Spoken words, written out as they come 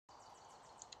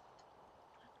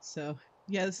So,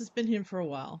 yeah, this has been him for a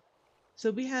while. So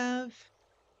we have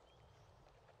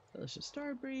Delicious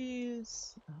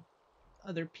Starbreeze,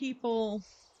 other people.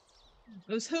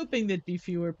 I was hoping there'd be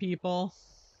fewer people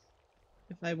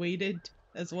if I waited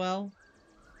as well.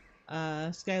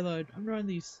 Skylord, I'm running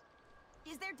these.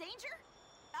 Is there danger?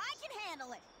 I can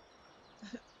handle it.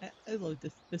 I love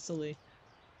this Thistily.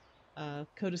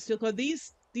 Coda Steel Claw.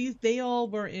 These, they all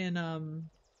were in,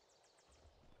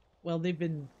 well, they've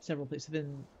been several places. They've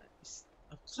been,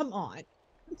 oh, come on.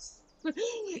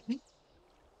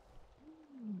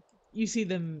 You see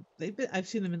them, I've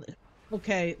seen them in,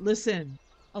 okay, listen,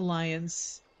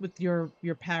 Alliance, with your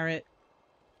parrot.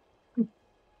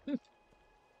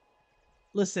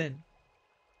 Listen,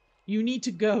 you need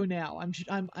to go now.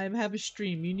 I have a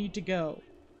stream. You need to go.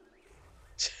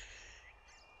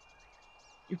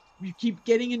 You keep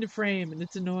getting into frame and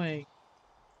it's annoying.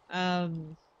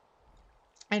 Um.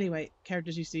 Anyway,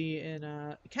 characters you see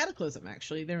in Cataclysm,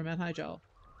 actually, they're in Mount Hyjal.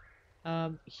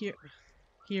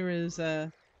 Here is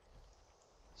so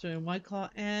in Whiteclaw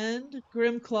and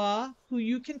Grimclaw, who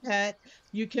you can pet.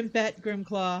 You can pet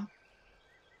Grimclaw.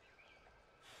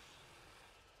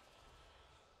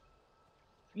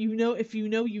 You know, if you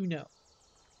know, you know.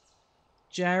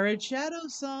 Jared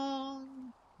Shadowsong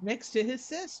next to his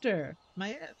sister,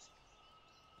 Maiev.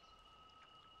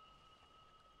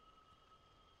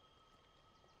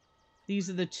 These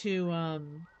are the two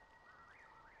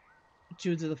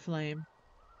Jewels of the Flame.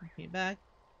 Came back.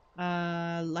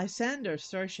 Lysander,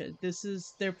 Starship.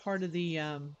 They're part of the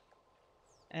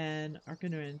and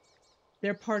Arcanurin.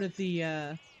 They're part of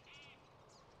the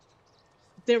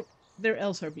they're they're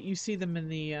elsewhere, but you see them in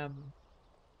the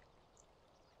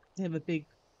they have a big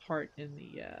part in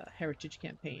the Heritage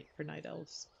campaign for Night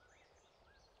Elves.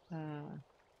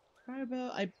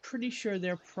 Fireball, I'm pretty sure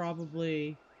they're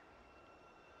probably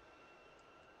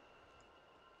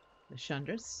the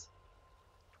Chandras.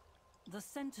 The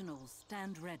sentinels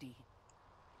stand ready.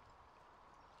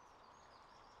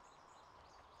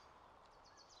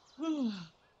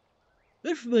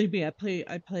 They're familiar to me.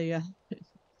 I play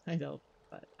I know,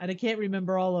 but I can't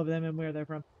remember all of them and where they're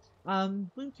from.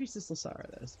 Blue Priestess Lasara,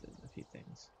 there's been a few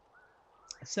things.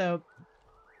 So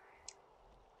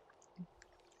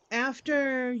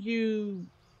after you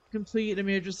complete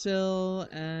Amir Drasil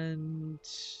and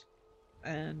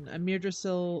Amir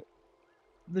Drasil,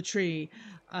 the tree,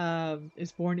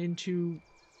 is born into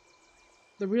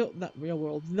the real, not real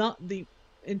world, not the,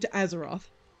 into Azeroth.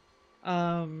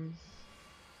 Um,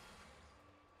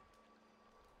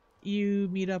 you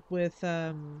meet up with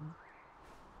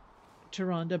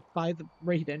Tyrande by the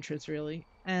raid entrance, really,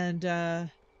 and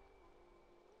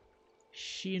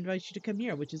she invites you to come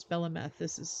here, which is Belemeth.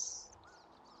 This is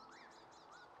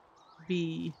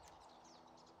the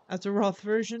Azeroth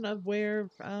version of where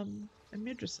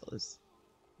Amyrdrasil is,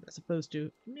 as opposed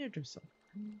to Amyrdrasil.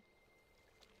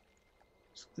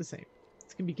 It's the same.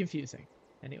 It's gonna be confusing.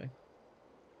 Anyway,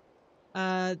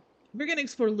 we're gonna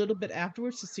explore a little bit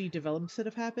afterwards to see developments that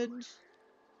have happened,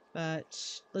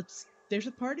 but there's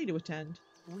a party to attend.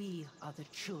 We are the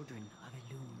children of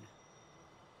Elune.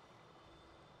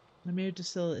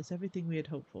 Amyrdrasil is everything we had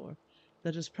hoped for.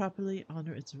 Let us properly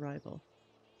honor its arrival.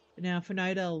 Now, for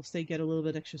Night Elves, they get a little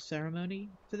bit extra ceremony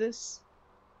for this.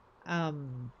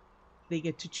 They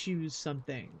get to choose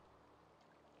something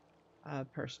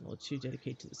personal to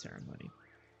dedicate to the ceremony.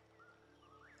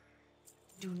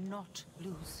 Do not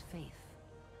lose faith.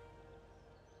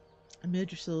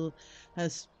 Amyrdrasil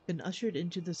has been ushered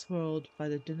into this world by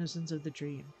the denizens of the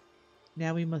dream.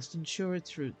 Now we must ensure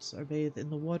its roots are bathed in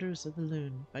the waters of the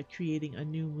Lune by creating a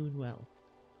new moon well.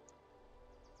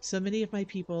 So many of my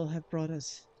people have brought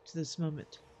us to this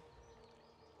moment.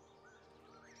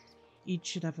 Each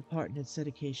should have a part in its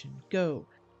dedication. Go,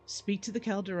 speak to the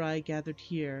Kaldarai gathered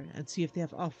here and see if they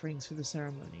have offerings for the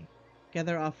ceremony.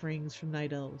 Gather offerings from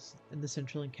Night Elves in the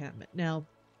central encampment. Now,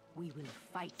 we will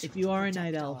fight. If you are a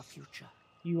Night our Elf, future.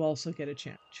 you also get a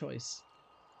choice.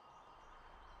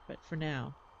 But for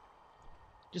now,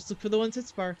 just look for the ones that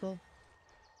sparkle.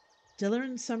 Diller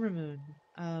and Summermoon.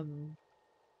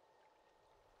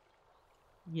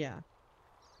 Yeah.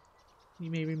 You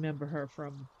may remember her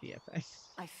from VFA.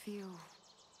 I feel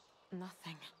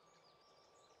nothing.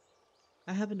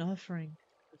 I have an offering,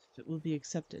 if it will be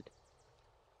accepted.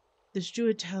 This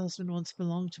Druid talisman once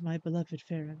belonged to my beloved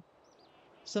Farron.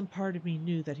 Some part of me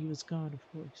knew that he was gone, of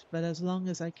course, but as long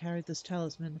as I carried this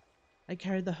talisman, I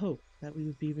carried the hope that we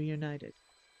would be reunited.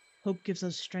 Hope gives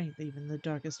us strength even in the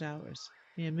darkest hours.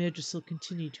 May Amyrdrasil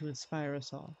continue to inspire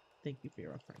us all. Thank you for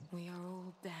your offering. We are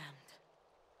all damned.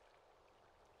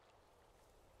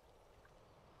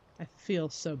 I feel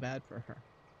so bad for her.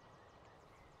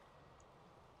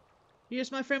 Here's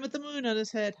my friend with the moon on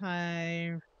his head.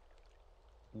 Hi.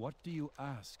 What do you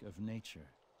ask of nature?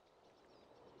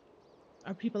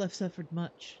 Our people have suffered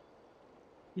much,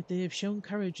 yet they have shown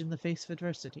courage in the face of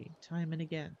adversity, time and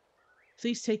again.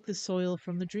 Please take this soil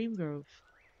from the Dream Grove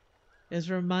as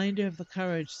a reminder of the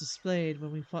courage displayed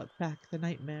when we fought back the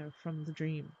nightmare from the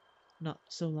dream not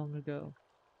so long ago.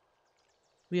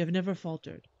 We have never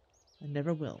faltered, and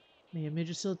never will. May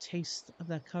Yggdrasil taste of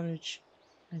that courage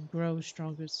and grow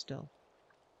stronger still.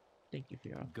 Thank you for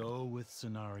your offering. Go with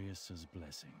Cenarius's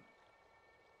blessing.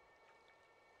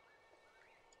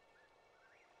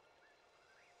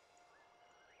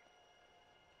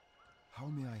 How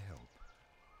may I help?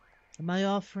 My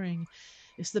offering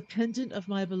is the pendant of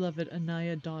my beloved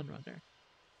Anaya Dawnrunner.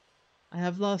 I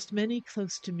have lost many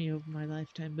close to me over my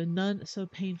lifetime, but none so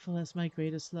painful as my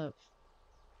greatest love.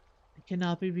 I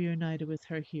cannot be reunited with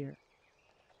her here.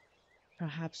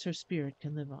 Perhaps her spirit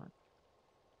can live on.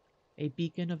 A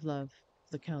beacon of love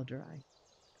for the Kaldrai.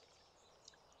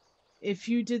 If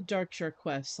you did Darkshire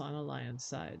quests on Alliance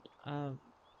side,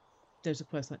 there's a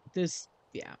quest like this.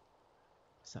 Yeah.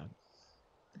 So,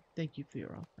 thank you for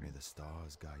your offer. May the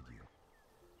stars guide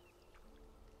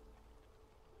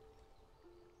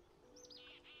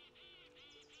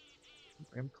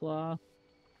you. Grimclaw.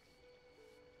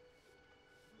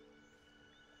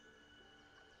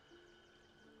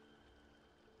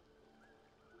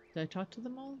 Did I talk to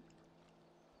them all?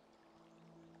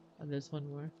 Oh, there's one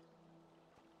more.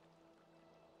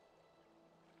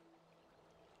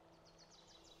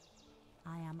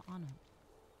 I am honored.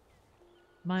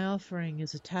 My offering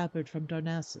is a tabard from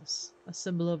Darnassus, a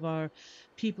symbol of our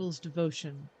people's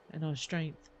devotion and our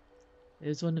strength. It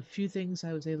is one of the few things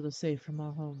I was able to save from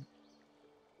our home.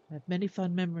 I have many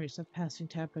fond memories of passing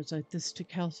tabards like this to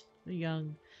Calf, the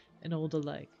young and old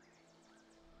alike,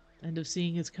 and of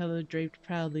seeing its color draped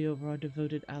proudly over our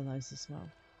devoted allies as well.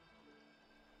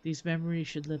 These memories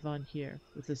should live on here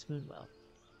with this moonwell.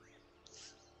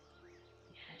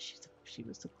 Yeah, she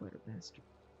was the quartermaster,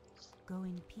 Go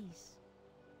in peace.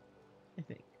 I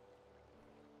think.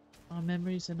 Our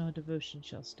memories and our devotion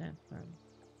shall stand firm.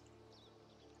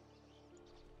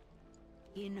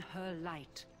 In her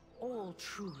light, all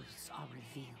truths are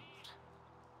revealed.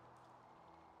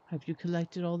 Have you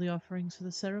collected all the offerings for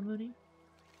the ceremony?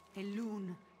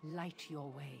 Elune, light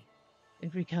your way.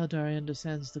 Every Kaldari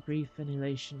understands the grief and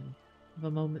elation of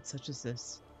a moment such as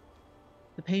this.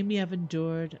 The pain we have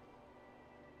endured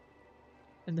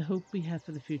and the hope we have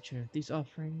for the future. These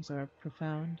offerings are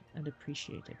profound and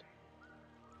appreciated.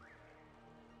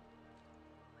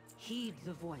 Heed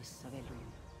the voice of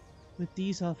Elune. With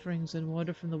these offerings and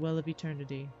water from the well of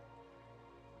eternity,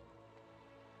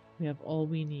 we have all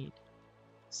we need.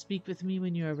 Speak with me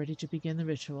when you are ready to begin the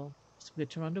ritual.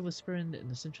 Speak a Taronda whisper in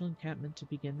the central encampment to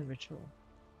begin the ritual.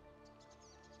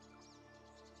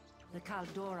 The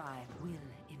Kaldori will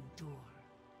endure.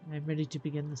 I am ready to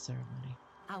begin the ceremony.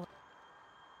 Our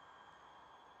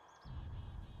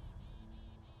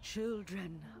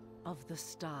children of the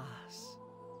stars,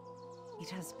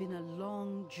 it has been a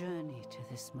long journey to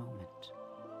this moment.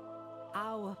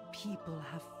 Our people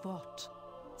have fought,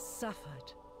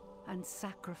 suffered, and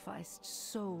sacrificed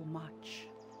so much.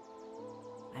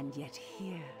 And yet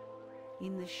here,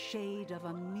 in the shade of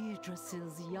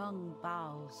Yggdrasil's young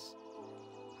boughs,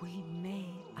 we may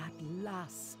at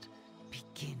last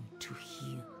begin to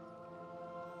heal.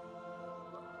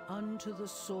 Unto the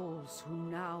souls who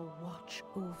now watch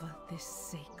over this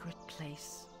sacred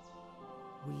place,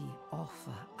 we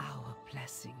offer our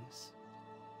blessings.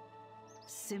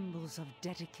 Symbols of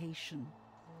dedication,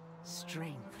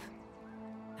 strength,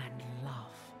 and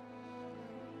love.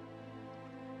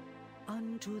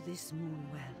 Unto this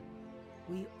moonwell,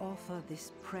 we offer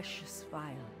this precious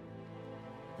vial,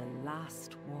 the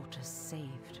last waters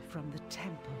saved from the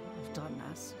temple of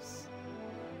Darnassus.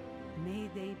 May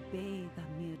they bathe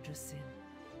Yggdrasil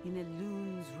in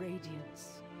Elune's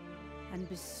radiance and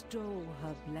bestow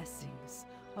her blessings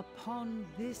upon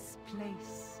this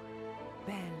place,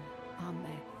 Bel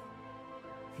Ameth,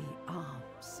 the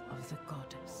arms of the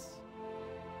goddess.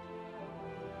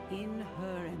 In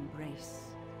her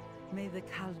embrace, may the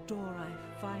Kaldori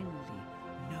finally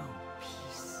know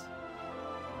peace.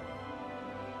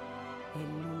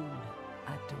 Elune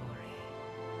Adore.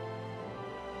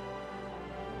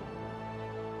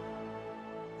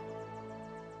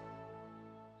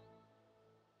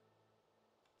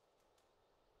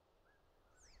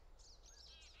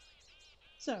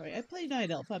 Sorry, I play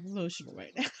Night Elf. I'm emotional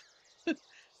right now. Okay.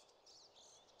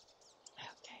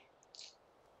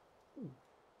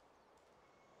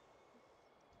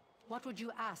 What would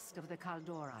you ask of the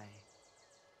Kaldori?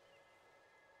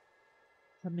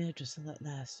 Come here, Tristan, at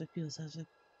last. It feels as if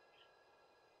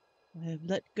I have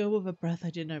let go of a breath I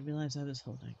did not realize I was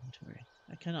holding. Matore,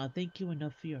 I cannot thank you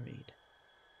enough for your aid.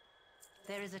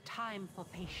 There is a time for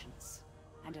patience,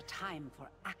 and a time for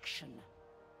action.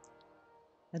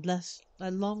 At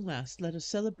long last, let us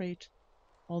celebrate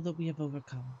all that we have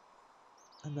overcome,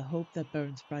 and the hope that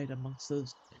burns bright amongst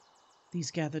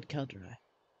these gathered Khadgar.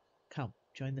 Come,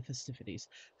 join the festivities.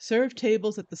 Serve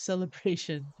tables at the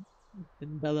celebration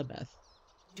in Belameth.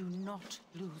 Do not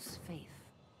lose faith.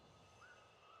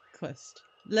 Quest.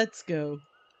 Let's go.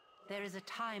 There is a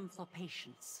time for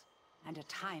patience, and a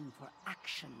time for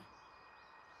action.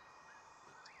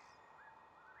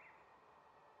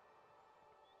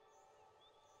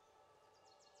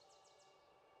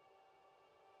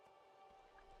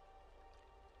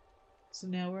 So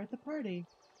now we're at the party.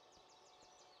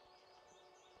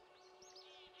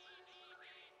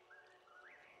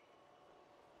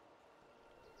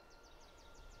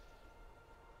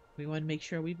 We want to make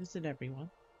sure we visit everyone.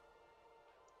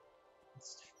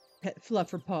 It's Pet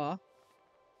Fluffer Paw.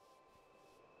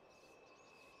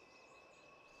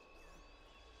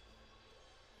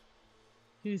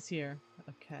 Who's here?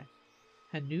 Okay.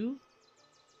 Hanu?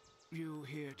 You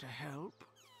here to help?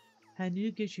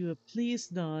 Hanu gives you a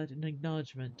pleased nod in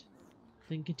acknowledgement,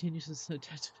 then continues to listen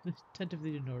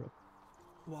attentively to Noro.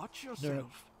 Watch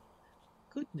yourself.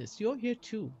 Goodness, you're here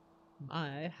too.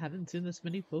 I haven't seen this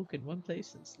many folk in one place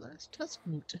since last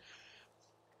Tuskmoot.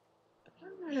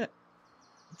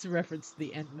 It's a reference to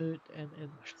the Entmoot and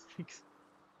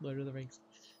Lord of the Rings.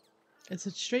 And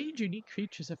such strange, unique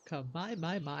creatures have come.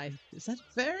 My. Is that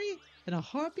a fairy? And a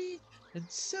harpy? And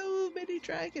so many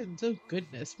dragons. Oh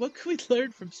goodness, what could we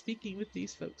learn from speaking with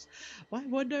these folks? Why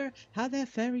wonder how that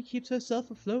fairy keeps herself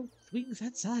afloat with wings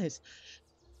that size?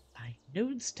 By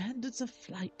known standards of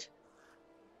flight.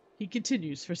 He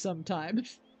continues for some time.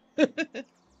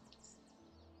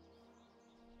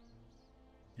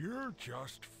 You're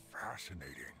just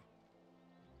fascinating.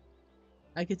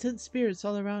 I can sense spirits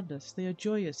all around us. They are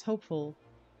joyous, hopeful.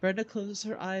 Brenda closes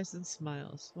her eyes and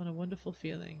smiles. What a wonderful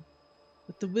feeling.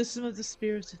 With the wisdom of the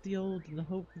spirits of the old and the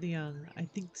hope of the young, I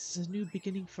think this is a new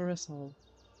beginning for us all.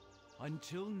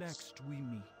 Until next we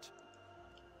meet.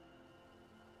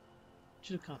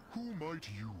 Should have come. Who might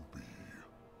you be?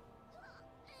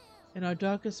 In our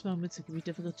darkest moments, it can be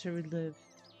difficult to relive.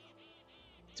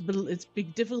 It's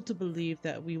difficult to believe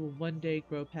that we will one day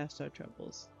grow past our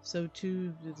troubles. So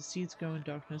too do the seeds grow in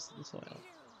darkness of the soil.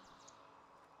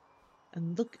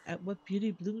 And look at what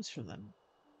beauty blooms from them.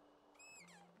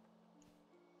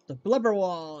 The blubber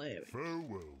wall.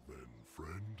 Farewell then,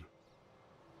 friend.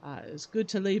 It's good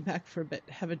to lay back for a bit.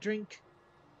 Have a drink,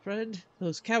 friend.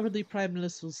 Those cowardly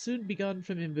primalists will soon be gone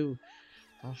from Imbu.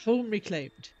 Our home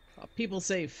reclaimed. Our people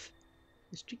safe.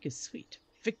 This drink is sweet.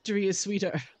 Victory is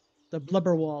sweeter. The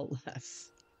blubber wall less.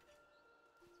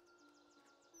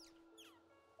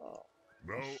 Oh.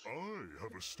 Now I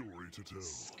have a story to tell.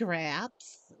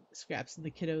 Scraps. Scraps and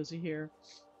the kiddos are here.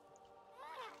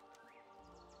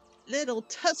 Little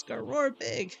Tusker, roar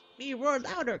big. Me roar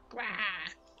louder. Grah.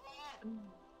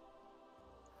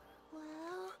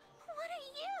 Well, what are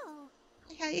you?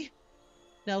 Hi.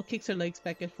 Nell kicks her legs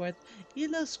back and forth. You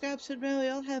know, Scraps and Riley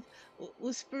all have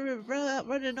Whisper out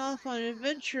running off on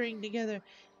adventuring together.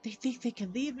 They think they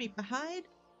can leave me behind?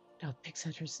 Nell picks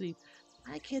at her sleeve.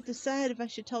 I can't decide if I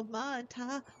should tell Ma and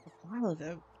Ta or follow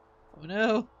them. Oh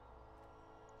no.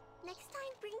 Next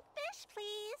time, bring fish,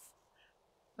 please.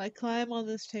 If I climb on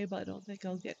this table, I don't think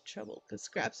I'll get in trouble, because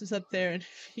Scraps is up there, and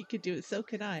if he could do it, so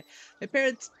can I. My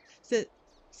parents said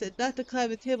not to climb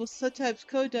the table, sometimes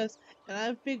Ko does, and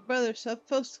I'm big brother, so I'm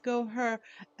supposed to go her,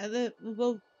 and then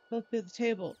we'll both be at the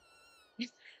table.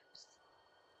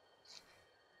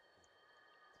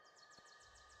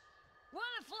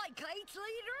 Wanna fly kites,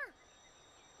 leader?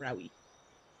 Rowie.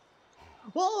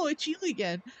 Whoa, it's you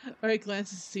again! Alright,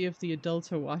 glances to see if the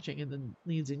adults are watching and then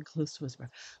leans in close to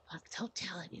whisper. Look, don't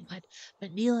tell anyone,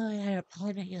 but Nilo and I are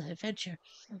planning an adventure.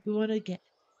 We want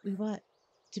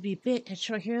to be big and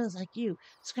short heroes like you.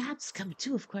 Scraps is coming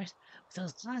too, of course. With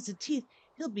those claws and teeth,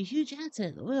 he'll be a huge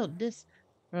asset in the wilderness.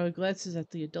 Rowie glances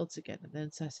at the adults again and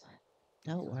then says,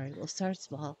 don't worry, we'll start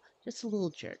small. Just a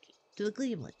little journey. To the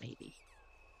Gleamlet, maybe.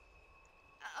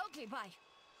 Okay, bye.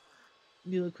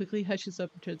 Nilo quickly hushes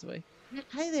up and turns away.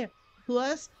 Hi there. Who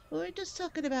us? We're just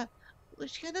talking about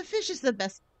which kind of fish is the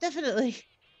best. Definitely.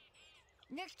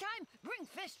 Next time, bring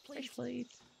fish, please. Fish, please.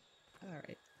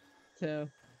 Alright. So,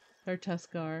 her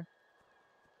Tuskar.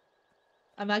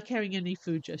 I'm not carrying any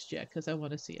food just yet because I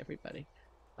want to see everybody.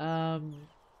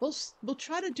 We'll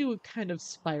try to do a kind of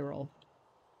spiral.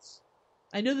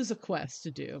 I know there's a quest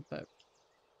to do, but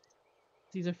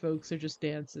These are folks, they're just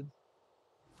dancing.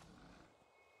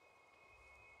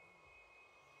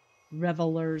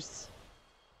 Revelers.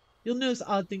 You'll notice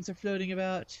odd things are floating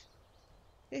about.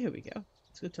 Okay, here we go.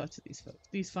 Let's go talk to these folks.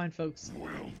 These fine folks.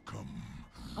 Welcome.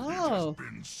 Oh, It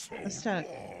has been so let's talk.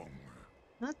 long.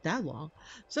 Not that long.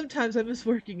 Sometimes I miss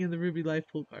working in the Ruby Life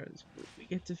Pool Gardens. We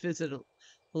get to visit a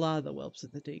lot of the whelps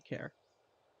at the daycare.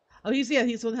 Oh, he's the one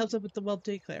that helps up with the whelp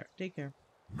daycare.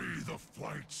 May the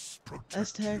flights protect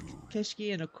Aztec, you.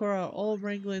 Keshki, and Okora are all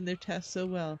wrangling their tasks so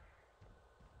well.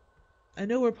 I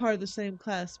know we're part of the same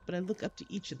class, but I look up to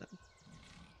each of them.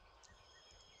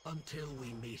 Until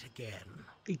we meet again.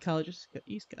 Ecologist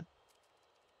Iska.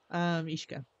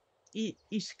 Ishka.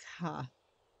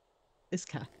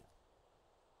 Iska.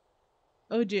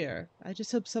 Oh dear. I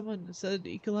just hope someone said an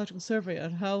ecological survey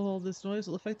on how all this noise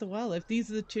will affect the wildlife. These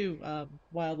are the two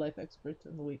wildlife experts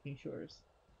in the Waking Shores.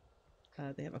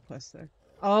 They have a quest there.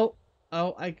 Oh,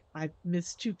 I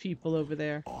missed two people over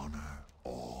there. Honor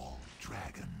all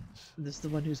dragons. This is the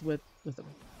one who's with them.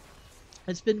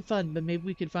 It's been fun, but maybe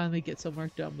we could finally get some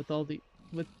work done with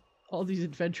all these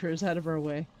adventurers out of our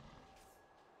way.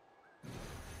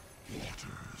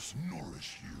 Waters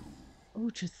nourish you. Oh,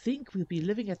 to think we'll be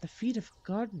living at the feet of a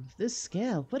garden of this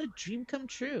scale. What a dream come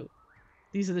true.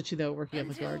 These are the two that were working on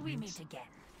the gardens. Until we meet again.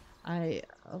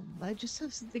 I just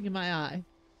have something in my eye,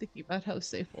 thinking about how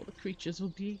safe all the creatures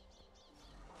will be.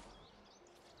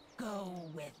 Go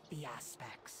with the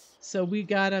aspects. So we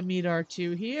gotta meet our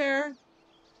two here.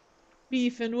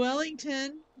 Beef and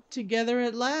Wellington, together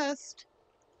at last.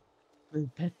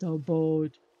 With Peto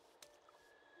Board.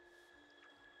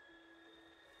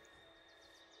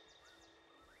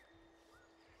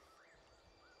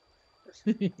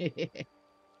 We'll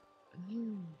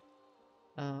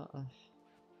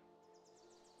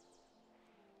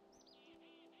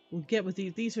get with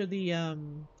these. These are the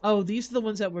oh, these are the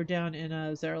ones that were down in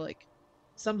Zerlik.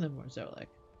 Some of them were Zerlik.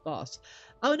 Boss.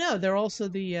 Oh no, they're also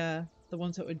the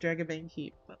ones that would Dragabane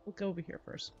keep. But we'll go over here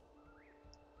first.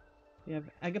 We have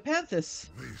Agapanthus.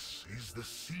 This is the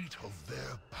seat of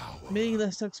their power. Meeting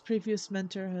Lestuk's previous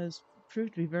mentor has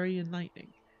proved to be very enlightening.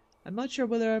 I'm not sure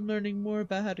whether I'm learning more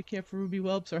about how to care for ruby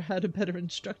whelps or how to better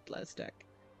instruct Lestuk.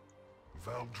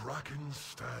 Valdrakken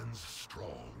stands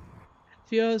strong.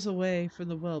 Few hours away from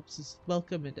the whelps is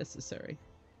welcome and necessary.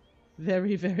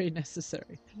 Very, very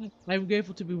necessary. I'm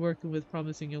grateful to be working with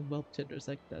promising young whelp tenders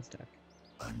like Lestuk.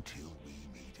 Until we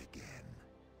meet again.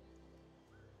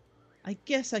 I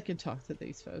guess I can talk to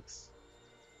these folks.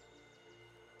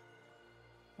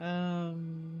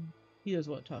 He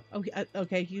doesn't want to talk. Okay,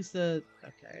 okay, he's the...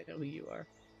 Okay, I know who you are.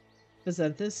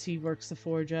 Bezenthus, he works the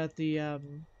forge at the,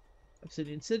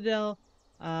 Obsidian Citadel.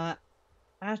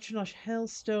 Astronaut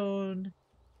Hailstone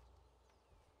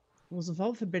was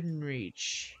involved with Forbidden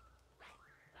Reach.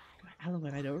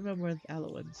 Allowen, I don't remember where the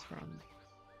Allowen's from.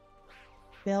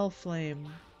 Baleflame.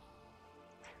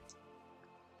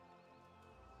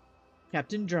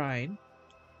 Captain Drine.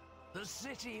 The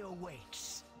city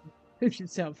awaits. It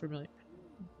should sound familiar.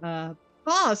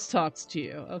 Boss talks to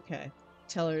you. Okay.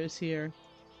 Teller is here.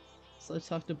 So let's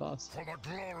talk to Boss. For the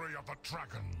glory of the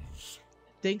dragons.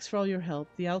 Thanks for all your help.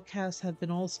 The outcasts have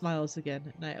been all smiles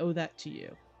again, and I owe that to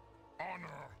you. Honor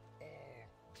all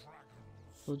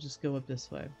dragons. We'll just go up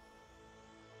this way.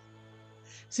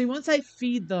 See, once I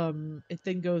feed them, it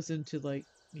then goes into, like,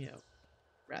 you know,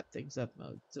 wrap things up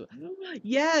mode. So,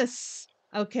 yes!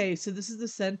 Okay, so this is the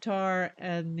centaur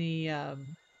and the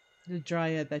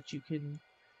dryad that you can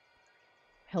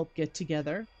help get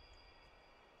together.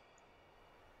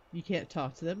 You can't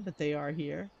talk to them, but they are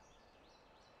here.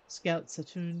 Scout,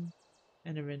 Saturn,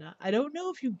 and Arena. I don't know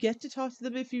if you get to talk to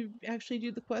them if you actually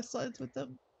do the quest lines with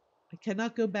them. I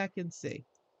cannot go back and see,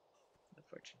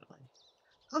 unfortunately.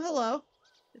 Oh, hello.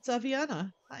 It's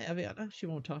Aviana. Hi, Aviana. She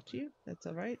won't talk to you. That's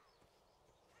all right.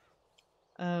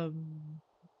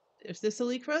 If this is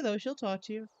Alikra, though, she'll talk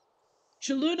to you.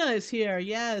 Chaluna is here.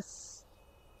 Yes.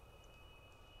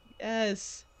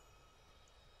 Yes.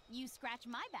 You scratch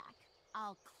my back,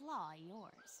 I'll claw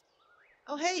yours.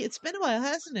 Oh, hey, it's been a while,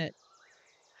 hasn't it?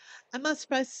 I'm not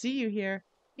surprised to see you here.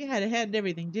 You had a hand in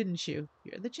everything, didn't you?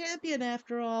 You're the champion,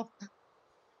 after all.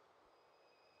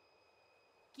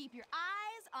 Keep your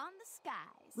eyes on the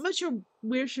skies. I'm not sure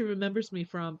where she remembers me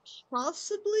from.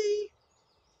 Possibly...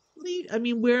 I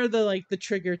mean, where the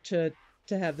trigger to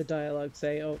have the dialogue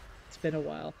say, "Oh, it's been a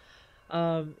while."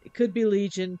 It could be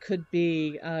Legion, could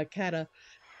be Kata.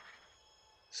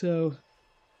 So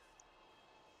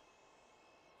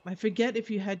I forget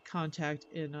if you had contact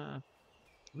in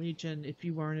Legion if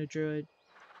you weren't a druid.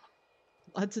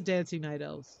 Lots of dancing night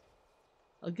elves.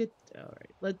 All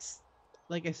right. Let's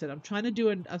like I said, I'm trying to do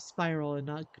a spiral and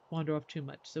not wander off too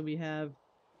much. So we have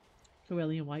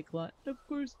Corellian Whiteclaw, and of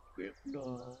course,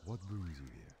 Gryffindor. What brings you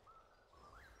here?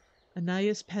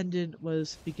 Anaya's pendant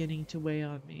was beginning to weigh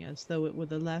on me, as though it were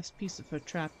the last piece of her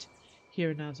trapped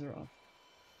here in Azeroth.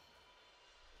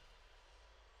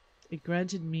 It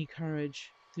granted me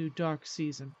courage through dark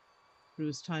season, but it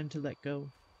was time to let go.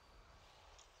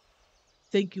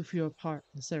 Thank you for your part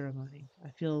in the ceremony. I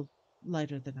feel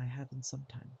lighter than I have in some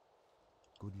time.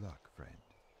 Good luck, friend.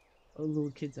 Oh,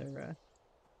 little kids are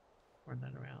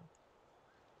running around.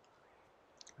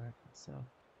 Alright, so.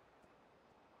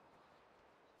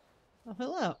 Oh,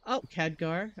 hello. Oh,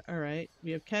 Khadgar. Alright.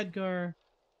 We have Khadgar,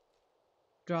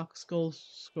 Drock Scroll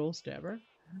Stabber.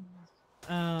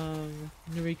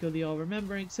 Noriko the All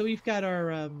Remembering. So we've got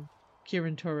our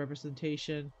Kirin Tor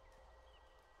representation.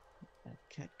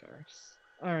 Khadgar.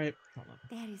 Alright, hold on.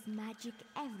 There is magic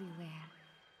everywhere.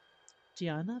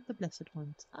 Gianna, the Blessed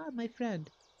Ones. Ah, my friend.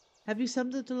 Have you some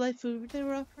of the delightful food they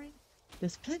were offering?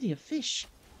 There's plenty of fish.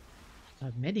 I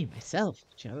got many myself.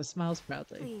 Gianna smiles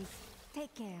proudly. Please,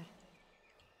 take care.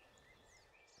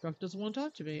 Drock doesn't want to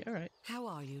talk to me. Alright. How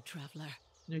are you, traveler?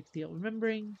 Noriko the All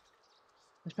Remembering.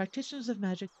 As practitioners of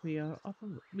magic, we are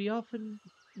often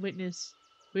witness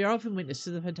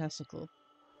to the fantastical.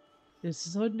 This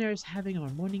is ordinary as having our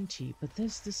morning tea, but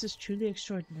this is truly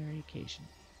extraordinary occasion.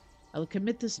 I will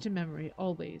commit this to memory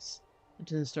always, and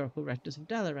to the historical rectors of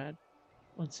Dalaran,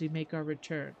 once we make our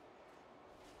return.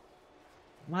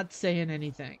 I'm not saying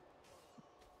anything.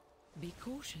 Be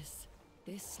cautious.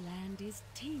 This land is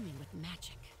teeming with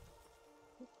magic.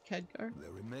 Khadgar?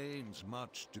 There remains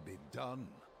much to be done.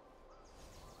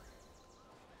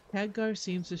 Khadgar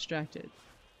seems distracted.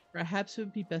 Perhaps it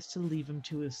would be best to leave him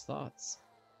to his thoughts.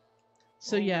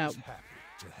 So yeah, Always happy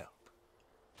to help.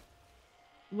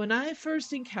 when I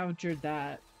first encountered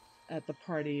that at the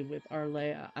party with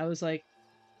Arlea, I was like,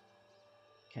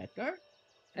 Khadgar?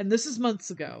 And this is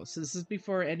months ago, so this is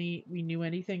before we knew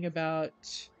anything about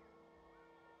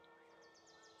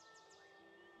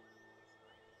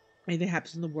anything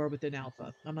happens in the war within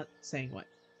Alpha. I'm not saying what.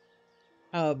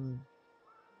 And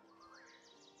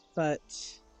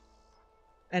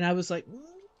I was like,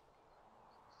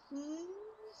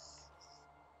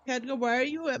 Khadgar, why are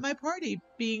you at my party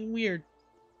being weird?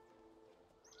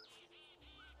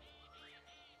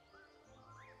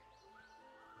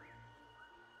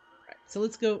 Right, so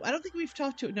let's go. I don't think we've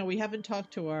talked to. No, we haven't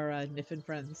talked to our Niffin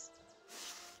friends.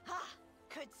 Ha!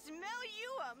 Could smell you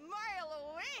a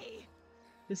mile away!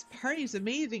 This party's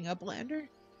amazing, Uplander.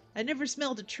 I never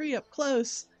smelled a tree up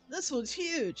close. This one's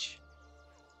huge.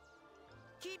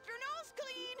 Keep your nose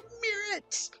clean! Mirror.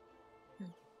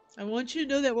 I want you to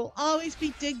know that we'll always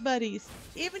be dig buddies,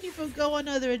 even if we'll go on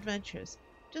other adventures.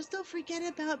 Just don't forget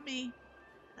about me.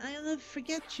 I'll never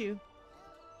forget you.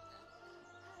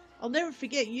 I'll never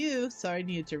forget you. Sorry, I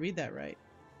needed to read that right.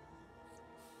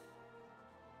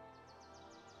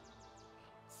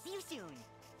 See you soon.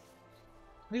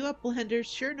 You Uplanders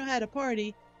sure know how to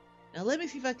party. Now let me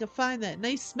see if I can find that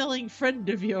nice smelling friend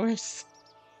of yours.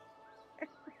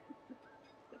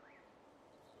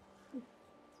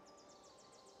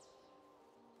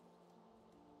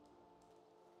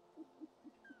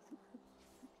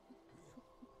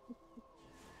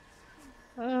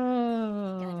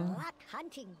 Oh. Good luck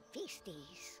hunting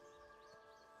beasties.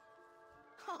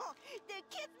 Oh, the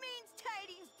kith means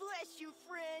tidings, bless you,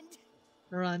 friend.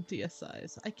 Narantia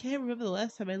sighs. I can't remember the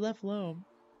last time I left Loam.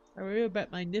 I worry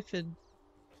about my Niffin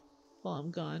while I'm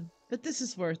gone. But this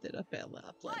is worth it. Uplander.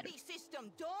 Bloody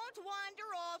system, don't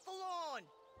wander off alone.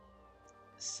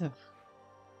 So.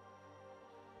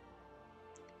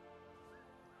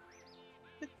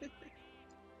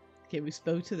 Okay, we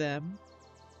spoke to them.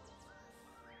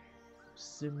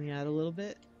 Zooming out a little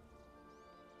bit.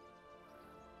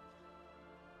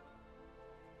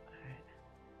 Alright.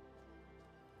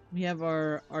 We have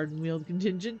our Ardenweald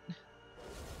contingent.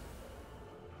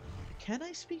 Can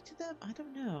I speak to them? I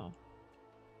don't know.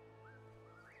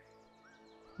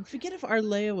 I forget if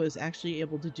Arlea was actually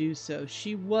able to do so.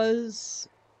 She was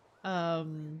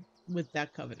with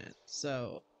that covenant,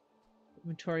 so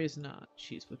Matore is not.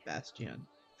 She's with Bastion.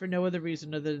 For no other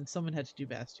reason other than someone had to do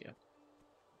Bastion.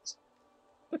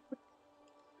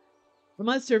 I'm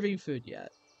not serving food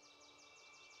yet.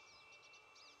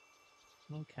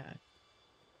 Okay.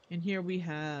 And here we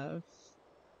have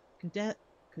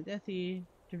Kadethi,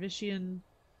 Dervishian,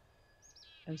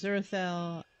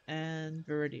 Azurathel, and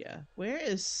Viridia. Where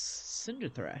is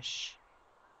Cinderthresh?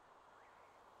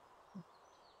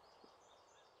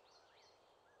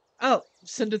 Oh,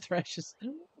 Cinderthresh is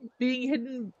being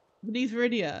hidden beneath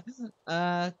Viridia.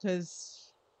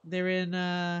 Because they're in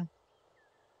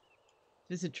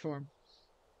Visage form.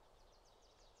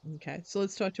 Okay, so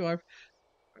let's talk to our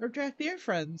Drakthir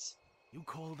friends. You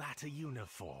call that a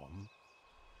uniform?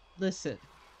 Listen.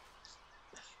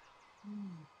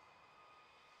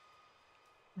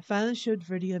 I finally showed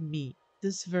Verdia me,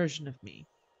 this version of me.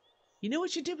 You know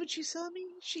what she did when she saw me?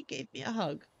 She gave me a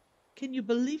hug. Can you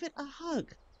believe it? A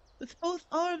hug. With both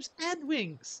arms and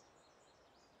wings.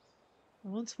 I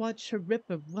once watched her rip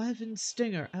a wyvern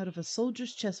stinger out of a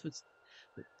soldier's chest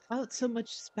without so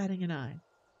much as batting an eye.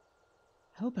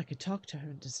 I hope I could talk to her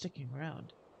into sticking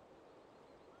around.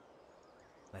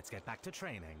 Let's get back to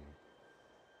training.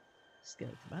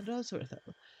 Scale Commander Osworth.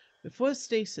 Before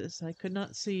stasis, I could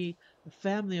not see a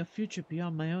family or future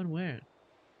beyond my own wearing.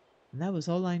 And that was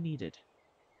all I needed.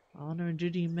 Honor and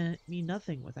duty meant me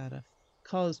nothing without a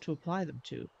cause to apply them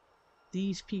to.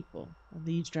 These people and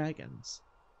these dragons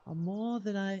are more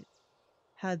than I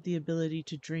had the ability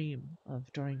to dream of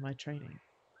during my training,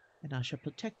 and I shall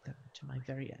protect them to my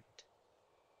very end.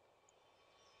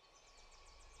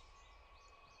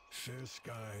 Fair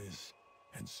skies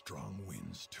and strong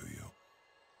winds to you.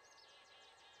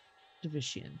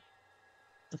 Division.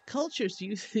 The cultures,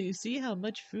 you see how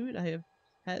much food I have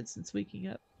had since waking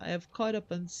up? I have caught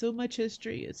up on so much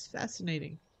history. It's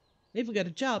fascinating. I even got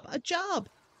a job. A job!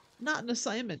 Not an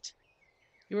assignment.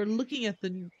 You are looking at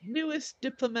the newest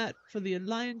diplomat for the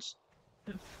Alliance.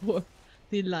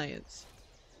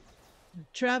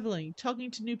 Traveling,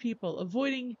 talking to new people,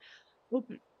 avoiding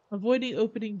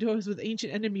opening doors with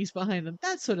ancient enemies behind them.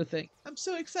 That sort of thing. I'm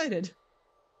so excited.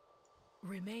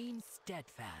 Remain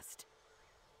steadfast.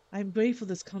 I am grateful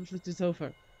this conflict is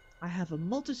over. I have a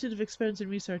multitude of experience and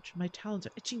research my talents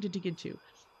are itching to dig into.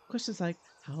 Questions like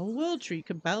how a world tree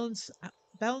can balance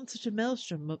such a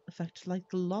maelstrom effect like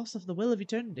the loss of the will of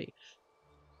eternity.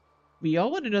 We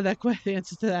all want to know the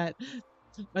answer to that.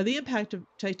 Or the impact of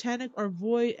titanic or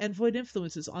void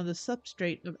influences on the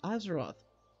substrate of Azeroth.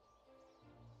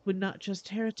 Would not just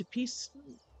tear it to pieces.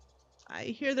 I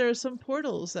hear there are some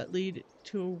portals that lead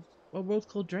to a world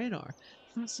called Draenor.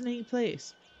 Fascinating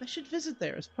place. I should visit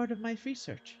there as part of my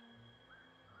research.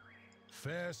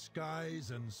 Fair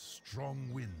skies and strong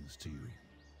winds to you.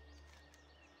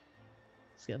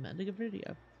 Scale ending of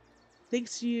video.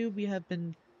 Thanks to you, we have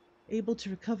been able to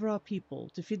recover our people,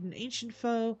 defeat an ancient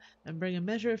foe, and bring a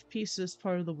measure of peace to this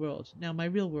part of the world. Now my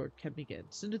real work can begin.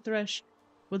 Cinderthresh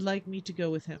would like me to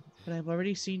go with him, but I've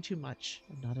already seen too much,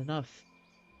 and not enough.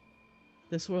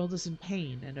 This world is in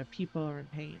pain, and our people are in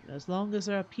pain. As long as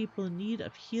there are people in need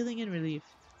of healing and relief,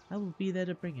 I will be there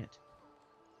to bring it.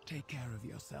 Take care of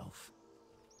yourself.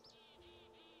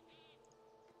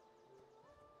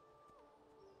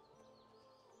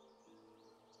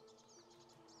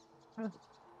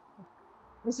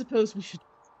 I suppose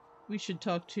we should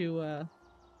talk to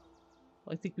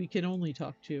I think we can only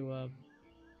talk to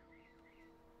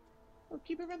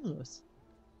keep it Remulus.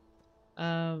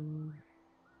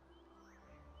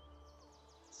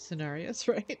 Scenarios,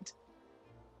 right?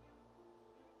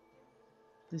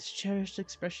 This cherished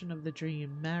expression of the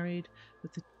dream, married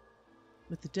with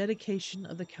the dedication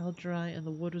of the Kaldrai and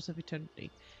the waters of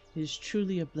eternity, is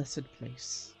truly a blessed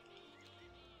place.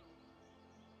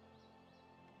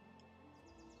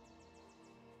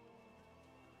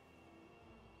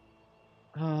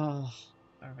 Oh,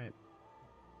 all right.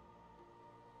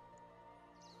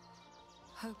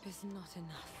 Hope is not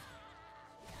enough.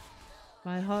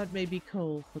 My heart may be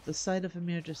cold, but the sight of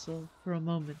Amirjassil, for a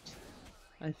moment,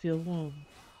 I feel warm.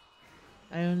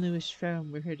 I only wish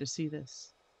Farum were here to see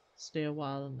this. Stay a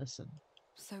while and listen.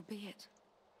 So be it.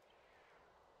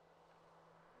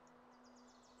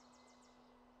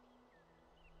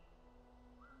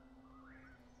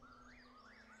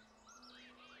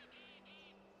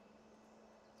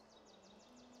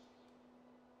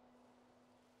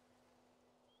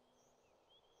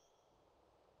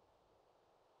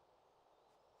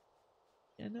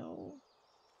 You know?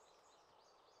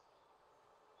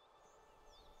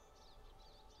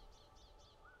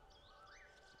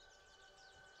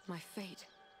 My fate.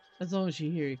 As long as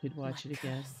you're here, you could watch My it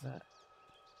again, curse. but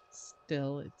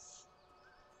still, it's...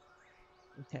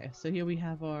 Okay, so here we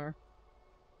have our...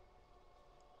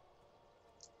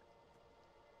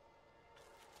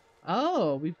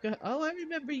 Oh, we've got... Oh, I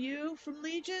remember you from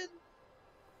Legion?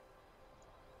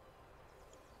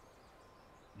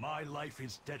 My life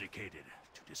is dedicated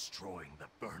to destroying the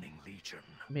Burning Legion.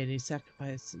 Many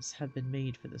sacrifices have been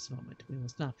made for this moment. We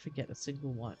must not forget a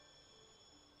single one.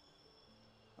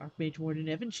 Archmage Warden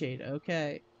Evanshade,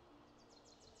 okay.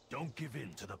 Don't give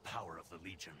in to the power of the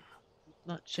Legion.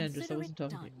 Not Chandra, so I Consider wasn't it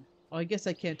talking to done. him. Oh, I guess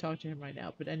I can't talk to him right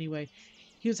now, but anigh,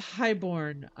 he was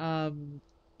highborn.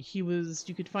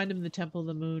 you could find him in the Temple of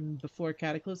the Moon before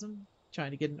Cataclysm,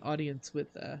 trying to get an audience with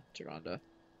Geronda.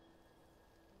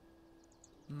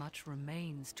 Much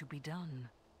remains to be done.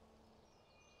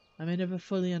 I may never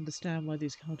fully understand why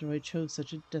these Kaldoroi chose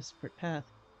such a desperate path,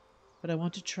 but I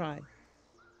want to try.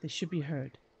 They should be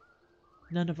heard.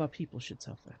 None of our people should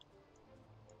suffer.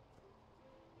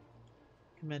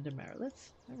 Commander Marilith?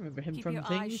 I remember him Keep from your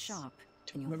things. eyes sharp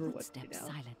Don't and your remember what footsteps now.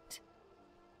 silent.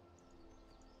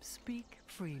 Speak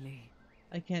freely.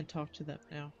 I can't talk to them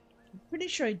now. I'm pretty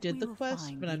sure I did We the will quest,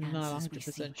 find but the I'm not answers we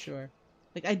 100% seek. sure.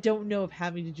 Like, I don't know if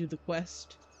having to do the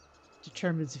quest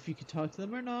determines if you can talk to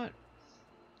them or not.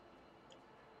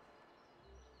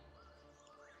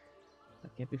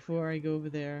 Okay, before I go over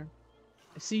there,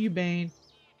 I see you, Bane.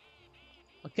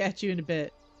 I'll catch you in a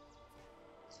bit.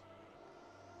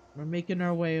 We're making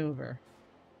our way over.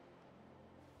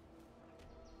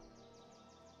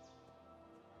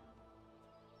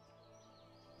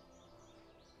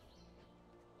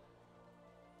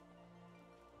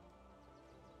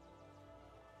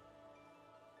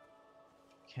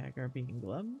 Khadgar being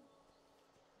glum.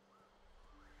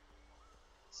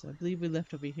 So I believe we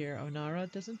left over here.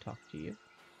 Onara doesn't talk to you.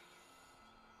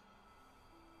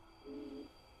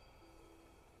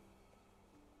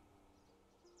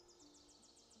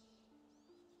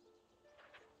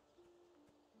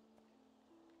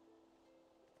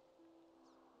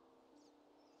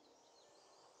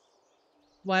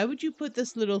 Why would you put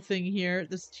this little thing here,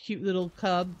 this cute little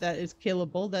cub that is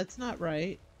killable? That's not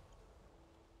right.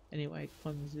 Anyway,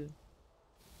 clumsy.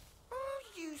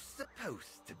 Are you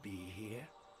supposed to be here?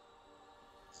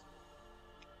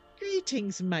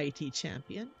 Greetings, mighty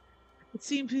champion. It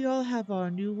seems we all have our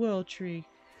new world tree.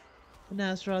 The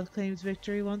Nazroth claims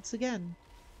victory once again.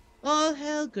 All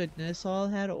hail goodness, all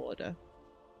hail order.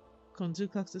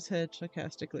 Konzu cocks his head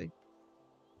sarcastically.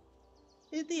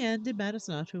 In the end, it matters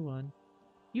not who won.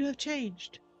 You have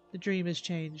changed. The dream has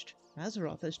changed.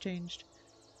 Azeroth has changed.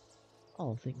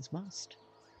 All things must.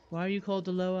 Why are you called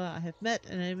Aloha? I have met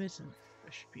and I miss.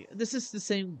 This is the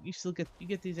same. You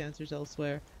get these answers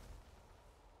elsewhere.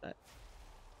 But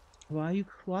why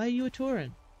are you a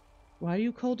tauren? Why are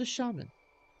you called a shaman?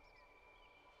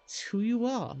 It's who you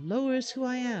are. Lower is who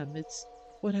I am. It's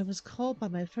what I was called by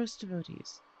my first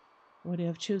devotees. What I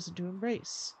have chosen to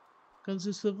embrace.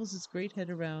 Gonzu swivels his great head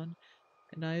around,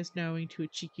 and eyes narrowing to a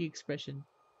cheeky expression.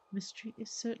 Mystery is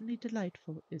certainly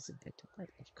delightful, isn't it? I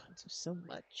love Gonzu so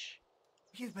much.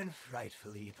 You've been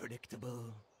frightfully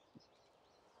predictable.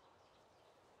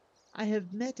 I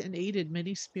have met and aided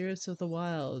many spirits of the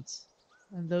wilds,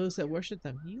 and those that worship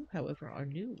them. You, however, are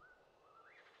new.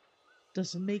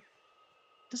 Doesn't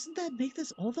that make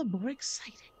this all the more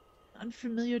exciting?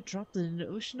 Unfamiliar droplet in an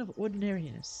ocean of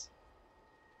ordinariness.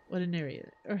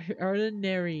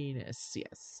 Ordinariness,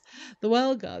 yes. The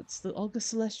wild gods, the August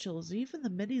Celestials, even the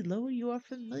many lower you are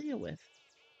familiar with.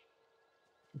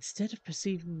 Instead of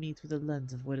perceiving me through the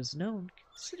lens of what is known,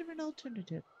 consider an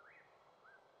alternative.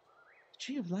 The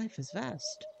tree of life is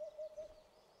vast.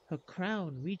 Her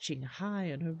crown reaching high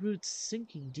and her roots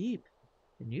sinking deep.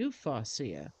 And you,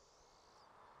 Farseer,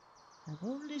 have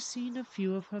only seen a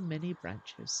few of her many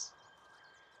branches.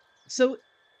 So,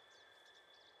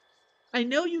 I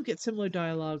know you get similar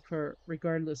dialogue for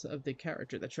regardless of the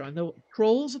character that you're on. Though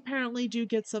trolls apparently do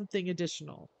get something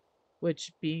additional,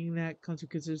 which, being that Kansu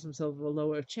considers himself a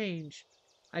lower of change,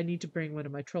 I need to bring one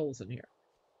of my trolls in here.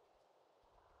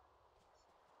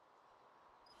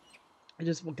 I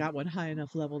just got one high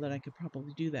enough level that I could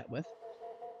probably do that with.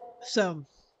 So,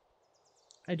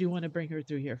 I do want to bring her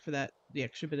through here for the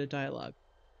extra bit of dialogue.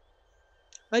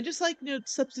 I just like,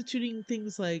 substituting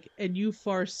things like, and you,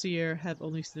 Farseer, have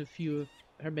only seen a few of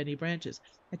her many branches.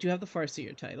 I do have the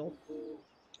Farseer title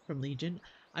from Legion.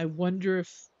 I wonder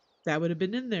if that would have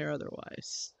been in there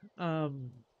otherwise. But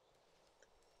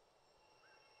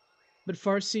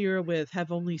Farseer with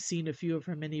have only seen a few of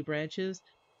her many branches,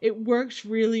 it works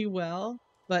really well.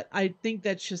 But I think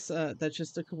that's just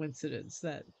a coincidence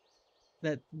that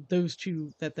those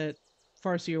two that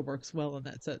Farseer works well in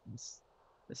that sentence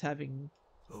as having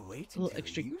Wait a little until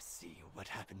extra. you see what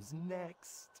happens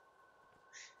next.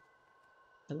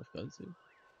 I love Gonzu.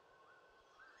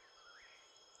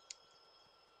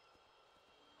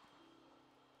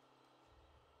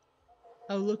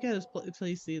 Oh, look at his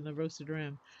place in the roasted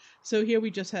ram. So here we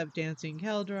just have dancing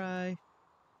Kaldrai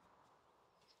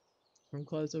from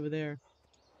Claus over there.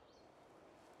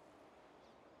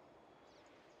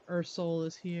 Ursol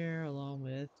is here along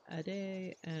with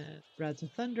Ade and Rad's a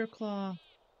Thunderclaw.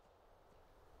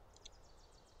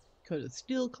 Coated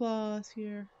Steelclaw is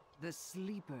here. The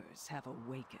sleepers have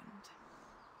awakened.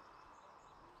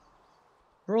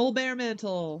 Pearl Bear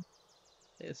Mantle.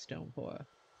 Leia Stone poor.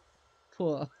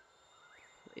 Poor.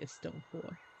 Leia Stone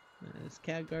poor. There's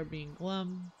Khadgar being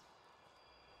glum.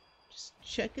 Just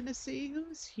checking to see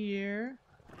who's here.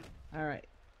 Alright.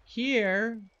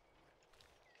 Here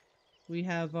we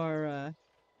have our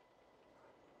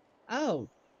oh,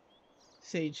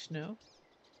 Sage Snow.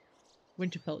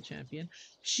 Winterpelt champion.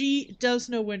 She does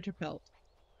know Winterpelt.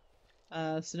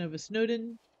 Sonova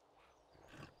Snowden.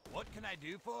 What can I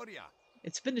do for ya?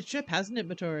 It's been a trip, hasn't it,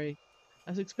 Matore? I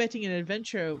was expecting an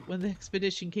adventure when the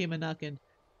expedition came a-knockin'.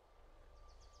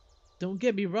 Don't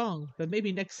get me wrong, but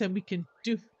maybe next time we can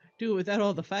do it without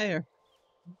all the fire.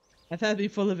 I've had me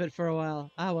full of it for a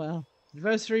while. Ah well.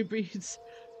 Adversity breeds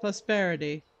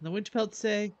prosperity. And the Winterpelt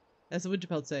say, as the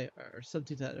Winterpelt say, or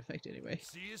something to that effect anyway.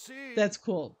 See you soon. That's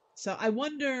cool. So I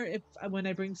wonder if when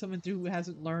I bring someone through who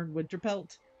hasn't learned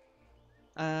Winterpelt,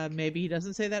 maybe he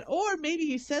doesn't say that, or maybe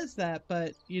he says that,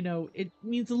 but you know, it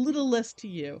means a little less to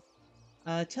you.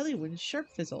 Tell you when Sharp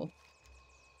Fizzle.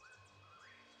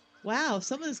 Wow,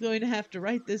 someone's going to have to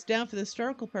write this down for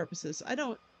historical purposes. I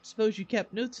don't suppose you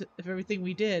kept notes of everything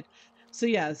we did. So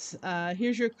yes,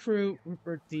 here's your crew.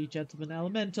 Rupert the Gentleman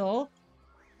Elemental.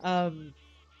 Dragonflight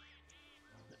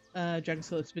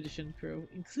Expedition crew,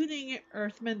 including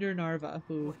Earthmender Narva,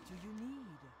 who... What do you need?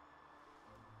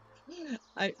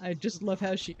 I just love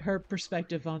how her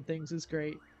perspective on things is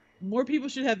great. More people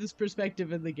should have this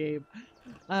perspective in the game.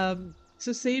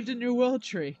 So saved a new world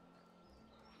tree.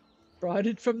 Brought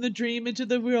it from the dream into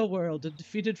the real world and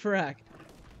defeated Farak.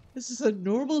 This is a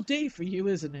normal day for you,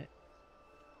 isn't it?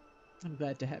 I'm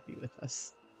glad to have you with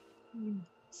us.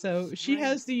 So she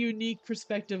has the unique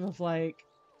perspective of like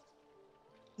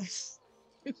just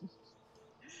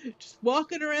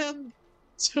walking around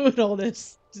doing all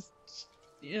this. Just,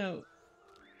 you know.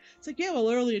 It's like, yeah, well,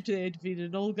 earlier today I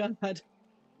defeated an old god.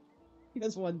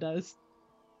 Yes, one does.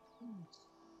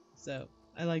 So,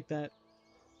 I like that.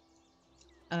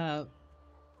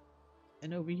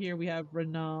 And over here we have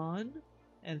Renan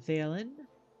and Thalen,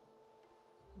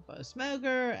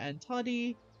 Smoger and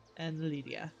Toddy and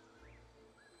Lydia.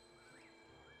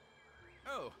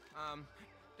 Oh,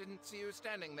 didn't see you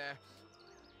standing there.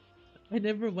 I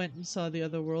never went and saw the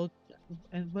other world,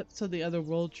 and saw the other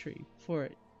world tree for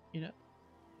it, you know.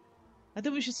 I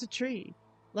thought it was just a tree.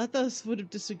 Lethos would have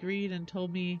disagreed and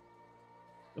told me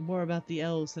more about the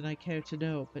elves than I cared to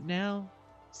know, but now,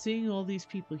 seeing all these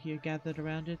people here gathered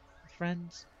around it,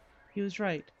 friends, he was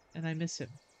right, and I miss him.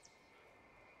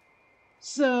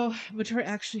 So, Matore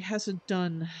actually hasn't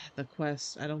done the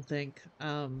quest, I don't think.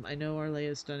 I know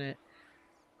Arlea's done it.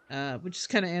 Which just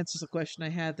kind of answers the question I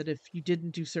had, that if you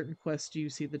didn't do certain quests, do you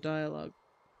see the dialogue?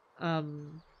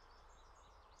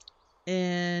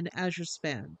 In Azure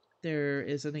Span, there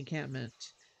is an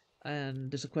encampment, and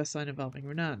there's a quest line involving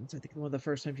Renan. It's, I think, one of the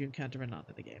first times you encounter Renan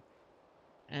in the game.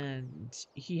 And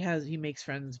he makes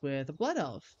friends with a blood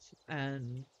elf,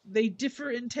 and they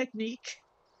differ in technique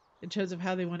in terms of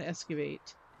how they want to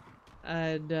excavate.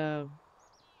 And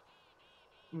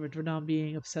with Renan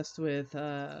being obsessed with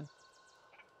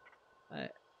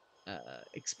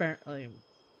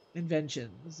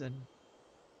inventions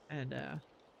and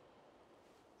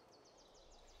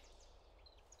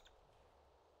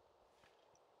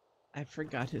I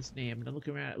forgot his name, and I'm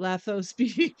looking around at Lathos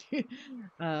being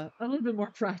a little bit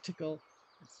more practical.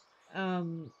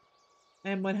 And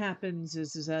what happens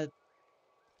is that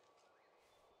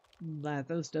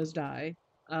Lathos does die,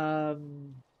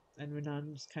 and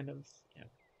Renan's kind of, you know,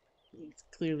 he's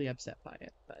clearly upset by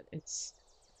it, but it's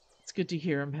good to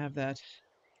hear him have that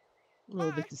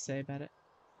little bit to say about it.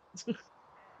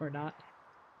 Or not.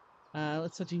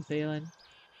 Let's talk to Thalen.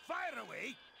 Fire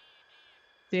away!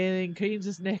 Thalen cranes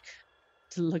his neck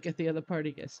to look at the other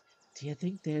party. Guess, do you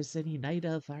think there's any night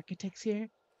elf architects here?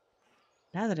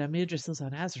 Now that Amidris is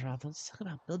on Azeroth, let's talk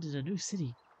about building a new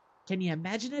city. Can you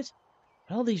imagine it?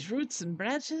 All these roots and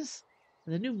branches?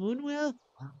 And the new moonwell?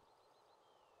 Well,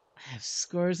 I have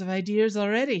scores of ideas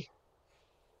already.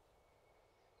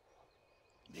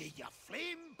 May your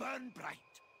flame burn bright.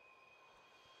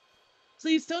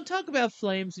 Please don't talk about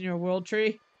flames in your world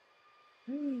tree.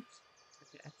 Okay.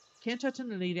 Can't touch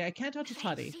an lady. I can't touch a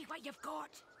toddy. See what you've got.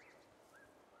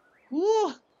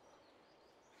 Ooh!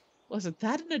 Wasn't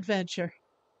that an adventure?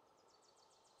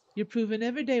 You're proving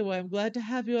every day why I'm glad to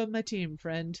have you on my team,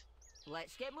 friend.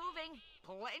 Let's get moving.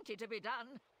 Plenty to be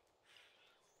done.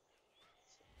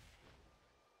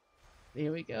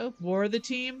 There we go. More of the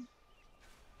team.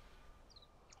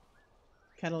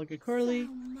 Catalog of Corley.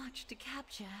 So much to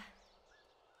capture.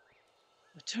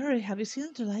 Matore, have you seen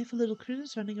the delightful little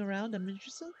crews running around? I'm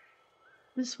interested.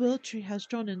 This world tree has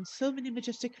drawn in so many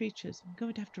majestic creatures. I'm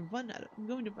going to run out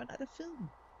of film.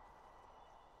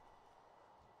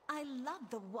 I love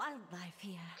the wildlife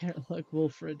here. Can't look,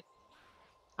 Wolfred.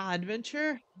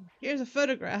 Adventure? Here's a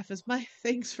photograph as my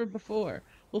thanks for before.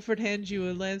 Wolfred hands you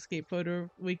a landscape photo of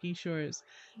waking shores.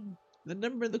 The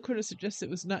number in the corner suggests it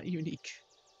was not unique.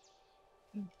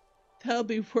 That'll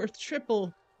be worth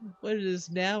triple what it is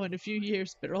now in a few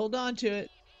years. Better hold on to it.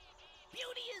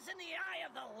 Beauty is in the eye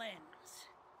of the lens.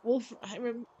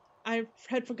 I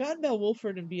had forgotten about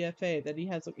Wolfred and BFA, that he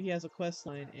has a quest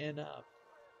line in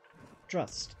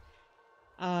Drustvar,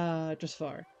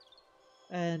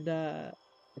 and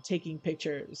taking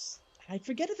pictures. I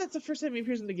forget if that's the first time he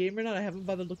appears in the game or not. I haven't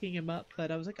bothered looking him up, but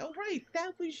I was like, oh right,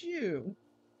 that was you.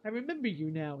 I remember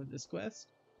you now in this quest.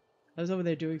 I was over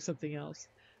there doing something else.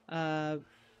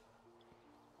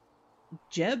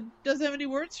 Jeb doesn't have any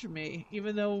words for me,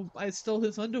 even though I stole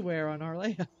his underwear on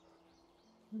Arlea.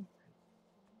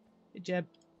 Jeb.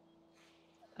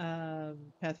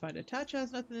 Pathfinder Tacha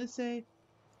has nothing to say.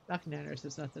 Doc Nanners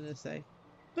has nothing to say.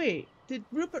 Wait, did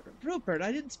Rupert?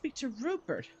 I didn't speak to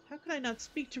Rupert. How could I not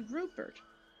speak to Rupert?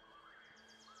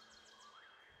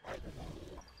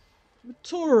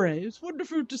 Matore, it's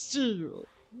wonderful to see you.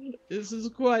 This is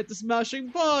quite the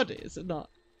smashing party, is it not?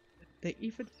 They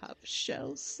even have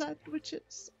shell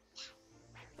sandwiches.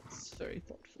 That's very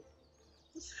thoughtful.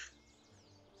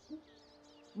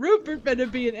 Rupert better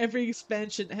be in every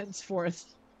expansion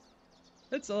henceforth.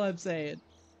 That's all I'm saying.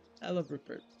 I love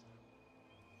Rupert.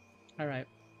 Alright,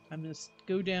 I'm gonna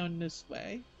go down this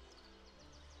way.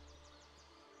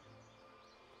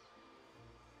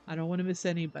 I don't want to miss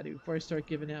anybody before I start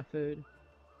giving out food.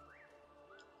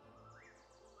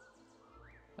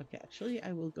 Okay, actually,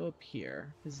 I will go up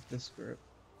here. Visit this group.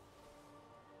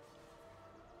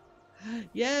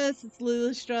 Yes, it's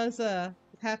Lillestrasse.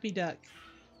 Happy Duck.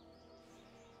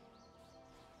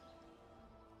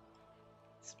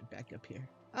 Let's get back up here.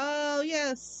 Oh,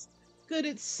 yes. Good.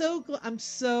 It's so I'm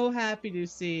so happy to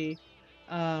see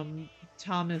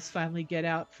Thomas finally get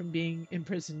out from being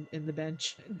imprisoned in the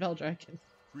bench in Veldraken.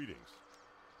 Greetings.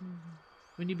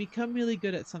 When you become really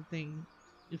good at something,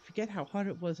 you forget how hard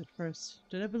it was at first.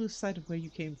 Don't ever lose sight of where you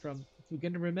came from. We're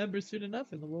going to remember soon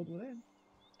enough in the world within.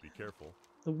 Be careful.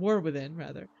 The war within,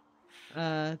 rather.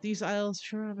 These isles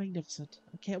sure are magnificent.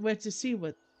 I can't wait to see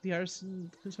what the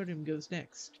Artisan Consortium goes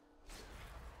next.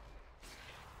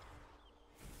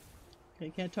 Okay,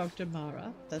 can't talk to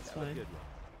Mara. That's fine.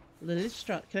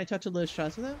 Lillestrasse. Can I talk to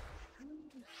Lillestrasse though?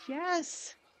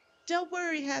 Yes! Don't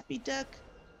worry, Happy Duck.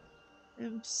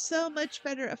 I'm so much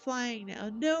better at flying now.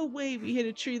 No way we hit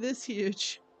a tree this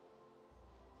huge.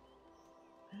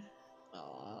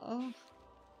 Aww.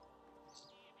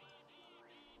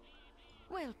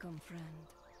 Welcome, friend.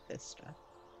 Vestra.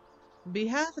 On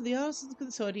behalf of the Artisan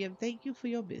Consortium, thank you for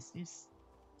your business.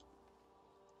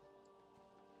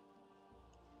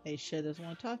 Aisha doesn't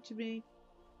want to talk to me.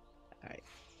 Alright.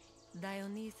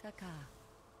 Dionysa Ka.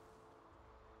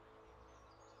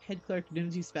 Head clerk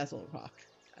Nimsy Spazzle Rock.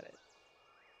 Got it.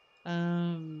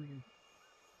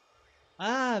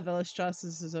 Velestrasse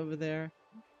is over there.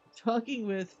 Talking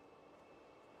with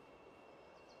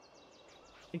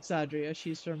Exadria.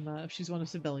 She's from she's one of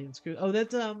Civilian's crew. Oh,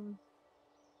 that's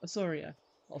Asoria.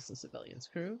 Also Civilian's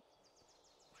crew.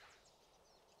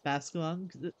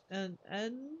 Basculon and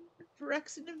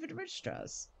Phyrexian and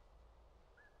Velestrasse.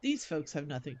 These folks have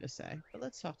nothing to say, but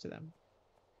let's talk to them.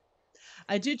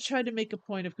 I did try to make a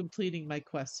point of completing my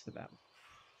quests for them.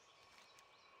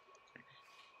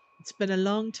 It's been a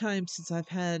long time since I've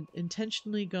had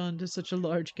intentionally gone to such a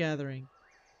large gathering.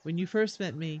 When you first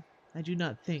met me, I do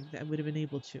not think that I would have been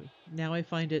able to. Now I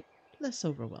find it less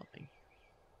overwhelming.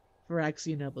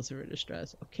 Phyrexian elbows her in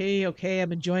distress. Okay,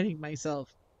 I'm enjoying myself.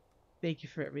 Thank you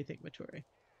for everything, Matore.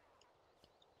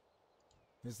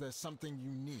 Is there something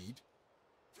you need?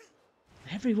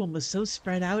 Everyone was so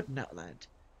spread out in Outland.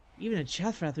 Even in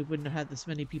Chathrath we wouldn't have had this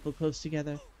many people close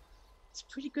together. It's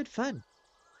pretty good fun.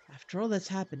 After all that's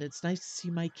happened, it's nice to see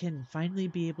my kin finally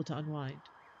be able to unwind.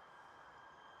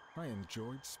 I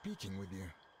enjoyed speaking with you.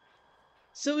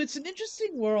 So it's an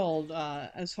interesting world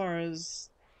as far as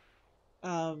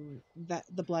that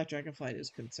the Black Dragonflight is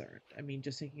concerned. I mean,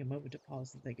 just taking a moment to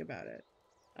pause and think about it.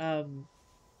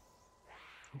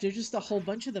 There's just a whole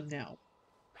bunch of them now.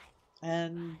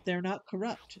 And they're not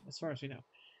corrupt, as far as we know.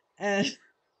 And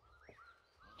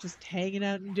just hanging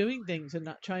out and doing things and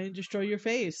not trying to destroy your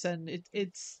face. And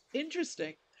it's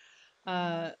interesting.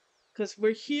 Because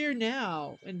we're here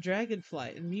now in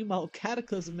Dragonflight. And meanwhile,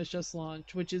 Cataclysm has just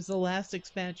launched, which is the last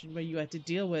expansion where you had to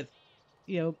deal with,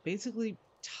 basically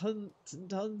tons and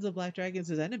tons of Black Dragons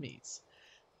as enemies.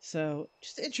 So,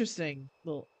 just interesting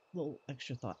little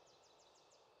extra thought.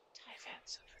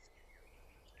 Taivan's over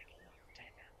there.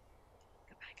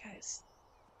 Come on, guys.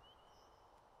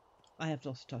 I have to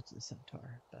also talk to the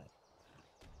centaur, but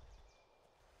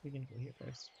we're gonna go here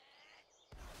first.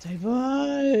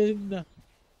 Taivan!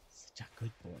 Such a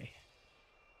good boy.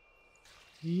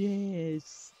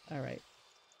 Yes. Alright.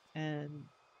 And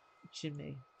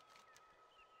Jimmy.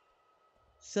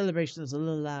 Celebration is a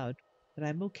little loud, but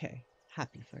I'm okay.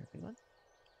 Happy for everyone.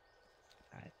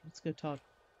 Alright, let's go talk.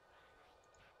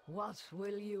 What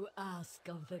will you ask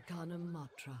of the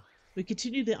Kanamatra? We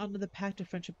continue to honor the pact of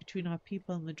friendship between our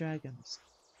people and the dragons.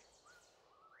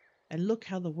 And look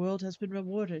how the world has been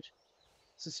rewarded.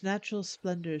 Such natural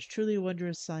splendor is truly a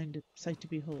wondrous sight to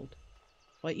behold.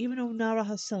 Why, even Onara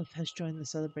herself has joined the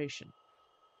celebration.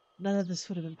 None of this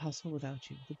would have been possible without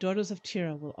you. The daughters of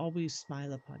Tira will always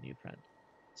smile upon you, friend.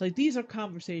 So, like, these are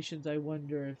conversations I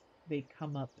wonder if they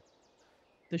come up.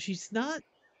 Though she's not.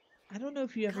 I don't know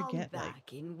if you ever get back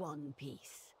like in one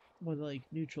piece. more like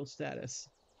neutral status.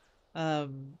 But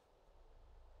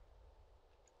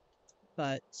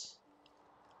I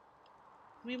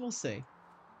mean, we'll see.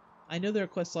 I know there are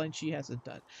quest lines she hasn't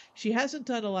done. She hasn't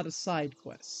done a lot of side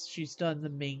quests. She's done the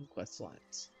main quest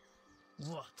lines.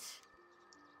 What?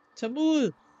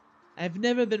 Tamul! I've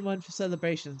never been one for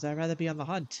celebrations. I'd rather be on the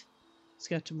hunt.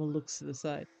 Skatamul looks to the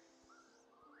side.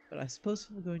 But I suppose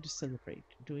if I'm going to celebrate,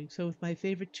 doing so with my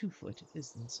favorite 2-foot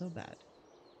isn't so bad.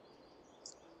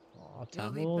 Aw, You'll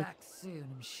Tamul. be back soon,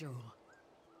 I'm sure.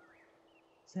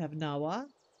 So have Nawa,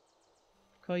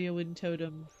 Koya Wind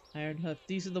Totem, Iron Hoof.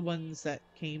 These are the ones that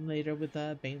came later with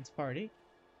Bane's party.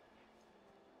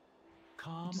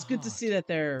 It's good to see that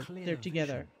they're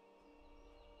together.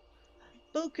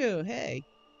 Boku, hey,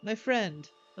 my friend.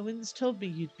 The winds told me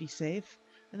you'd be safe,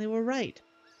 and they were right.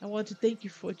 I want to thank you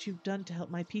for what you've done to help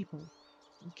my people,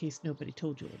 in case nobody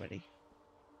told you already.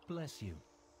 Bless you.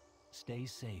 Stay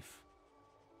safe.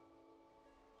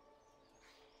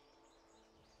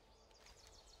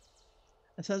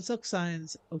 As Sunsilk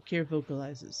signs, Okir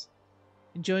vocalizes.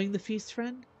 Enjoying the feast,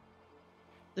 friend?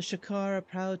 The Shakar are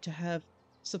proud to have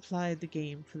supplied the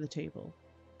game for the table.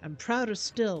 And prouder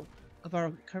still of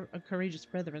our courageous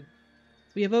brethren.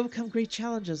 We have overcome great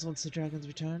challenges once the dragons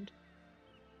returned.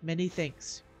 Many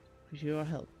thanks for your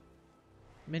help.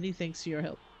 Many thanks for your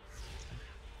help.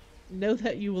 Know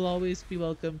that you will always be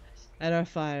welcome at our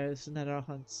fires and at our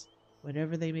hunts,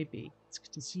 whenever they may be. It's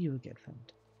good to see you again,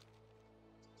 friend.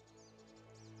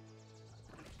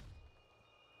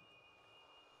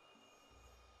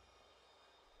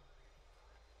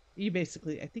 You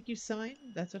basically, I think you sign,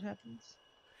 that's what happens.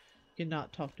 You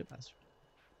cannot talk to Master.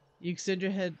 You extend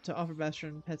your head to offer Master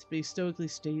and pets, but he stoically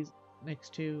stays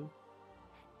next to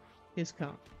his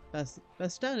comp.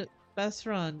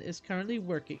 Basran is currently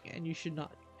working, and you should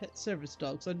not pet service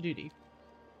dogs on duty.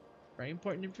 Very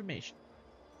important information.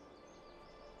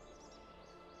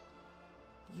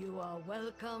 You are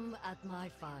welcome at my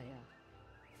fire.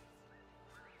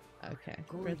 Okay,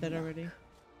 read that already.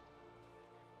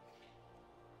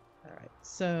 Alright,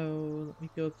 so let me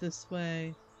go this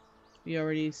way. We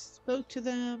already spoke to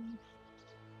them.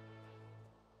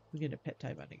 We're gonna pet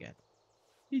Taivan again.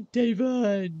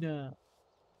 Taivan!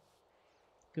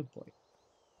 Good boy.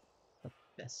 The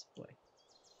best boy.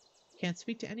 Can't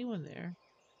speak to anyone there.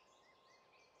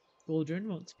 Goldrin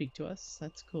won't speak to us.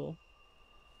 That's cool.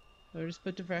 We're just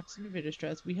put to Vrax and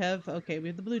Vidistras. We have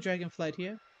the blue Dragonflight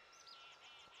here.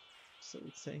 So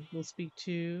let's see. Let's speak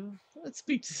to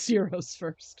Zeros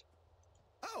first.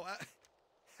 Oh,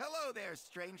 hello there,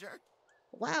 stranger.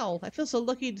 Wow, I feel so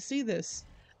lucky to see this.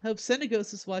 I hope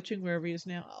Senegos is watching wherever he is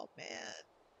now. Oh, man.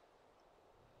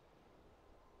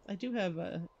 I do have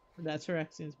that's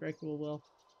Phyrexian's breakable will.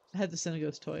 I had the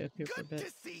Senegos toy up here for a bit. Good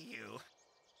to see you.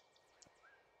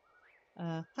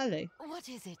 Halle. What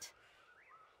is it?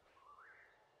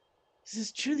 This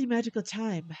is truly magical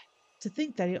time. To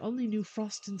think that I only knew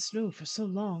frost and snow for so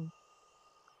long.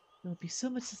 There will be so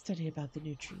much to study about the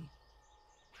new tree.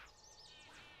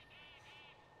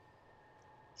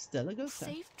 Stella goes down.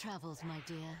 Safe travels, my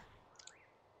dear.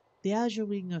 The Azure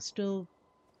Wing are still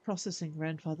processing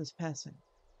grandfather's passing.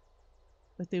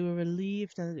 But they were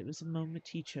relieved that it was a moment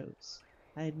he chose.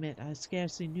 I admit, I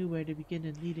scarcely knew where to begin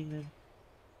in leading them.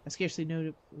 I scarcely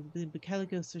know, but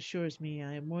Caligos assures me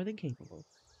I am more than capable.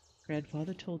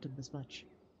 Grandfather told him as much.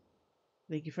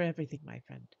 Thank you for everything, my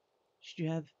friend. Should you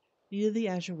have need of the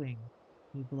Azure Wing,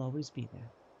 we will always be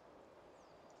there.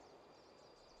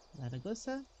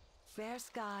 Lanagosa? Fair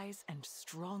skies and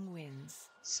strong winds.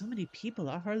 So many people,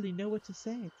 I hardly know what to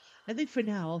say. I think for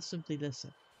now I'll simply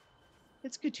listen.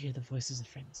 It's good to hear the voices of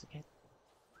friends again.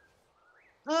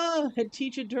 Oh, and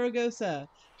teacher Durgosa.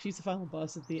 She's the final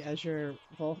boss of the Azure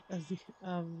Vault, as the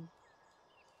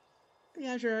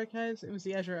Azure Archives. It was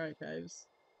the Azure Archives.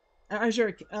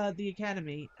 Azure, the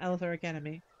Academy, Alethar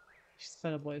Academy. She's the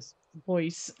final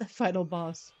voice, final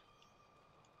boss.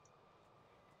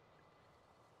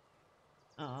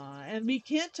 And we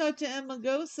can't talk to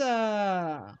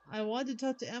Amagosa. I want to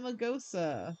talk to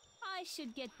Amagosa. I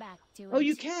should get back to it. Oh,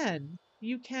 you can.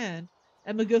 You can.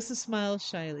 Amagosa smiles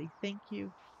shyly. Thank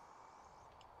you.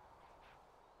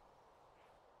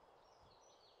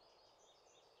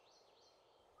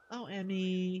 Oh,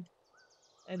 Emmy.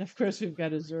 And of course we've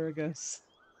got Azuragos.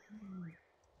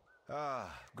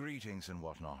 Ah, greetings and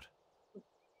whatnot.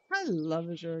 I love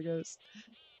Azuragos.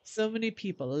 So many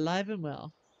people alive and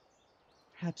well.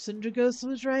 Perhaps Indragos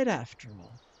was right after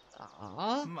all.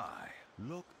 Ah, My,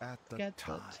 look at the get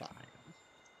time. the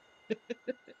time.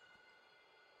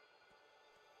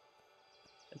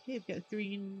 Okay, we've got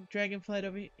green Dragonflight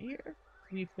over here.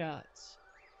 We've got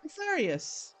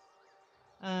Atharius.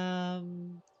 Not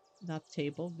the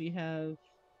table. We have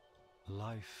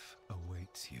Life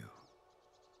awaits you.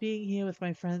 being here with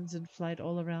my friends in flight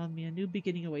all around me. A new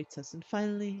beginning awaits us, and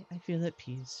finally, I feel at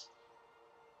peace.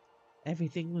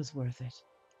 Everything was worth it.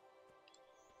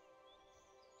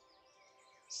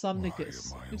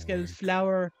 Somnicus. He's got his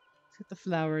flower. He's got the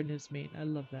flower in his mane. I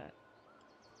love that.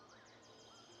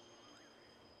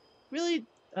 Really?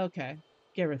 Okay.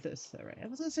 Garethus. Alright. I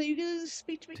was gonna say, you gonna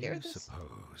speak to me, Do you Garethus?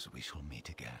 suppose we shall meet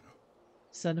again?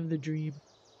 Son of the dream.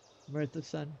 Mirth of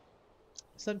sun.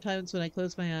 Sometimes when I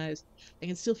close my eyes, I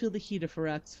can still feel the heat of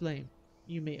Farak's flame.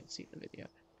 You may have seen the video.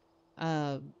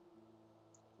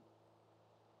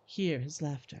 Hear his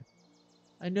laughter.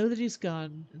 I know that he's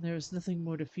gone, and there is nothing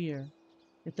more to fear.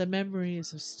 Yet the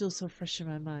memories are still so fresh in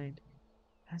my mind.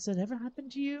 Has that ever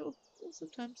happened to you? Well,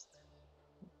 sometimes.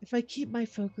 If I keep my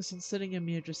focus on studying a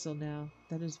Mirdrasil now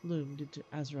that has bloomed into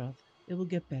Azeroth, it will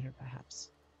get better,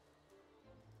 perhaps.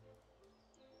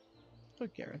 Poor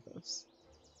Garethos.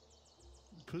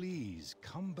 Please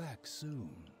come back soon.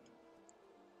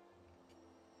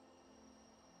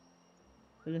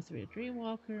 Elithria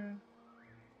Dreamwalker.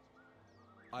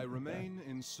 I remain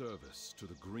in service to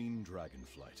the Green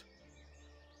Dragonflight.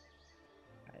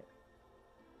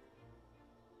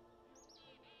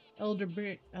 Elder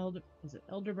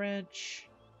Branch.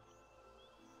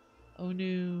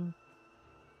 Onu.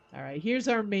 Alright, here's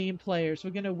our main players.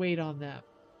 We're gonna wait on them.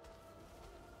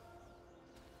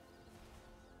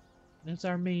 That's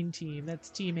our main team.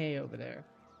 That's Team A over there.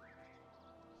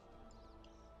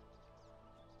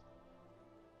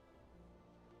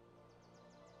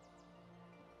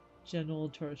 General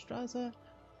Torstraza,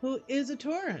 who is a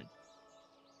tauren.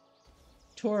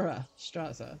 Tora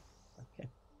Straza. Okay.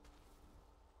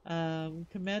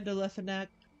 Commander Lefanak.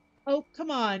 Oh,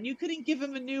 come on. You couldn't give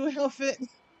him a new outfit.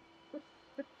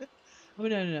 Oh,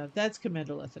 no. That's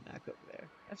Commander Lefanak over there.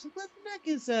 Lefanak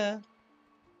is, The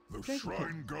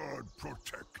Shrine Guard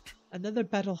protect. Another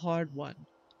battle hard won.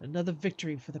 Another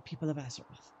victory for the people of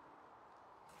Azeroth.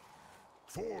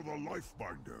 For the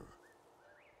Lifebinder.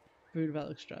 Brood of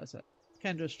Alexstrasza.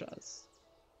 Kendra Strauss.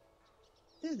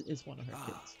 This is one of her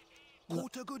kids.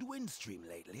 Caught a good wind stream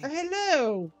lately.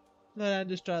 Hello,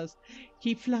 Lord Strauss.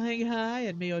 Keep flying high,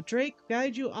 and may your Drake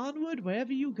guide you onward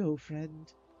wherever you go,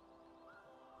 friend.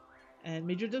 And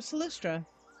Major de Silistra.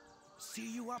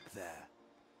 See you up there.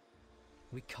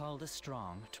 We call the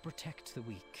strong to protect the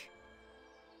weak.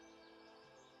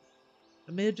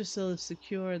 The Major Sil is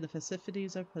secure, and the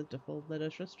festivities are plentiful. Let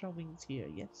us rest our wings here,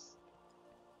 yes.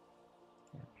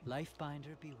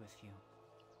 Lifebinder be with you.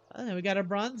 And then we got our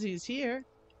Bronzies here.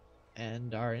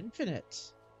 And our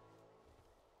Infinite.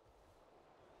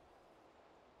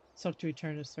 Soak to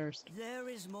Eternus first. There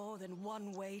is more than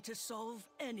one way to solve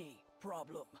any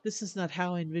problem. This is not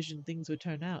how I envisioned things would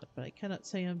turn out, but I cannot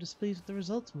say I'm displeased with the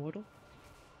results, mortal.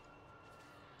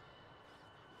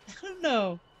 I don't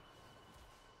know.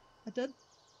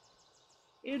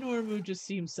 Enormu just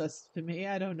seems sus to me.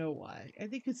 I don't know why. I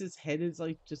think because his head is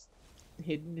like just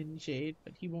hidden in shade,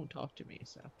 but he won't talk to me,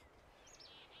 so.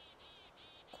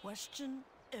 Question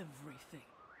everything.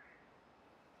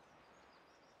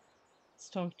 Let's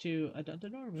talk to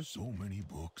Enormu. So many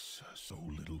books, so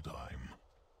little time.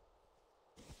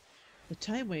 The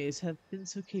timeways have been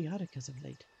so chaotic as of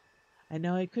late. I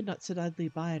know I could not sit idly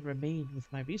by and remain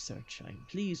with my research. I am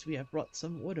pleased we have brought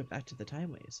some order back to the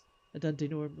timeways.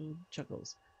 Enormu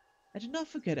chuckles. I did not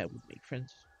forget I would make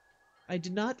friends. I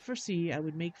did not foresee I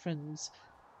would make friends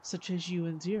such as you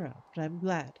and Zira, but I'm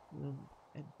glad,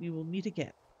 and we will meet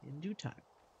again in due time.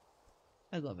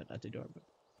 I love Enormu.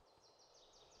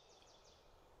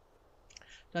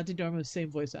 Dante Dormo's same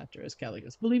voice actor as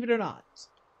Caligus. Believe it or not.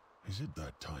 Is it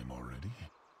that time already?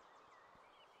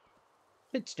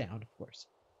 Pitch down, of course.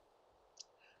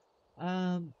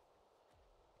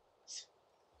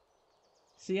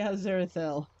 See how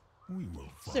Zerathel. We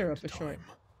will find Zero for short. time.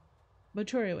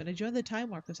 Matore, when I joined the Time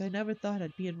Walkers, I never thought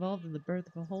I'd be involved in the birth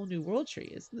of a whole new world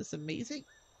tree. Isn't this amazing?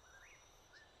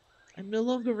 I'm no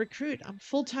longer a recruit. I'm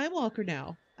full Time Walker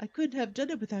now. I couldn't have done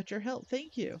it without your help.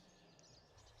 Thank you.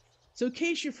 So, in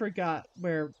case you forgot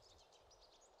where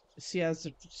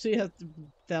Siazel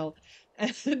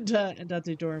and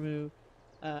Dante Dormu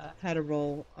had a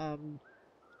role,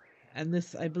 and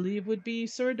this, I believe, would be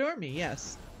Soradormi,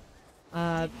 yes.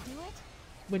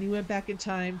 When you went back in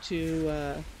time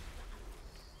to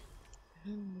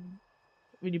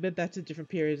when you went back to different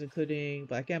periods, including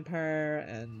Black Empire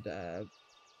and the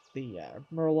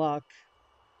Murloc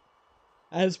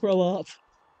as Murloc,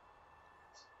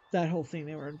 that whole thing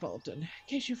they were involved in. In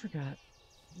case you forgot,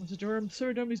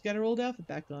 Soradormi's got her old outfit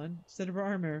back on instead of her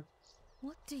armor.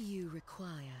 What do you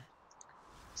require?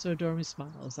 Soradormi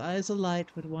smiles, eyes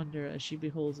alight with wonder as she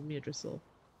beholds Midrasil.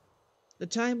 The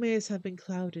time ways have been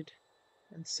clouded,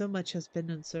 and so much has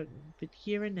been uncertain, but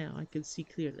here and now I can see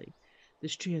clearly.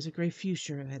 This tree has a great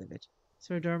future ahead of it.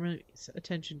 Soradormi's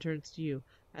attention turns to you,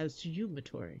 as to you,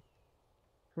 Matore.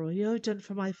 For all you have done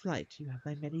for my flight, you have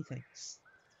my many thanks.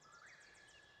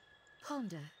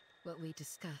 Ponder what we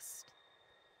discussed.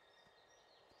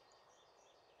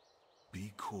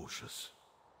 Be cautious.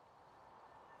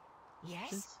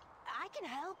 Yes, I can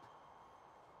help.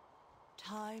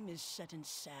 Time is set in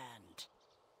sand,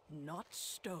 not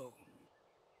stone.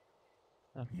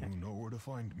 Okay. You know where to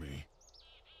find me.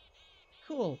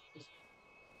 Cool.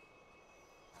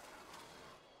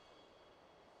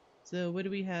 So what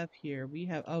do we have here? We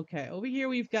have, okay, over here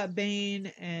we've got Bane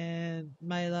and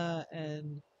Myla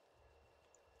and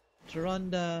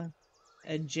Geronda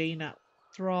and Jaina,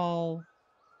 Thrall,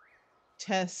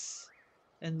 Tess,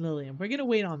 and Lillian. We're gonna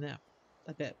wait on them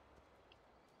a bit.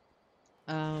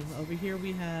 Over here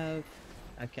we have,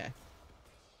 okay.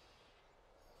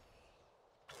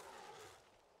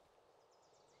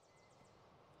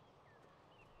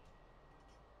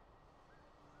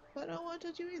 But I don't want to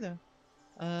touch you either.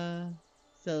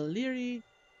 Celiri,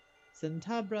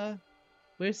 Centabra,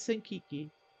 where's Senkiki?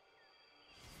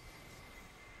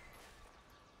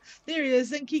 There he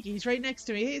is, Senkiki. He's right next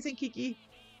to me. Hey, Senkiki.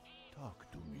 Talk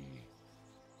to me.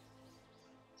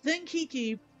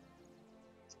 Senkiki,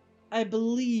 I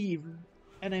believe,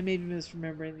 and I may be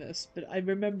misremembering this, but I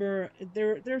remember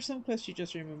there are some quests you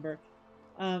just remember.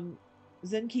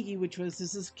 Zenkiki,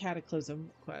 this is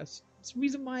Cataclysm quest. It's the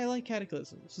reason why I like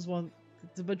Cataclysm. This is one.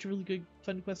 There's a bunch of really good,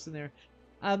 fun quests in there.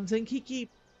 Zenkiki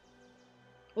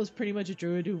was pretty much a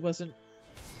druid who wasn't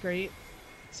great,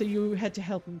 so you had to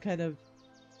help him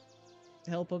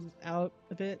help him out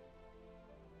a bit.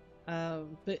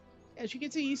 But as you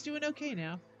can see, he's doing okay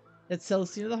now. That's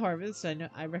Celestina the Harvest.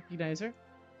 I recognize her.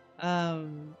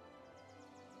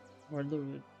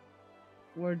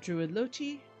 War Druid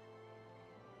Loti.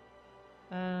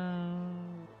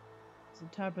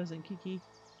 Tabras and Kiki.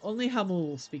 Only Hamul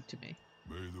will speak to me.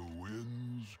 May the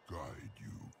winds guide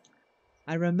you.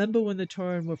 I remember when the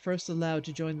tauren were first allowed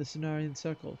to join the Cenarian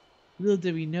Circle. Little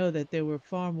did we know that there were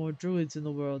far more druids in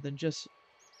the world than just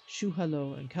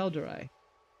Shuhalo and Kaldurai.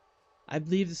 I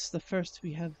believe this is the first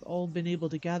we have all been able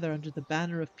to gather under the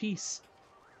banner of peace.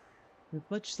 We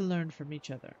have much to learn from each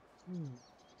other.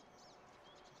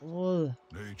 Oh.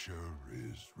 Nature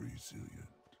is resilient.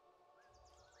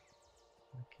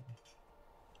 Okay.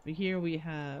 But here we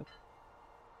have...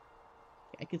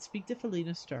 I could speak to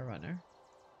Felina Starrunner.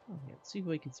 Oh, yeah, let's see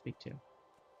who I can speak to.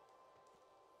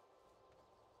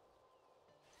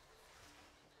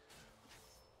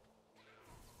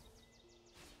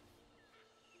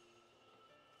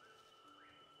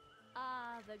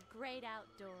 Ah, the great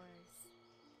outdoors.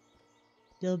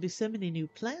 There'll be so many new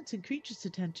plants and creatures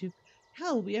to tend to.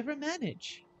 How will we ever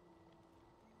manage?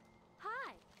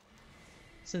 Hi.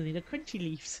 Selena Crunchy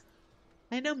Leaves.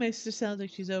 I know my sister sounds like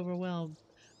she's overwhelmed,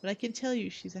 but I can tell you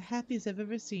she's as happy as I've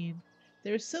ever seen.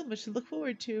 There is so much to look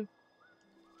forward to.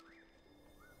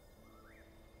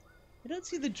 I don't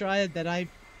see the dryad that I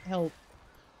helped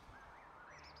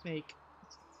make.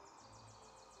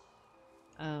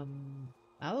 Oh,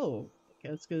 okay,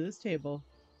 let's go to this table.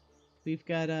 We've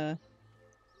got a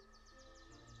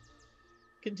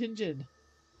contingent.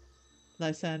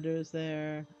 Lysander is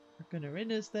there.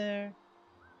 Argonarin is there.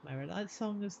 Myra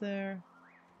Nightsong is there.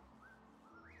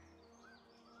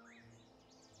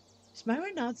 Is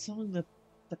Myra Nightsong the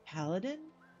paladin?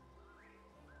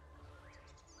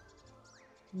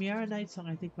 Miara Night Song,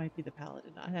 I think, might be the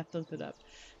paladin. I'd have to look it up.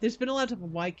 There's been a lot of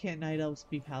why can't night elves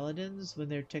be paladins when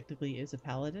there technically is a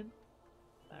paladin.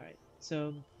 Alright,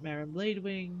 so Marin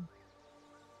Bladewing,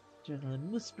 Adrenaline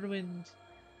Whisperwind,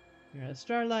 Mira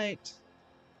Starlight,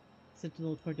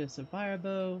 Sentinel Cordessa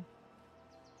Firebow,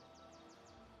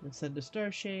 Lucinda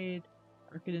Starshade,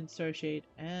 Arcanine Starshade,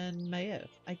 and Maiev.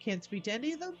 I can't speak to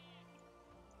any of them?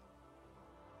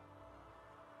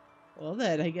 Well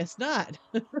then, I guess not.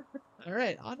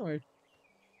 Alright, onward.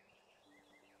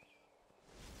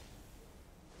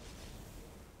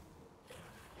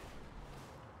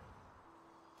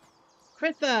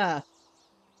 Kritha!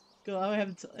 Go, I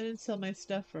didn't sell my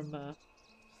stuff from, let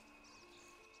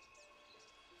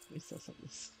me sell some of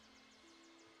this.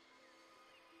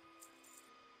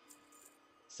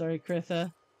 Sorry,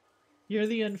 Kritha. You're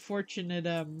the unfortunate,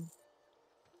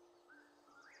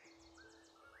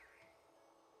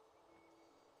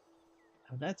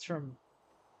 Oh, that's from...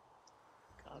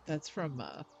 God, that's from,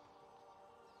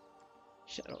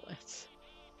 Shadowlands.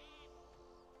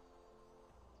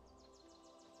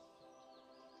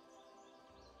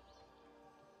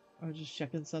 Or just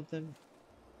checking something.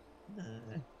 Nah.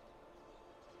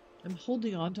 I'm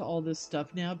holding on to all this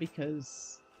stuff now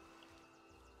because...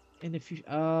 And if you...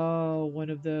 Oh, one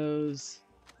of those.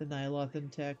 The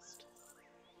Nyalothan text.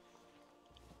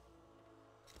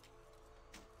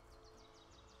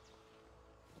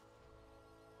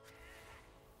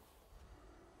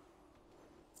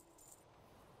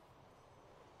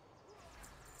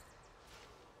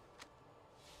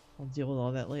 I'll deal with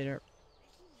all that later.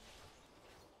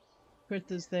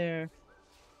 Kritha's there.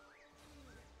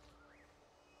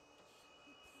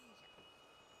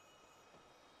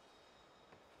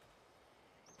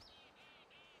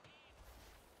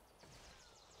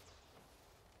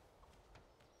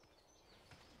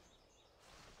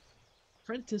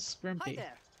 Apprentice Grumpy. Hi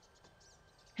there.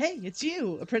 Hey, it's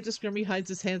you! Apprentice Grumpy hides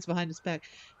his hands behind his back.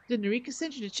 Did Narika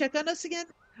send you to check on us again?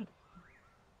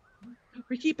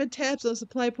 We're keeping tabs on the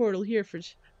supply portal here for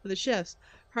the chefs.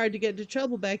 Hard to get into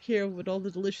trouble back here with all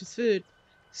the delicious food.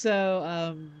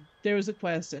 So, there was a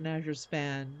quest in Azure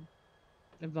Span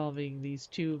involving these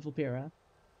two Vulpera.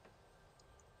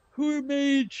 Who are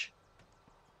mage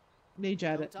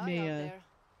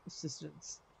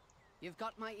assistants. You've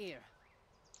got my ear.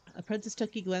 Apprentice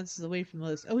Tucky glances away from the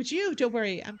list. Oh, it's you! Don't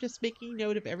worry. I'm just making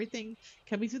note of everything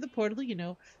coming through the portal, you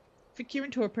know, for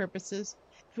Kirin tour purposes.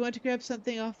 If you want to grab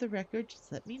something off the record,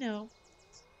 just let me know.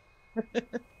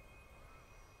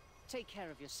 Take care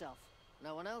of yourself.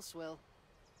 No one else will.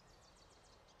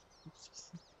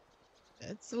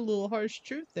 That's a little harsh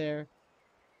truth there.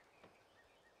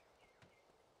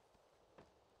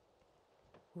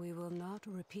 We will not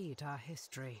repeat our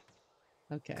history.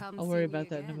 Okay, I'll worry about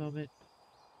that in a moment.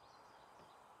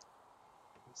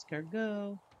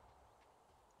 Escargot.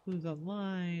 Who's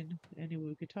online? Anyone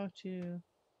we could talk to?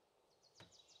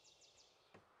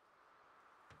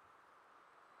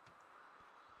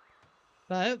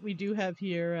 But we do have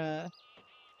here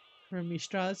Remy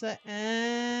Straza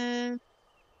and...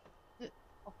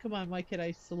 Oh, come on, why can't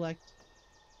I select?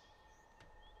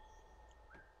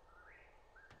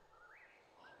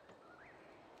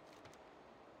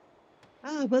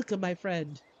 Ah, welcome, my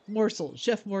friend. Morsel,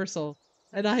 Chef Morsel.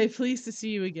 And I am pleased to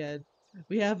see you again.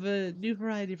 We have a new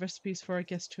variety of recipes for our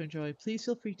guests to enjoy. Please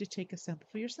feel free to take a sample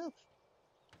for yourself.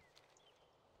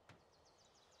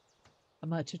 I'm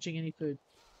not touching any food.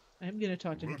 I'm going to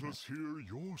talk to him. Let us hear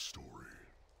your story.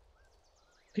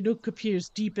 Canuck appears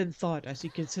deep in thought as he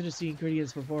considers the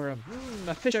ingredients before him.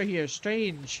 A fish are here,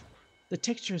 strange. The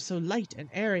texture is so light and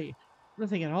airy.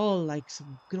 Nothing at all like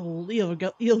some good old eel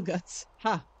guts.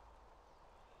 Ha!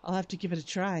 I'll have to give it a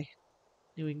try.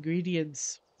 New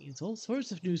ingredients means all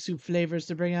sorts of new soup flavors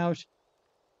to bring out.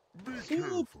 Be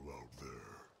careful out there.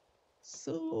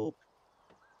 Soup.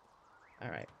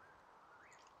 Alright.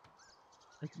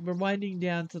 We're winding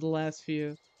down to the last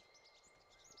few.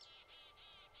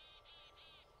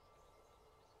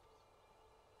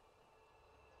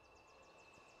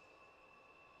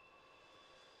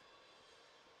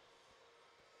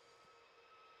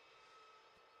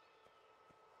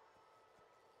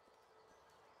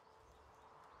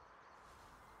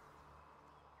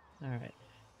 Alright.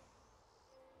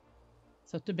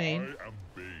 So to Bane. I am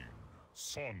Bane,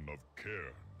 son of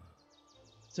Cairn.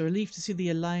 It's a relief to see the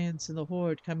Alliance and the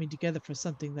Horde coming together for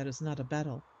something that is not a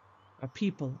battle. Our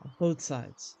people on both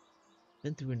sides.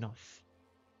 Been through enough.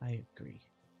 I agree.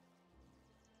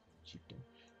 Chieftain.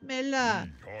 Mela!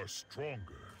 We are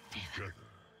stronger together.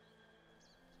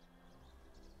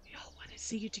 We all want to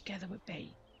see you together with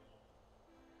Bane.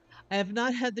 I have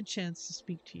not had the chance to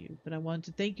speak to you, but I want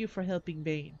to thank you for helping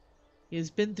Bane. He has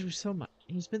been through so much.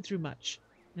 He's been through much,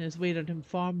 and it has weighed on him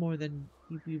far more than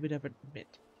he would ever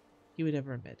admit. He would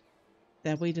ever admit.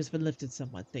 That weight has been lifted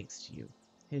somewhat thanks to you.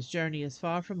 His journey is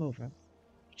far from over,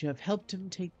 but you have helped him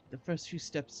take the first few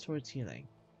steps towards healing.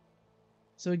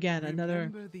 So again,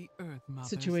 another the Earth Mother's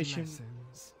situation.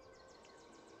 Lessons.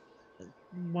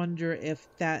 Wonder if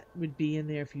that would be in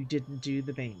there if you didn't do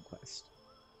the main quest.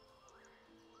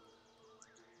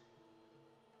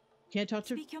 Can't talk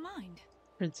to Speak your mind.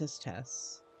 Princess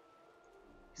Tess.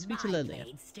 Speak to My Lillian.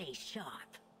 blade stays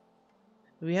sharp.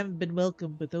 We haven't been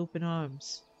welcomed with open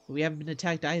arms, but we haven't been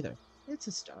attacked either. It's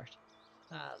a start.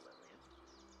 Ah,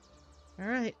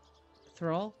 Lillian. Alright.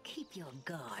 Thrall. Keep your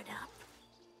guard up.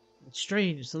 It's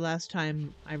strange. The last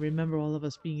time I remember all of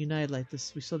us being united like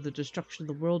this, we saw the destruction of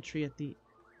the World Tree at the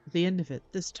end of it.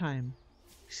 This time,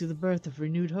 we see the birth of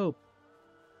renewed hope.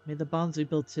 May the bonds we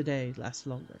built today last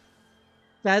longer.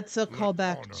 That's a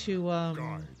callback to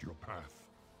guide your path.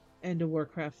 End of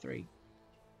Warcraft 3.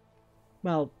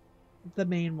 Well, the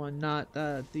main one, not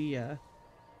the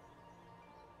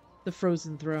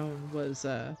Frozen Throne was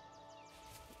the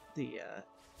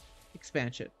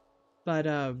expansion. But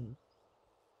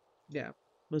yeah, it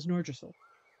was Nordrassil.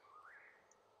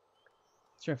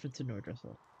 It's reference to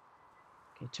Nordrassil.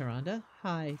 Okay, Tyrande.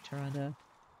 Hi, Tyrande.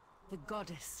 The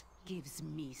goddess gives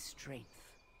me strength.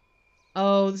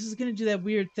 Oh, this is gonna do that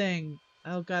weird thing.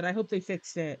 Oh god, I hope they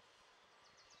fixed it.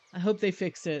 I hope they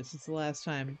fixed it since the last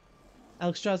time.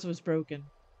 Alexstrasza was broken.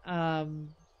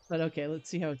 But okay, let's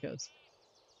see how it goes.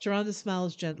 Tyrande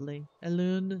smiles gently.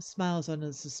 Elune smiles on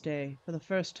us to stay. For the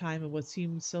first time in what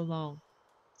seems so long.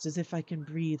 It's as if I can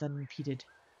breathe unimpeded.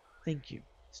 Thank you.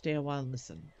 Stay a while and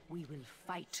listen. We will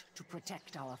fight to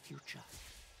protect our future.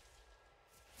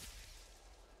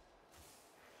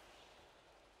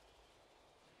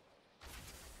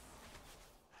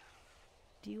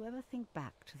 Do you ever think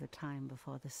back to the time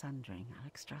before the Sundering,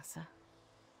 Alexstrasza?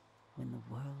 When the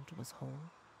world was whole?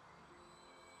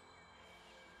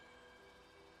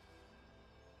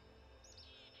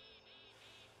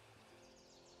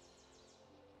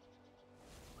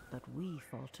 But we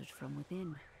faltered from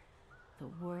within.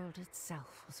 The world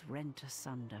itself was rent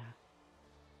asunder.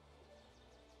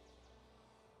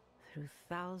 Through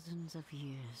thousands of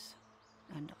years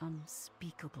and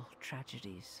unspeakable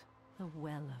tragedies, the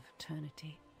Well of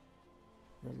Eternity,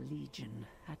 the Legion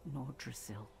at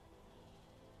Nordrassil.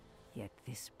 Yet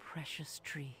this precious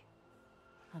tree,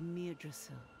 a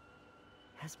Mirdrassil,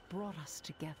 has brought us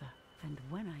together. And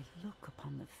when I look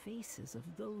upon the faces of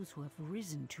those who have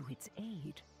risen to its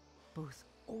aid, both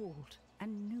old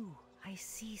and new, I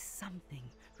see something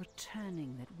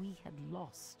returning that we had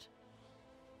lost.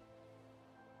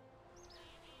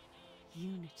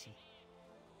 Unity.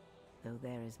 Though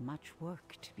there is much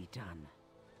work to be done,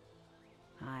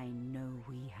 I know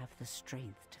we have the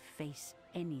strength to face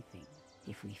anything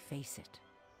if we face it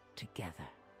together.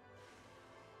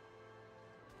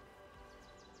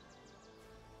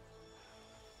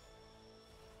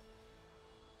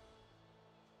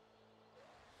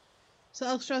 So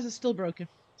Alexstrasza is still broken.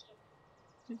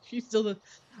 She's still the...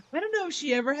 I don't know if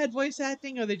she ever had voice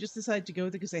acting or they just decided to go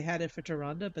with it because they had it for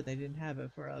Tyrande, but they didn't have it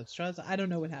for Alexstrasza. I don't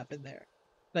know what happened there.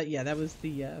 But yeah, that was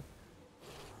the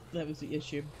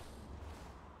issue.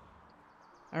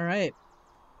 All right.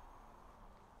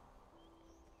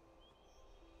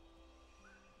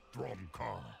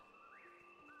 Dromkar.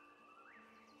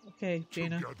 Okay,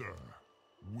 Jaina. Together,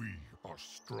 we are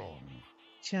strong.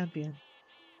 Champion.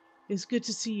 It's good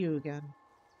to see you again.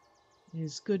 It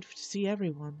is good to see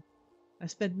everyone. I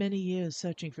spent many years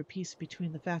searching for peace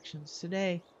between the factions.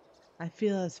 Today, I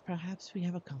feel as perhaps we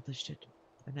have accomplished it.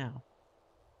 For now.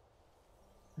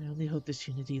 I only hope this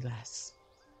unity lasts.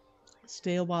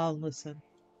 Stay a while and listen.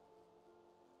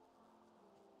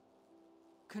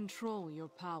 Control your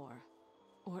power.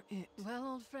 Or it.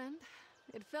 Well, old friend,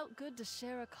 it felt good to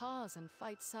share a cause and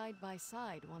fight side by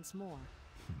side once more.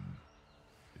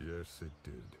 Yes, it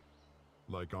did.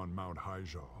 Like on Mount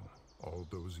Hyjal, all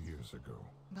those years ago.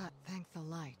 But thank the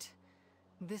light,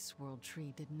 this world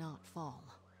tree did not fall.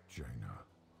 Jaina,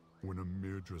 when a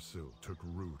Mirdrassil took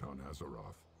root on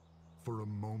Azeroth, for a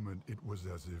moment it was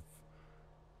as if...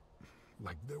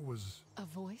 like there was... A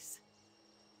voice?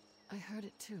 I heard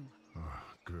it too. Ah,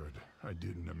 good. I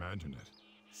didn't imagine it.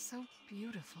 So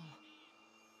beautiful.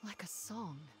 Like a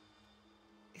song.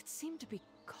 It seemed to be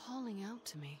calling out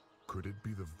to me. Could it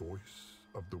be the voice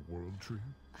of the World Tree?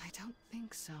 I don't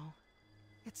think so.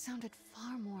 It sounded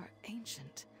far more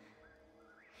ancient.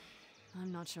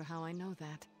 I'm not sure how I know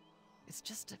that. It's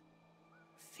just a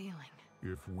feeling.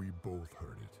 If we both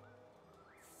heard it,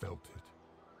 felt it,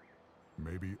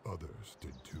 maybe others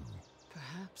did too.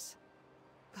 Perhaps.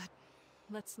 But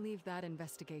let's leave that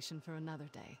investigation for another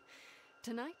day.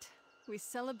 Tonight, we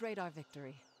celebrate our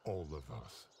victory. All of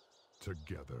us.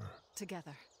 Together.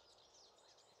 Together.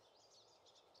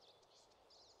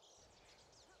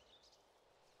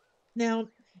 Now,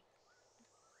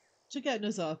 took out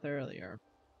Nazoth earlier,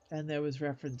 and there was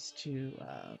reference to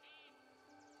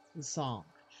the song.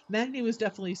 Magni was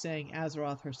definitely saying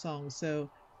Azeroth her song, so,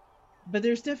 but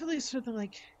there's definitely something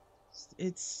like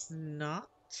it's not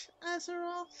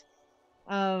Azeroth.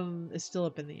 It's still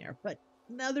up in the air, but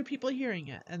now there are people hearing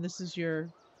it, and this is you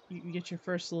get your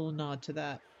first little nod to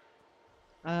that.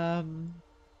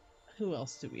 Who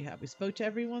else do we have? We spoke to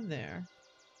everyone there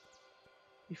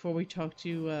before we talk to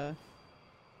you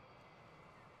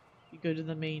go to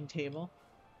the main table.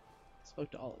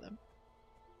 Spoke to all of them.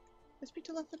 I speak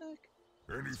to Lethanak.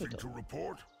 Anything to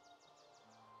report?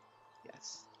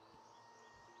 Yes.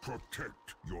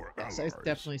 Protect your Yes, allies. I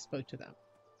definitely spoke to them.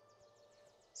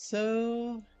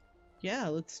 So, yeah,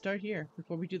 let's start here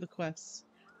before we do the quests.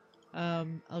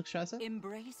 Alexstrasza?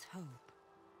 Embrace hope.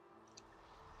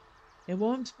 It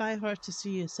warms my heart to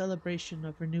see a celebration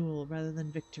of renewal rather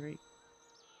than victory.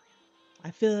 I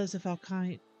feel as if our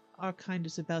kind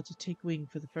is about to take wing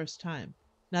for the first time,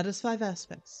 not as 5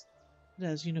 aspects, but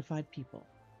as unified people.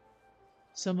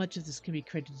 So much of this can be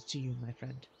credited to you, my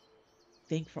friend.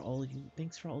 Thanks for all you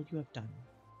have done.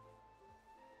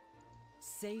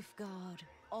 Safeguard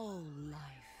all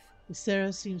life.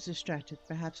 Sarah seems distracted.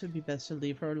 Perhaps it would be best to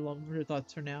leave her alone with her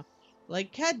thoughts for now.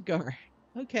 Like Khadgar.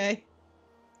 Okay.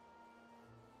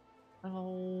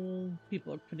 Oh,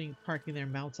 people are parking their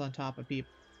mounts on top of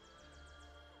people.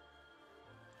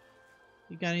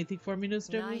 You got anything for me,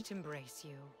 Nostromo? Night embrace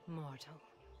you, mortal.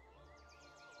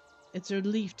 It's a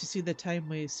relief to see the time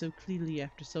waves so clearly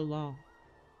after so long.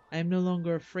 I am no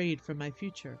longer afraid for my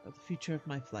future, or the future of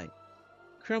my flight.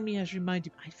 Chromie has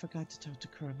reminded me... I forgot to talk to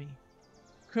Chromie.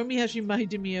 Chromie has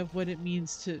reminded me of what it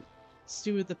means to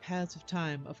steward the paths of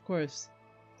time. Of course,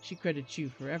 she credits you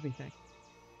for everything.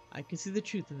 I can see the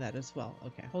truth in that as well.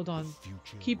 Okay, hold on.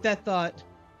 Keep that thought.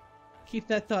 Keep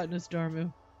that thought,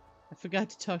 Nostromo. I forgot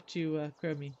to talk to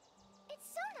Chromie.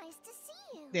 It's so nice to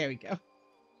see you. There we go.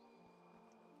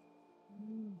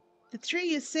 The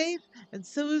tree is safe, and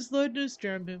so is Lord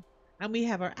Nostromo. And we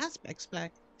have our aspects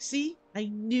back. See? I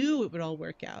knew it would all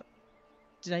work out.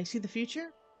 Did I see the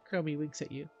future? Chromie winks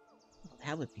at you. Well,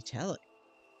 that would be telling.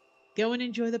 Go and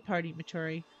enjoy the party,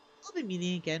 Matore. I'll be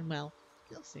meeting again, well,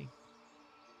 you'll see.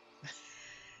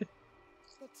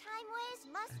 The time waves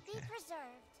must be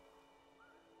preserved.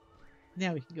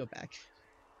 Now we can go back.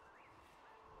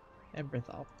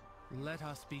 Emberthal. Let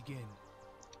us begin.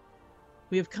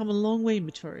 We have come a long way,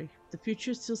 Matore. The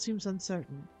future still seems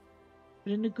uncertain,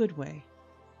 but in a good way.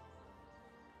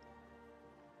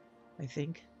 I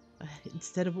think.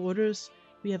 Instead of orders,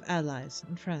 we have allies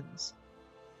and friends.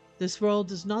 This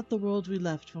world is not the world we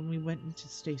left when we went into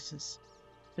stasis,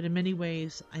 but in many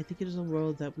ways, I think it is a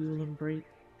world that will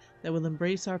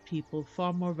embrace our people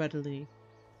far more readily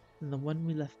than the one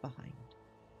we left behind.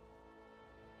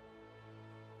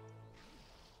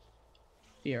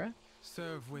 Vera?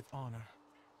 Serve with honor.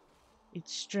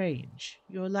 It's strange.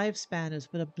 Your lifespan is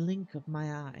but a blink of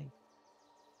my eye.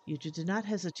 Yet you did not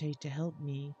hesitate to help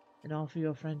me and offer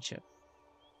your friendship.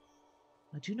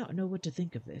 I do not know what to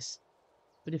think of this,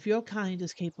 but if your kind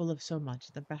is capable of so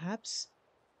much, then perhaps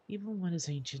even one as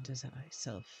ancient as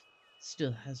myself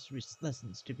still has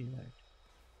lessons to be learned.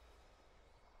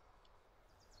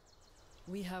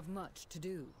 We have much to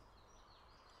do.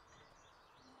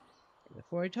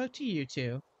 Before I talk to you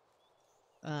two,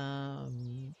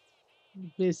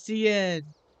 Lucian,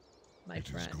 my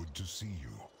friend. It is good to see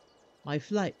you. My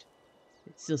flight,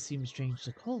 it still seems strange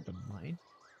to call them mine,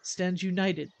 stands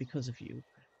united because of you.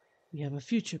 We have a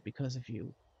future because of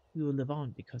you. We will live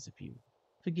on because of you.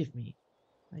 Forgive me.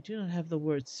 I do not have the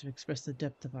words to express the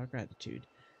depth of our gratitude.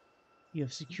 You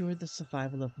have secured the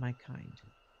survival of my kind.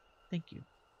 Thank you.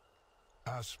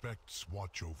 Aspects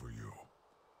watch over you.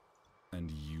 And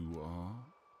you are?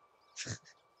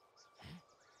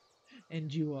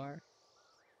 And you are.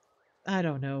 I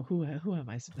don't know. Who am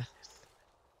I supposed to?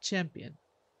 Champion.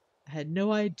 I had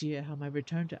no idea how my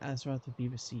return to Azeroth would be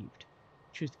received.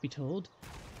 Truth be told,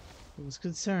 there was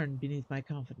concern beneath my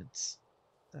confidence.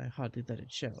 I hardly let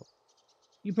it show.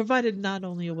 You provided not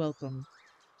only a welcome,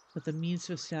 but the means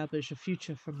to establish a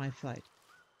future for my flight.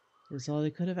 It is all I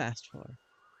could have asked for.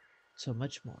 So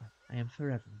much more. I am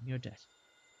forever in your debt.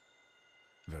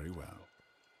 Very well.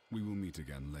 We will meet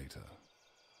again later.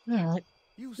 All right.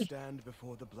 You stand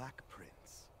before the Black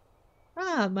Prince.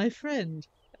 Ah, my friend.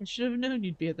 I should have known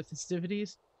you'd be at the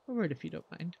festivities. A word if you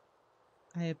don't mind.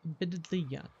 I am admittedly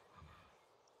young.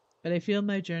 but I feel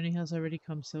my journey has already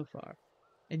come so far,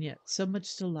 and yet so much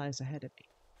still lies ahead of me.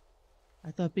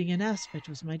 I thought being an aspect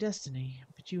was my destiny,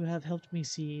 but you have helped me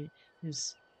see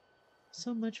is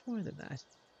so much more than that.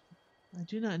 I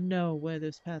do not know where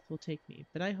this path will take me,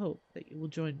 but I hope that you will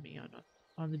join me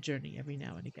on the journey every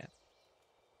now and again.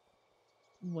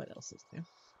 What else is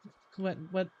new?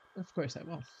 What? Of course I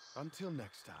will. Until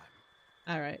next time.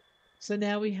 All right. So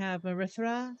now we have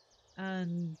Marithra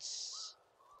and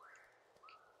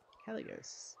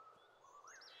Caligos.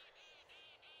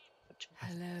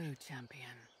 Hello, champion.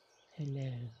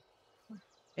 Hello.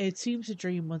 It seems the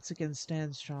dream once again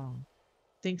stands strong.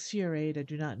 Thanks to your aid, I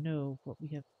do not know what we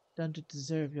have done to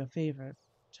deserve your favor,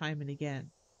 time and again,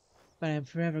 but I am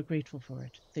forever grateful for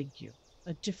it. Thank you.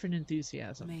 A different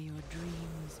enthusiasm. May your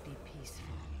dreams be peaceful.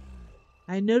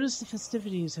 I notice the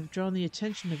festivities have drawn the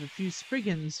attention of a few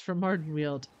Spriggans from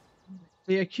Ardenweald.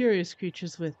 They are curious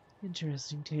creatures with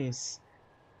interesting tastes.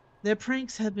 Their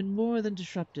pranks have been more than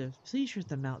disruptive. Please shoot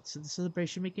them out so the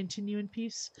celebration may continue in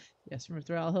peace. Yes,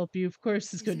 Martha, I'll help you. Of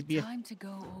course, it's going to be time to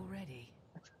go already.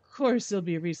 Of course, there'll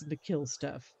be a reason to kill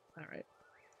stuff. All right.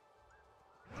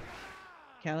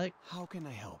 Calic? How can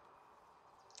I help?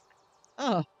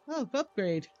 Oh,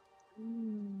 upgrade.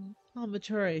 Oh,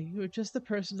 Matore, you are just the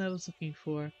person I was looking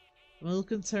for. I'm a little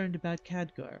concerned about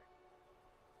Khadgar.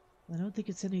 I don't think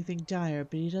it's anything dire,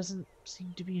 but he doesn't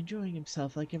seem to be enjoying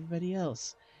himself like everybody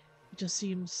else. He just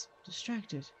seems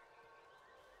distracted.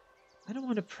 I don't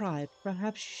want to pry, but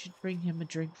perhaps you should bring him a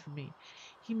drink for me.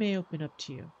 He may open up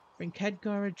to you. Bring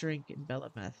Khadgar a drink in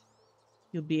Belemeth.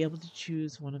 You'll be able to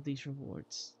choose one of these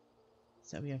rewards.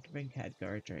 So we have to bring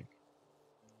Khadgar a drink.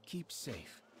 Keep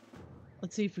safe.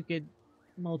 Let's see if we could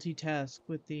multitask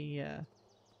with the,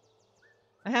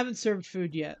 I haven't served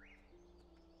food yet.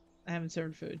 I haven't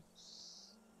served food.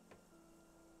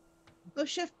 Oh,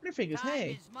 Chef Butterfingers,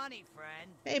 hey. Is money,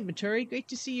 friend. Hey, Maturi, great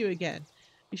to see you again.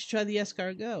 You should try the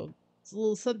escargot. It's a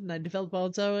little something I developed while I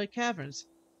was at caverns.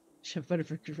 Chef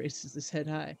Butterfingers raises his head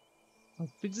high. Oh,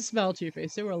 brings a smile to your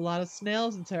face. There were a lot of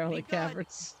snails in Tarralic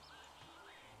caverns.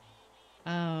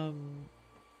 I'll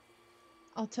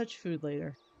touch food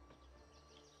later.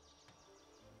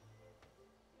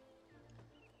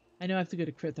 I know I have to go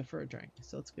to Kritha for a drink,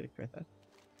 so let's go to Kritha.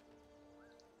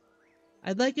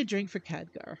 I'd like a drink for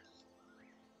Khadgar.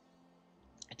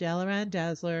 Dalaran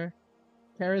Dazzler,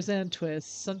 Karazhan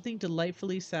Twist, something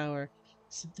delightfully sour,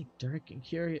 something dark and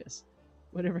curious.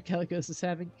 Whatever Caligos is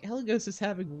having. Caligos is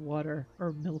having water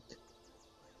or milk.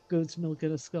 Goat's milk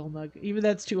in a skull mug. Even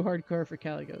that's too hardcore for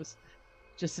Caligos.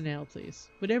 Just an ale, please.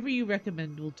 Whatever you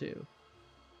recommend will do.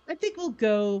 I think we'll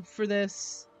go for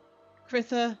this.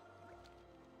 Kritha.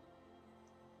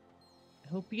 I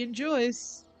hope he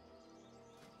enjoys.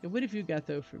 And what have you got,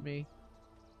 though, for me?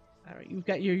 Alright, you've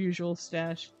got your usual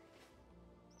stash.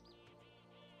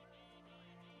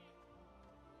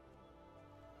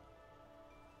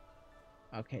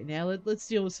 Okay, now let's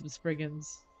deal with some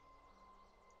Spriggans.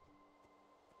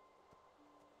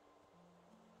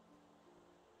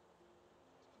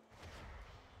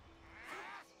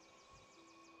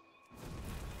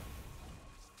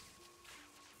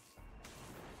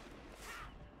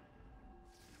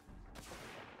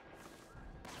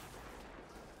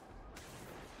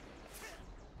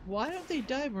 Why don't they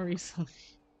die more easily?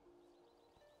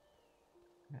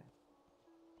 Okay.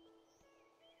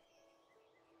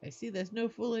 I see there's no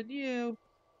fooling you.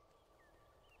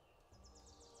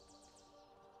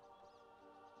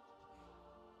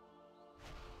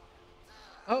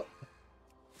 Oh.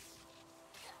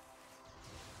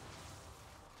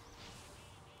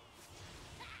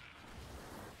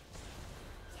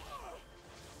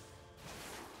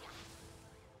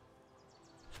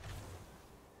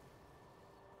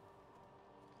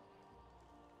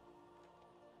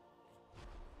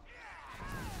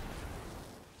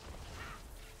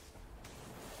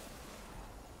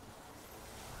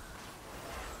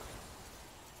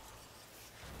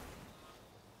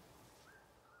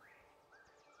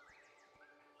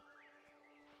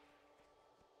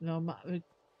 No,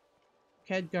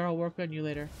 Khadgar, I'll work on you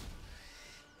later.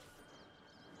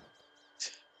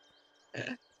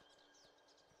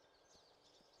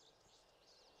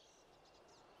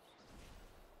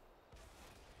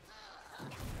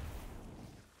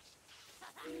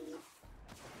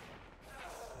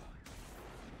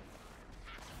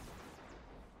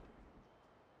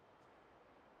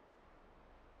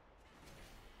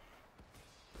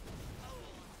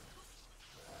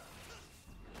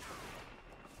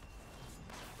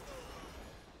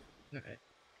 Alright.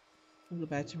 We'll go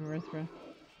back to Marithra.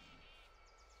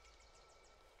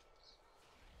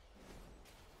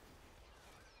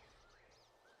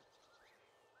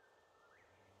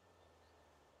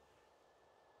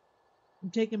 I'm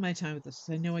taking my time with this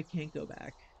because I know I can't go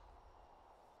back.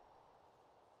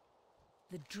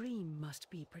 The dream must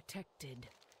be protected.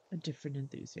 A different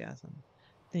enthusiasm.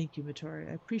 Thank you, Matore.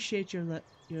 I appreciate your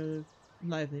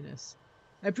liveliness.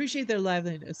 I appreciate their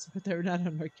liveliness, but they're not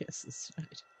on our guesses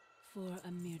tonight. For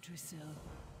a Mirdrasil.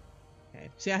 Okay.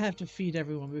 See, I have to feed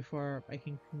everyone before I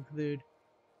can conclude.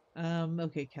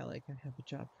 Okay, Kelly, I have a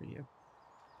job for you.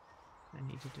 I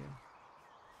need to do.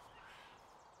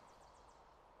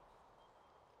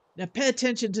 Now pay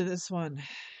attention to this one.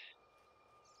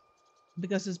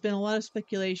 Because there's been a lot of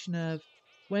speculation of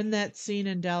when that scene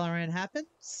in Dalaran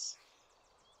happens.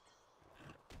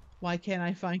 Why can't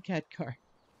I find Khadgar?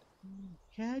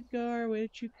 Khadgar,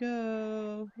 where'd you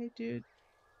go? Hey, dude.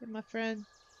 Hey, my friend.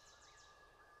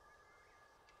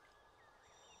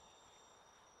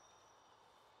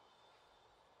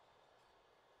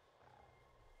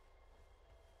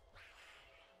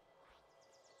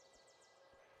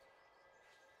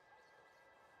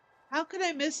 How could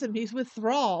I miss him? He's with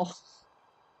Thrall.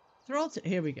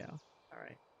 Here we go. All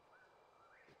right.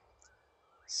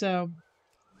 So,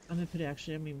 I'm going to put,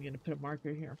 actually, I'm even going to put a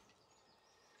marker here.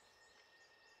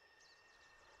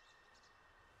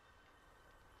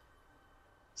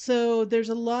 So, there's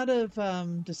a lot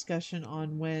of discussion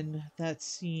on when that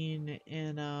scene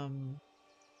in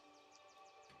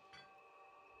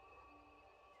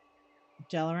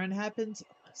Dalaran happens.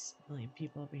 Oh, there's a million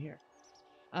people over here.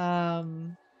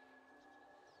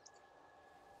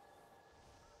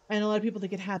 And a lot of people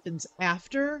think it happens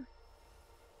after,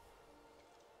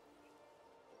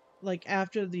 like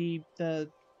after the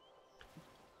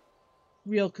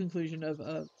real conclusion of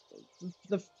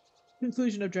the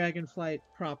conclusion of Dragonflight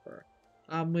proper,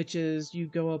 which is you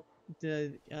go up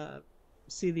the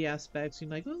see the aspects,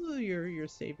 you're like, oh, you're a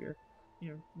savior,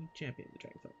 you champion the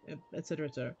Dragonflight, etc.,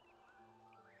 etc.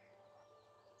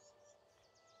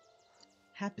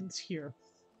 Happens here.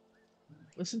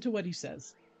 Listen to what he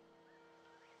says.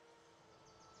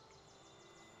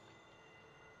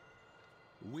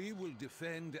 We will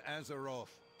defend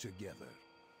Azeroth together.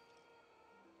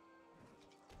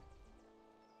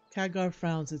 Khadgar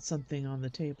frowns at something on the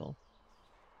table.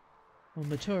 Oh,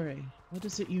 Matore, what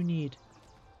is it you need?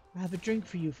 I have a drink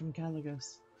for you from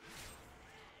Galagos.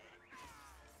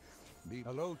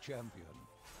 Hello, champion.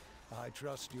 I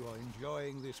trust you are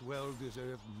enjoying this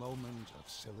well-deserved moment of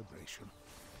celebration.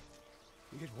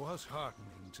 It was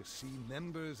heartening to see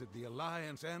members of the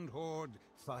Alliance and Horde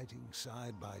fighting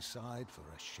side by side for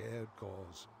a shared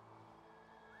cause.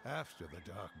 After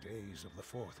the dark days of the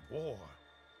Fourth War,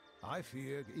 I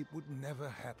feared it would never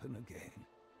happen again.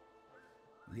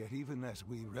 Yet even as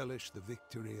we relish the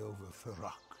victory over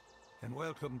Ferak and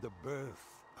welcome the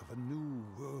birth of a new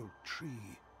world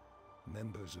tree,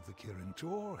 members of the Kirin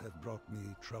Tor have brought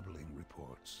me troubling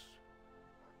reports.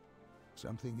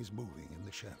 Something is moving in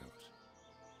the shadows.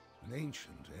 An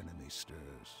ancient enemy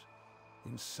stirs,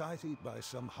 incited by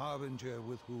some harbinger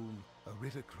with whom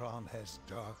Aritacron has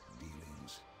dark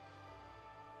dealings.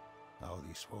 How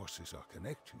these forces are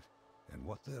connected, and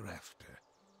what they're after,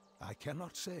 I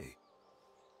cannot say,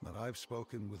 but I've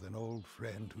spoken with an old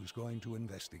friend who's going to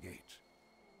investigate.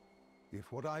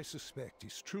 If what I suspect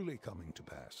is truly coming to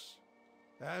pass,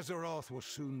 Azeroth will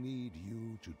soon need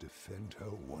you to defend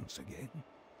her once again.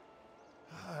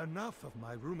 Enough of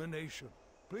my rumination.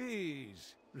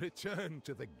 Please, return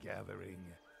to the gathering.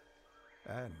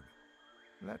 And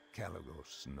let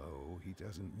Galagos know he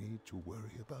doesn't need to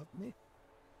worry about me.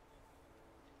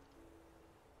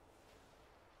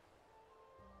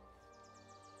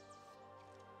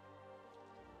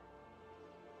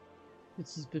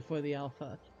 This is before the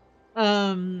alpha.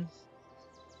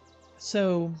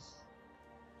 So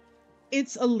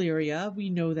it's Illyria. We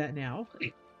know that now.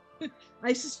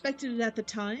 I suspected it at the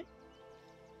time.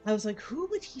 I was like, who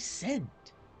would he send?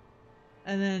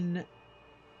 And then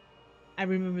I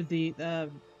remembered the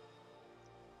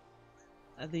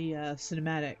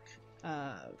cinematic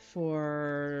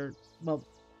for, well,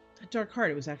 Dark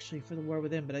Heart. It was actually for the War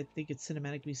Within, but I think it's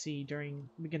cinematic we see during.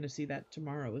 We're going to see that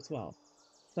tomorrow as well.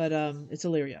 But it's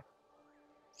Illyria.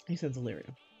 He sends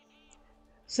Illyria.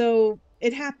 So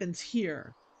it happens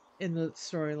here in the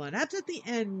storyline. It happens at the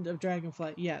end of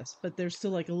Dragonflight, yes, but there's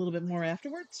still like a little bit more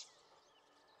afterwards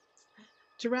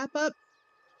to wrap up.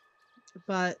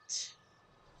 But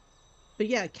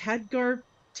yeah, Khadgar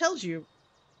tells you,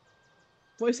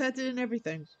 voice acted and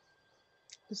everything.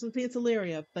 Doesn't think it's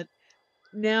Illyria, but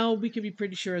now we can be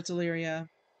pretty sure it's Illyria.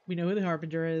 We know who the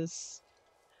Harbinger is.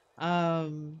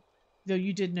 Though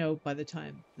you did know by the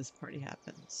time this party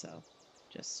happened, so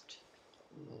just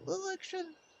a little extra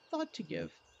thought to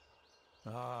give.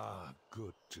 Ah,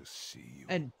 good to see you.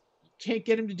 And can't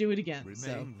get him to do it again,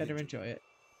 so Remain better vigilant. enjoy it.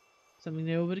 Something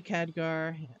new over to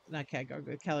Khadgar. Not Khadgar,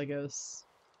 but Caligos.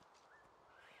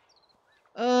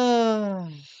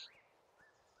 Ugh.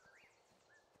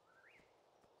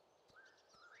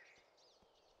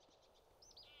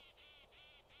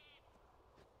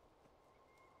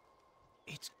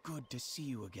 It's good to see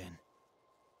you again.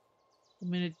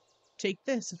 I'm gonna take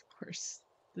this, of course.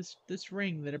 This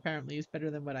ring that apparently is better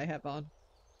than what I have on.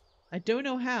 I don't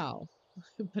know how,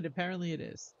 but apparently it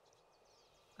is.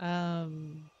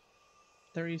 30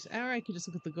 hour, I could just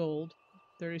look at the gold.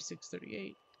 36,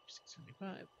 38, 36,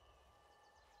 25.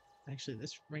 Actually,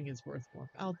 this ring is worth more.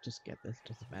 I'll just get this.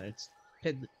 Doesn't matter. It's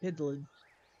piddling.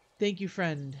 Thank you,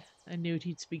 friend. I knew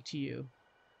he'd speak to you.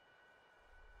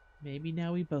 Maybe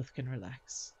now we both can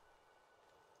relax.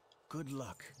 Good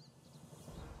luck.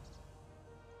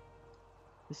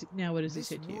 Now what does he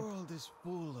say to you? This world is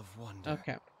full of wonder.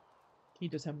 Okay. He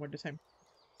does have more to say.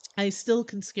 I still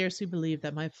can scarcely believe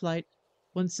that my flight,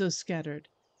 once so scattered,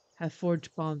 have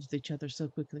forged bonds with each other so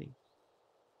quickly.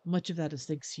 Much of that is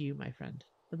thanks to you, my friend.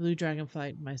 The Blue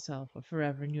Dragonflight and myself are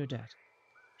forever in your debt.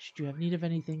 Should you have need of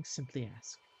anything, simply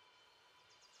ask.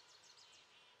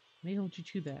 May hold you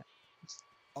to that.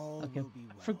 All Okay. will be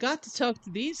well. I forgot to talk to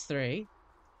these three.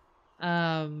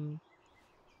 Kavya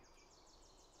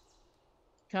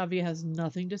has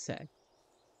nothing to say.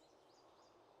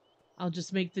 I'll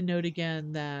just make the note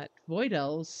again that Void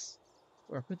Elves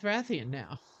work with Rathian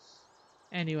now.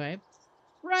 Anyway.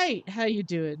 Right, how you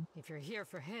doing? If you're here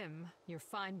for him, you're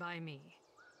fine by me.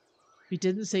 If he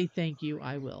didn't say thank you,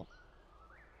 I will.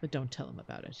 But don't tell him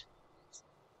about it.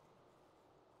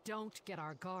 Don't get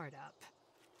our guard up.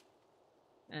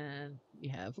 And we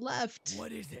have left.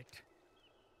 What is it?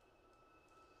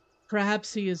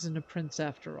 Perhaps he isn't a prince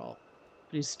after all,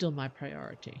 but he's still my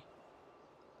priority.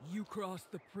 You cross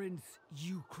the prince,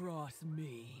 you cross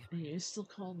me. And you're still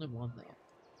calling him one, though.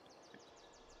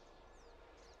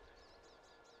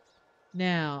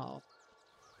 Now,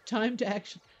 time to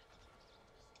actually...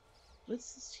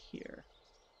 What's this here?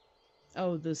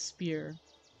 Oh, the spear.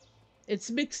 It's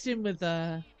mixed in with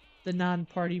the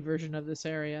non-party version of this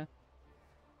area.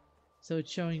 So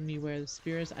it's showing me where the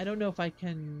spear is. I don't know if I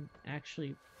can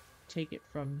actually take it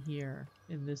from here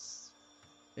in this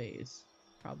phase.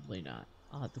 Probably not.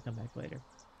 I'll have to come back later.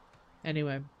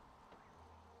 Anyway.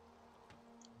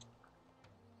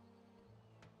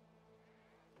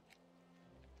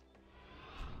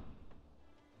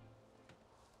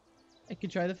 I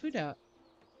could try the food out.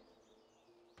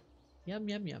 Yum,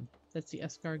 yum, yum. That's the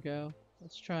escargot.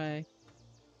 Let's try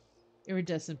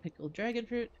iridescent pickled dragon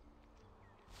fruit.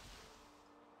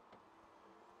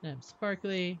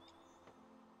 Sparkly.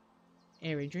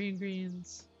 Airy dream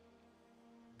greens.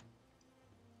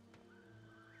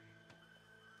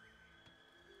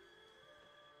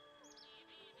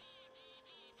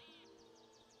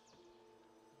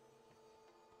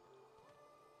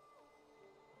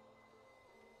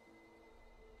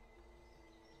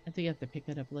 I think I have to pick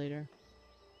it up later.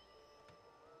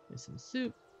 There's some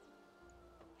soup.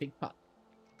 Big pot.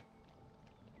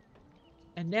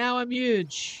 And now I'm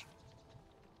huge.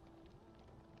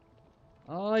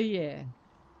 Oh yeah.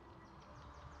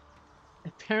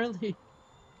 Apparently,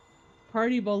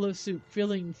 party bowl of soup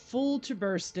filling full to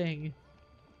bursting.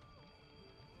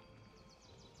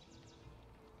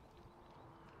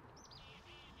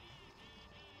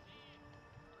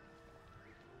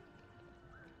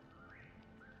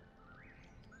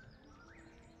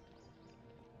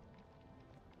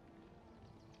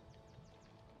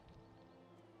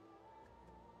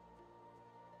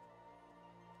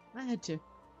 I had to.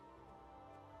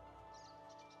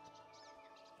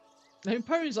 I mean,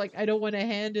 part of me is like, I don't want to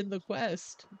hand in the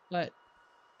quest, but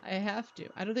I have to.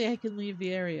 I don't think I can leave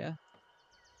the area.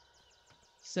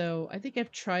 So, I think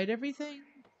I've tried everything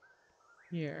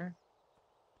here.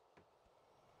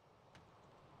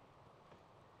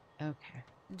 Okay.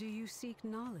 Do you seek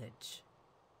knowledge?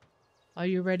 Are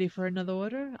you ready for another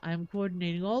order? I am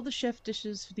coordinating all the chef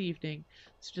dishes for the evening,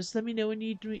 so just let me know when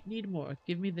you need more.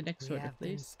 Give me the next order, We have please.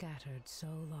 been scattered so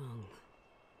long.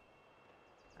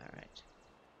 All right.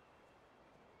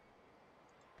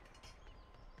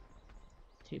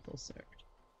 Table served.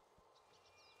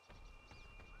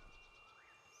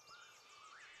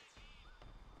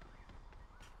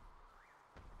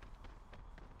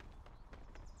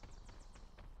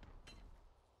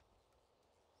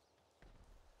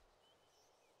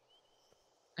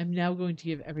 I'm now going to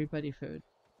give everybody food.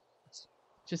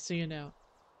 Just so you know.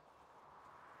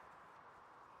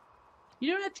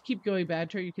 You don't have to keep going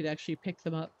badger, you could actually pick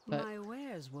them up, but... My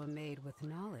wares were made with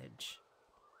knowledge.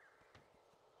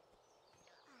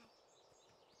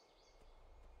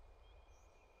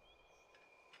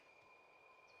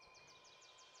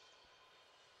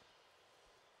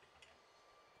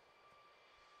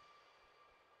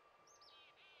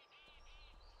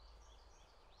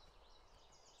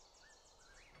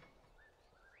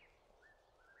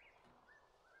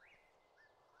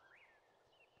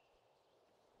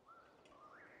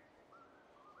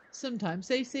 Sometimes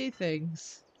they say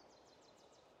things.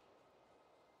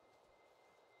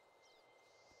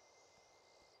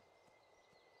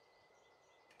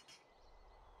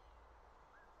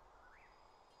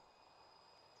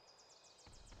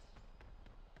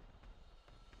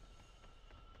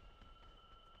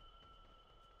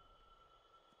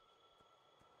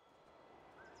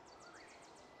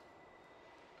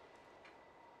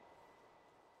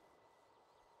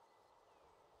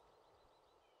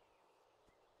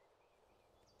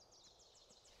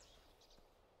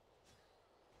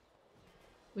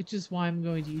 Which is why I'm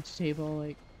going to each table,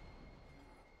 like...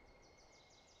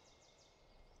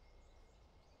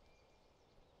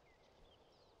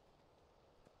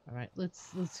 Alright,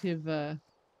 let's give,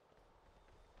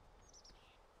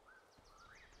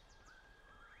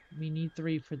 we need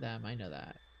 3 for them, I know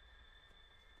that.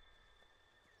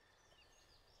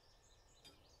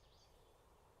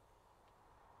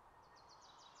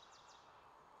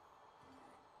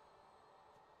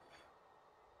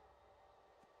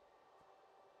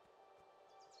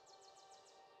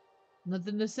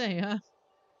 Nothing to say, huh?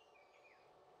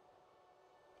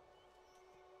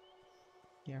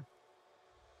 Here.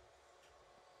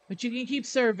 But you can keep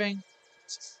serving.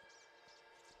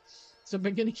 So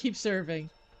we're gonna keep serving.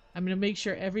 I'm gonna make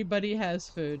sure everybody has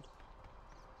food.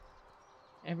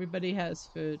 Everybody has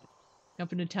food. Come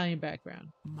from an Italian background.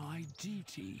 My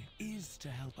duty is to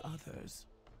help others.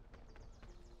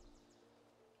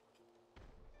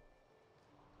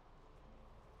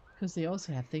 Because they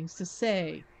also have things to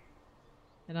say.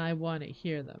 And I want to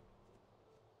hear them.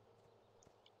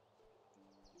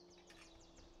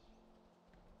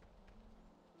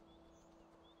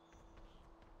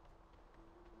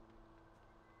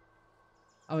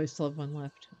 Oh, I still have one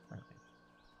left. Perfect.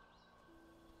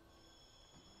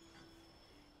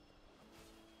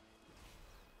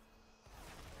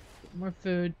 More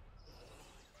food.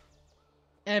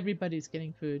 Everybody's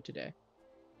getting food today.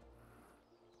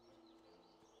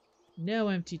 No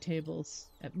empty tables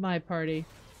at my party.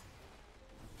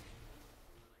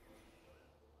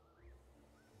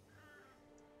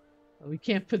 Oh, we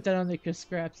can't put that on there because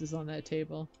scraps is on that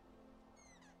table.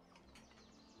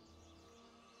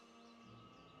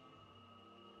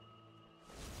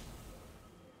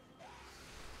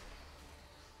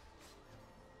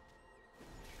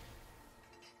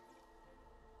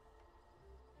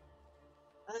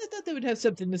 I thought they would have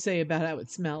something to say about how it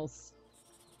smells.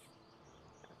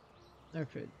 Our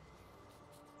food.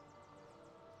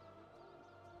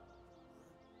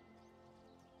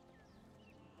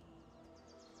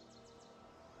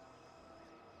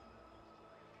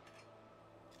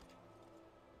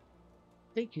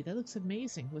 Thank you. That looks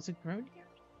amazing. Was it grown here?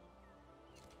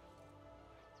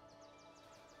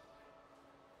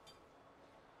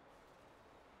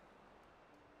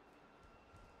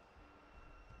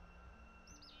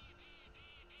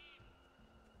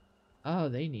 Oh,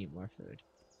 they need more food.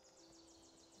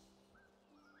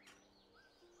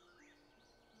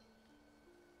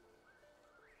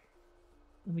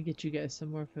 Let me get you guys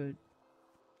some more food.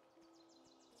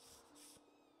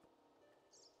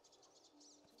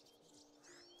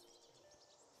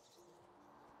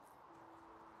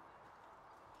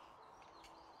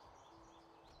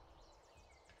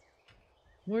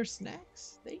 More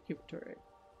snacks? Thank you, Matore.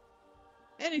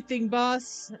 Anything,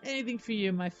 boss. Anything for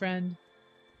you, my friend.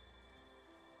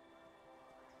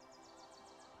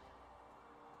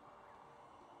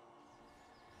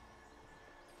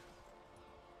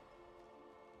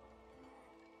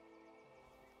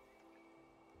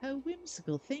 How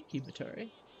whimsical. Thank you, Matore.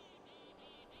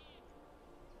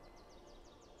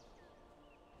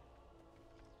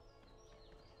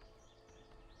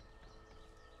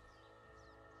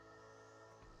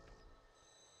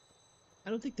 I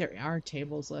don't think there are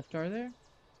tables left, are there?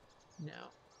 No.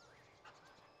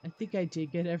 I think I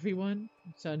did get everyone,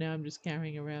 so now I'm just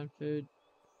carrying around food.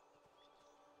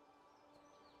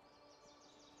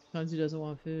 Kanzu doesn't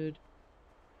want food.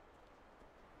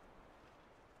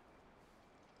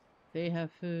 They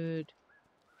have food.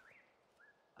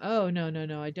 Oh, no.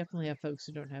 I definitely have folks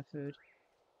who don't have food.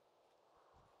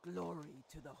 Glory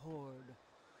to the Horde.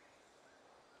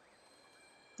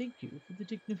 Thank you for the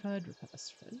dignified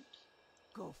repast, friend.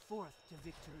 Go forth to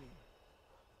victory.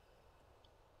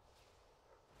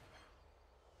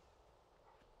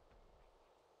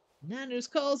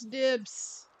 Nanners calls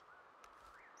dibs.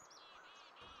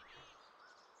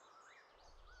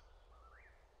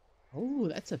 Oh,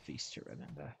 that's a feast to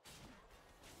remember.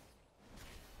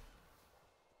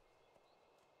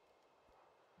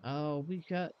 Oh, we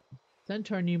got...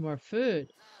 Centaur need more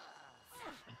food.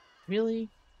 Really?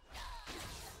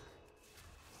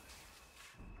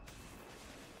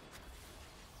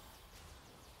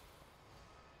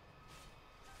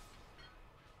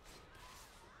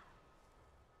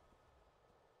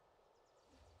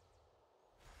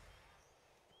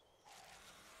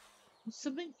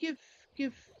 Someone give.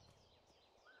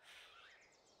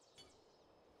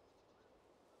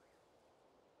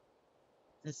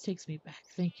 This takes me back.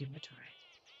 Thank you, Matore.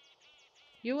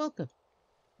 You're welcome.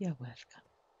 You're welcome.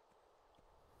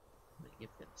 I'm gonna give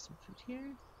them some food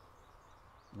here.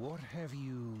 What have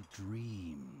you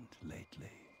dreamed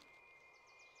lately?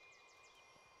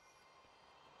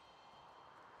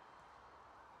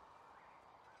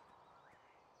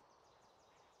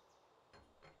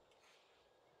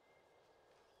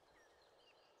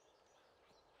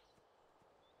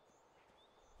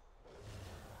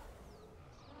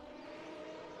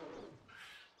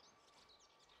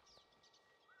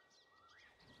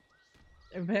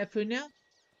 Everybody have food now?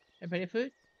 Everybody have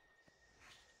food?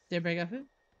 Everybody got food?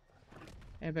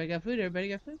 Everybody got food? Everybody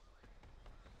got food?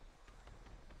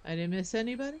 I didn't miss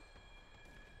anybody?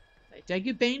 Did I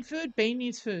give Bane food? Bane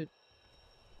needs food.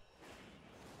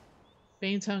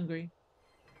 Bane's hungry.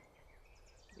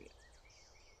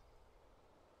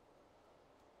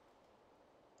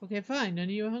 Okay, fine. None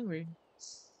of you are hungry.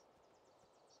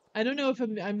 I don't know if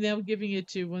I'm now giving it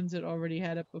to ones that already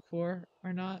had it before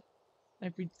or not.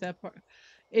 I've reached that part.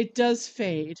 It does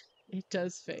fade. It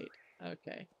does fade.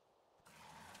 Okay.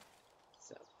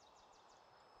 So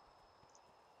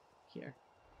here.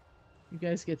 You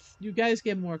guys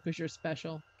get more because you're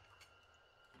special.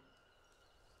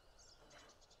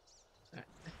 All right.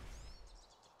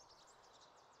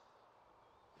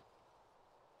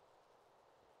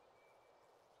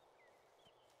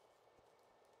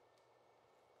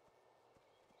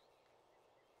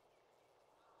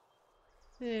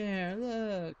 There,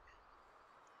 look.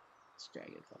 It's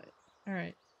Dragonflight.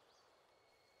 Alright.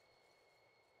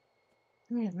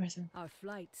 Alright, Martha. Our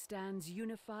flight stands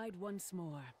unified once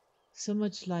more. So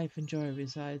much life and joy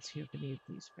resides here beneath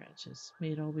these branches.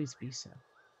 May it always be so.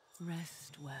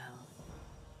 Rest well.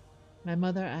 My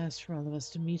mother asked for all of us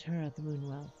to meet her at the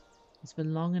Moonwell. It's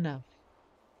been long enough.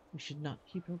 We should not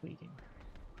keep her waiting.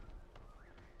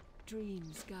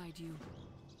 Dreams guide you.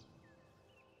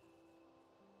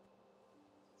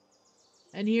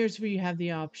 And here's where you have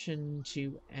the option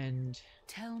to end.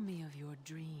 Tell me of your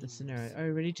dreams. The scenario. Are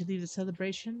you ready to leave the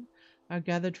celebration? Our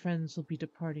gathered friends will be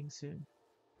departing soon.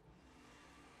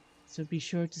 So be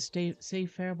sure to say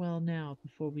farewell now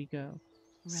before we go.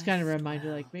 It's kind of a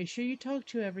reminder, like, make sure you talk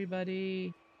to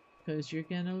everybody, because you're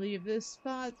gonna leave this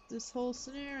spot, this whole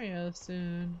scenario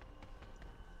soon.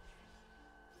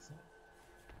 So.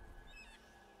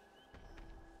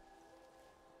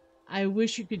 I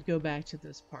wish you could go back to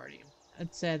this party.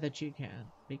 It's sad that you can't,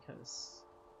 because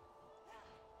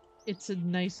it's a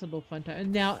nice little fun time.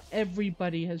 And now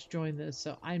everybody has joined this,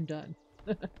 so I'm done.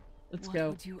 Let's go.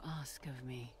 What would you ask of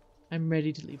me? I'm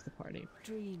ready to leave the party.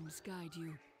 Dreams guide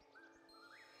you.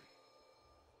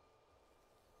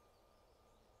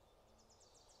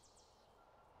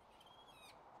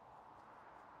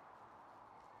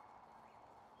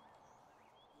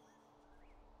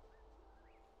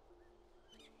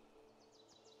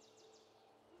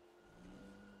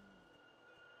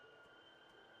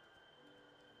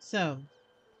 So,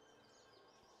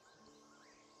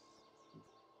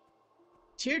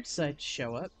 Tyr decided to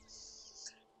show up.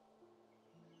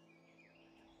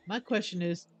 My question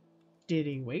is, did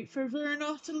he wait for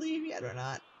Viranoth to leave yet or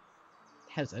not?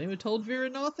 Has anyone told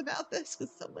Viranoth about this?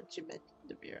 Because someone should mention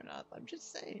to Viranoth. I'm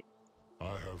just saying.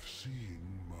 I have seen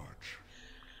much.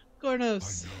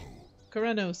 Gornos. I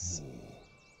know. Karanos.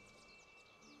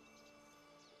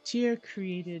 Tyr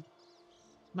created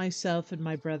myself and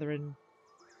my brethren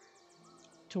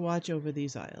to watch over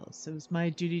these isles. It was my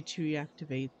duty to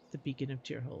reactivate the beacon of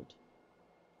Tyrhold.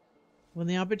 When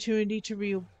the opportunity to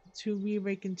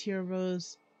reawaken Tyr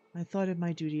arose, I thought it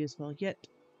my duty as well. Yet,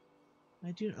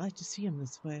 I do not like to see him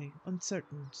this way,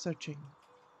 uncertain, searching.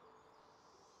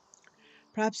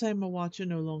 Perhaps I am a watcher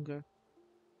no longer.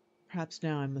 Perhaps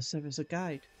now I must serve as a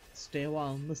guide. Stay a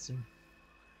while and listen.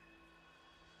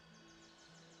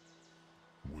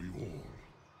 We all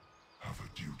have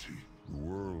a duty. The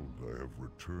world I have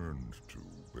returned to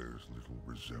bears little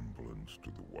resemblance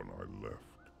to the one I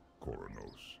left,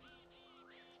 Koronos.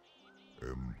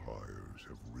 Empires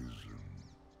have risen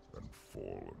and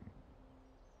fallen.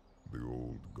 The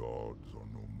old gods are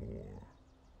no more.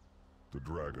 The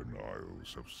Dragon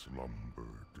Isles have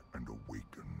slumbered and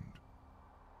awakened.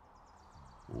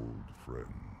 Old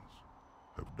friends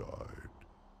have died,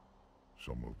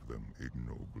 some of them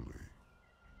ignobly,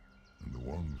 and the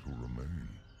ones who remain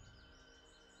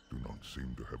do not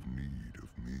seem to have need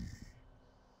of me.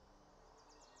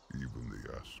 Even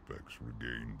the aspects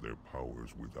regained their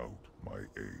powers without my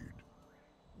aid,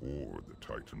 or the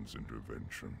Titan's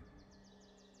intervention.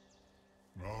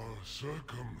 Our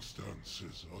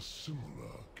circumstances are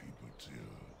similar, Keeper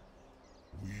Tyr.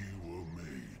 We were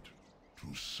made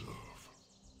to serve.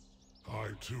 I,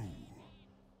 too,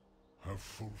 have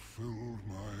fulfilled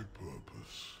my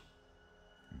purpose.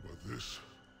 But this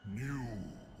new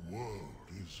world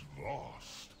is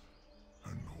vast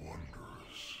and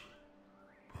wondrous.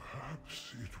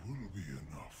 Perhaps it will be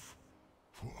enough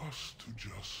for us to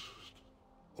just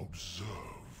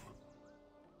observe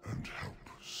and help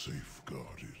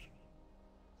safeguard it.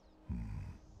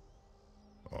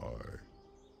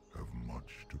 I have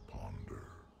much to ponder.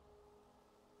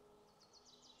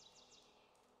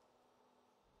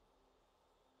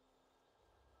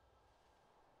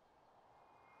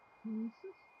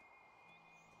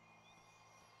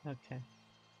 Okay.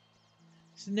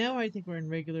 So now I think we're in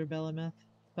regular Belemeth,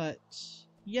 but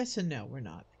yes and no, we're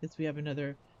not, because we have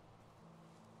another...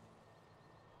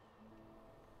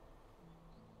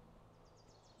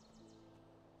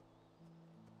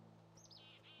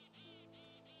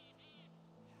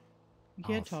 You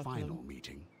can't talk to them. Our final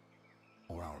meeting,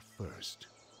 or our first?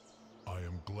 I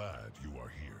am glad you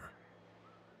are here.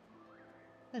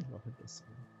 I love this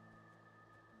one.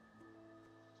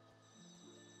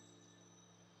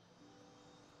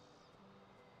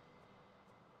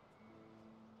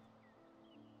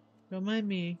 Don't mind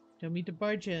me. Don't mean to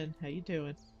barge in. How you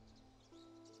doing?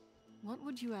 What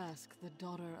would you ask the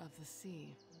daughter of the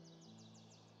sea?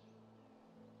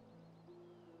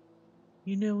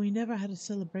 You know, we never had a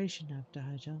celebration after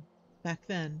Hajjal. Back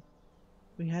then,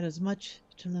 we had as much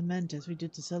to lament as we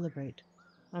did to celebrate.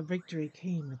 Our victory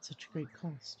came at such great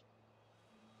cost.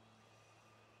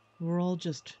 We were all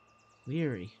just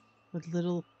weary. What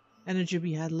little energy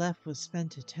we had left was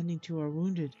spent attending to our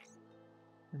wounded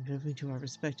and moving to our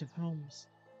respective homes.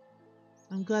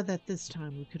 I'm glad that this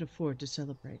time we could afford to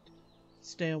celebrate.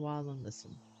 Stay a while and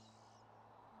listen.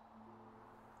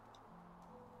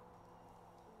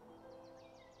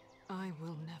 I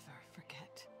will never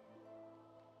forget.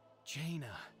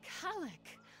 Jaina.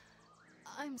 Kalik!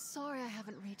 I'm sorry I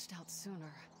haven't reached out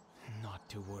sooner. Not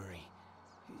to worry.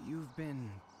 You've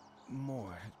been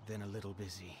more than a little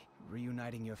busy.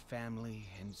 Reuniting your family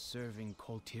and serving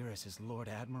Koltiris as Lord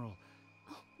Admiral.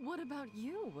 What about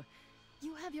you?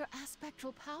 You have your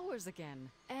aspectral powers again.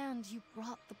 And you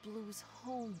brought the blues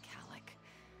home, Kalik.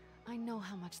 I know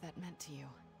how much that meant to you.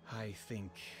 I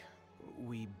think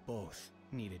we both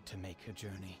needed to make a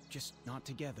journey, just not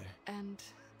together. And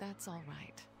that's all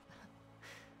right.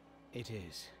 It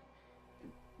is.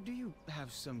 Do you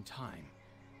have some time?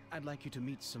 I'd like you to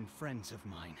meet some friends of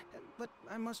mine. But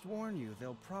I must warn you,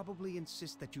 they'll probably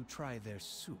insist that you try their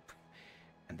soup.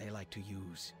 And they like to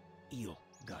use eel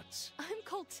guts. I'm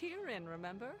Koltirin,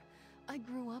 remember? I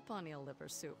grew up on eel liver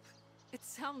soup. It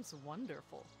sounds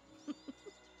wonderful.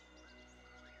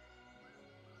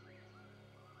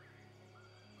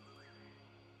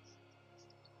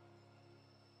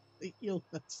 The eel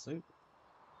gut soup.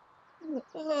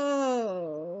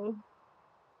 Oh.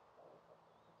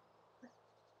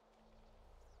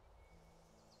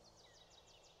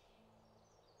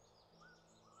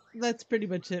 That's pretty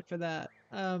much it for that.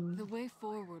 The way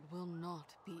forward will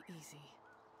not be easy.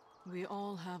 We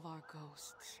all have our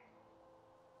ghosts.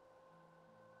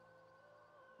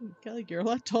 Kelly, you're a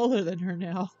lot taller than her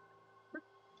now.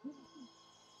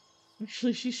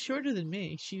 Actually, she's shorter than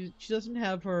me. She doesn't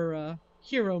have her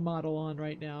hero model on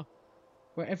right now,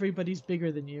 where everybody's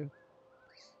bigger than you.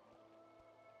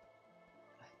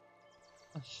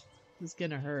 Ugh, this is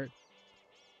gonna hurt.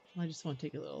 I just want to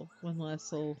take one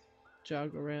last little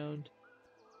jog around.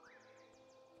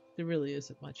 There really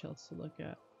isn't much else to look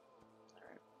at.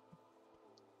 Alright.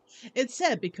 It's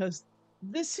sad because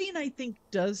this scene, I think,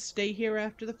 does stay here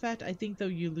after the fact. I think, though,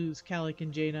 you lose Kalik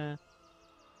and Jaina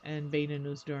and Bane and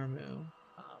Uzdormu.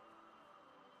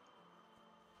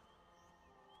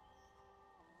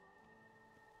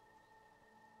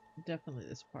 Definitely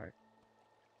this part.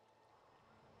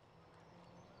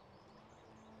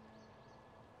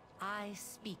 I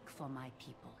speak for my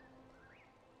people.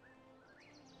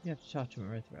 You have to talk to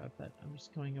Marithra, but I'm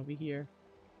just going over here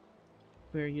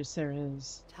where Ysera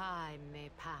is. Time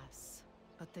may pass,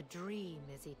 but the dream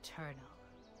is eternal.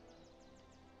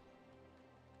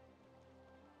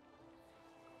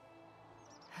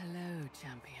 Hello,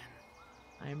 champion.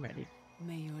 I am ready.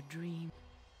 May your dream...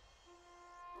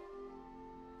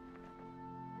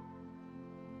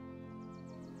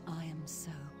 I am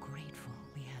so grateful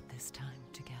we had this time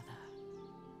together.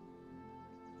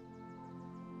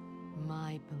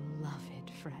 My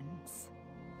beloved friends.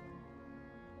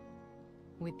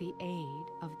 With the aid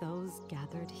of those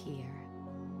gathered here,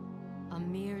 a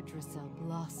Yggdrasil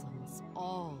blossoms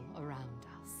all around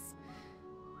us,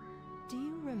 Do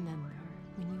you remember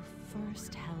when you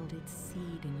first held its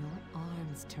seed in your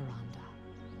arms, Tyrande?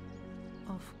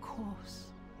 Of course.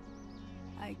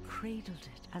 I cradled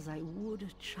it as I would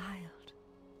a child,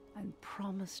 and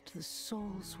promised the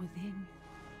souls within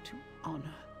to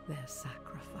honor their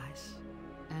sacrifice.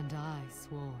 And I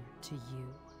swore to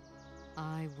you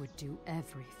I would do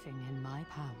everything in my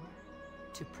power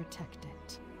to protect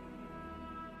it.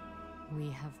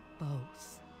 We have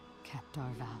both kept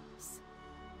our vows.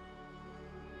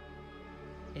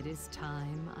 It is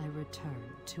time I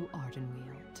return to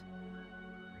Ardenweald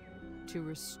to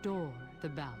restore the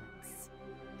balance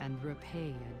and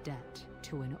repay a debt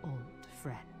to an old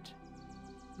friend.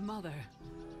 Mother,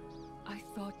 I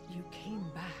thought you came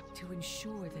back to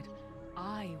ensure that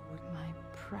I would... My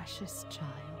precious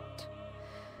child,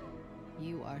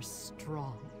 you are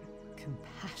strong,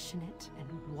 compassionate, and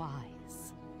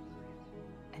wise.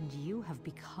 And you have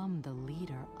become the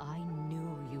leader I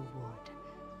knew you would.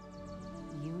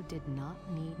 You did not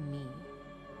need me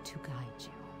to guide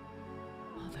you.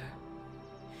 Mother,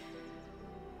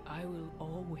 I will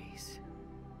always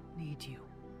need you.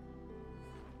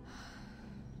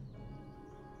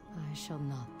 I shall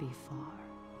not be far.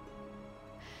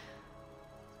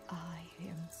 I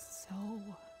am so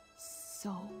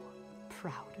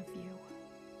proud of you.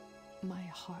 My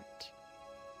heart.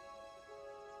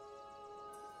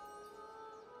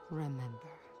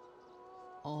 Remember,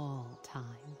 all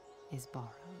time is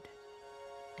borrowed,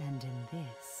 and in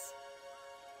this,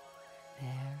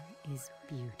 there is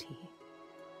beauty.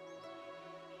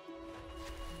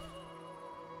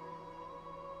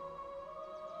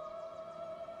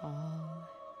 All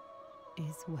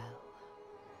is well.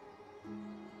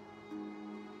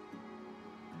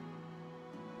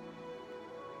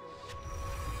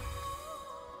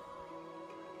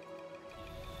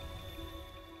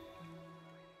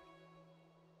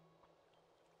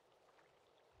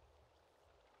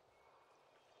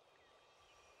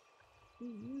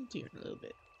 Dear, a little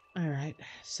bit. All right,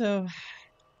 so let's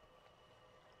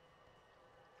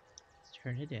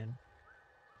turn it in.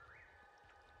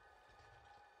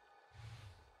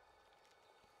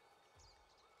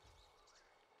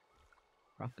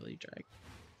 Broccoli drag.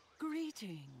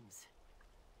 Greetings.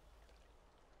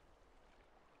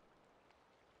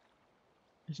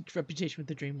 Reputation with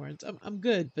the dream words. I'm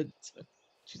good, but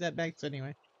she's at Bags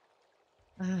anyway.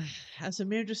 As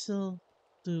Amirdrasil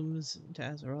looms into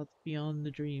Azeroth beyond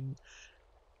the dream,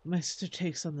 my sister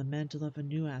takes on the mantle of a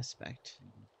new aspect.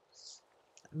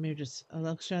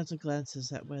 Alexstrasza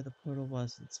glances at where the portal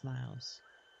was and smiles.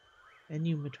 And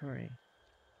you, Matore,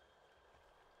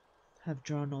 have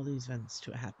drawn all these events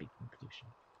to a happy conclusion.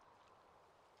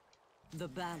 The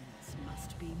balance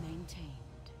must be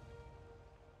maintained.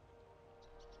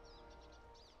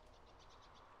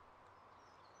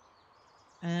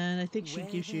 And I think she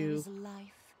gives you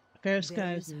fair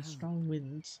skies and strong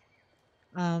winds.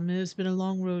 It has been a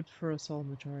long road for us all,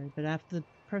 Matore, but after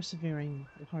persevering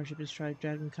the hardship and strife,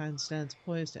 Dragonkind stands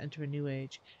poised to enter a new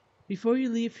age. Before you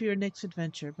leave for your next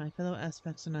adventure, my fellow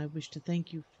Aspects and I wish to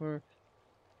thank you for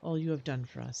all you have done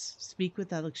for us. Speak with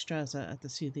Alexstrasza at the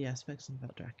Sea of the Aspects in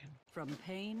Veldraken. From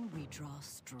pain, we draw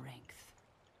strength.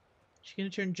 She's gonna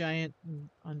turn giant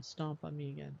and stomp on me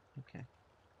again. Okay.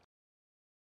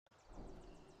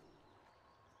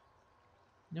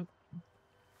 Nope.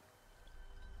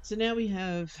 So now we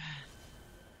have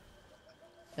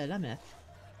Belameth.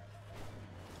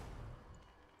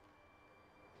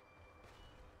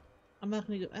 I'm not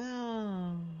gonna go.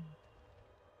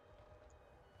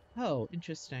 Oh,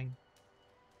 interesting.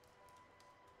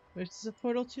 Where's this a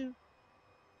portal to?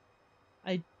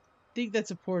 I think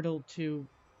that's a portal to.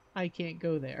 I can't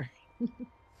go there.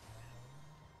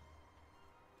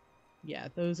 Yeah,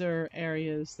 those are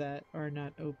areas that are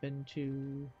not open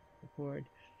to the board.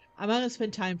 I'm not gonna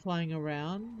spend time flying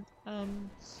around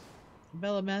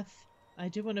Belameth. I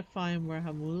do want to find where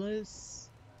Hamula is,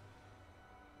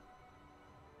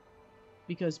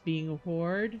 because being a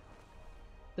horde,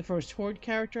 the first horde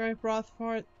character I brought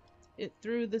it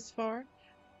through this far,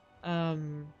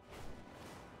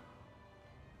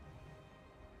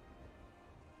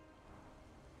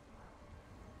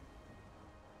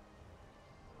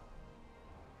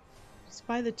 he's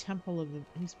by the temple of the.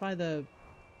 He's by the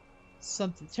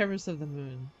something Terrace of the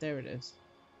Moon. There it is.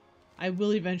 I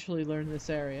will eventually learn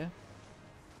this area.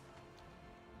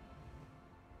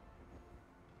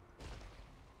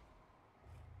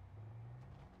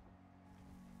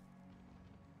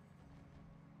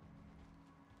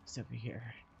 He's over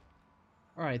here.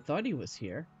 Or I thought he was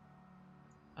here.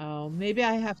 Oh, maybe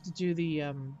I have to do the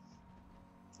I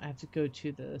have to go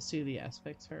to the see the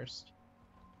aspects first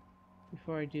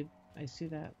before I see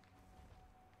that.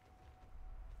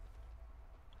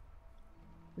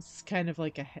 It's kind of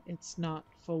like it's not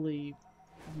fully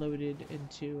loaded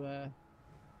into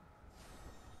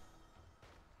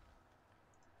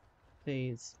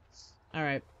phase.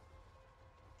 Alright.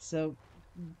 So,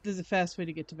 there's a fast way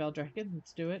to get to Valdrakken.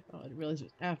 Let's do it. Oh, I realized it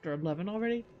was after 11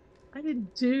 already. I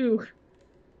didn't do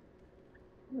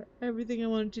everything I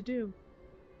wanted to do.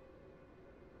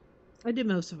 I did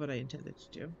most of what I intended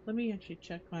to do. Let me actually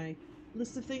check my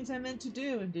list of things I meant to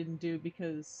do and didn't do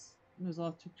because it was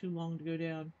all took too long to go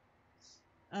down.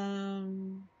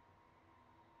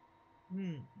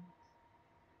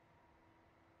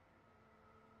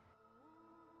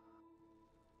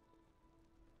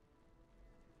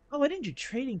 Oh, I didn't do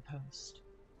Trading Post.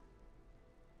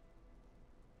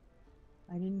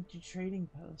 I didn't do Trading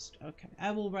Post. Okay,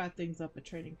 I will wrap things up at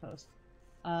Trading Post.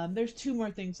 There's 2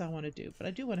 more things I want to do, but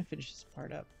I do want to finish this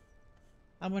part up.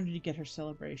 I wanted to get her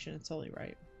celebration. It's only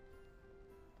right.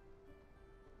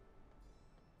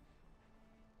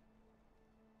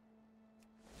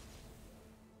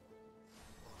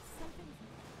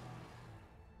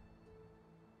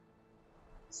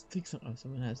 I think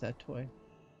someone has that toy.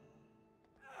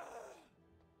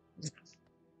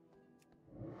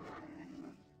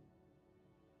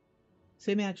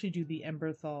 So I may actually do the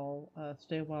Emberthal,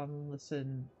 stay a while and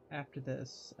listen after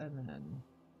this, and then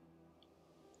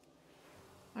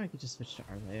I could just switch to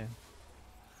Arlea.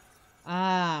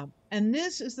 Ah, and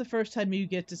this is the first time you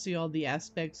get to see all the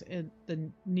aspects and the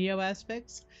Neo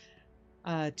aspects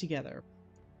together.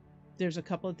 There's a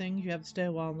couple of things. You have to stay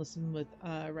a while and listen with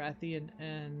Rathian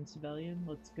and Sibelian.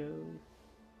 Let's go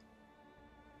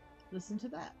listen to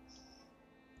that.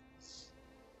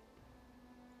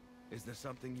 Is there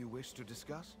something you wish to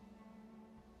discuss?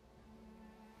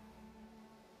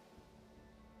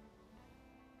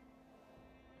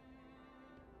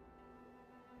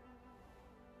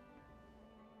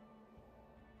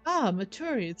 Ah,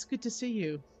 Matore, it's good to see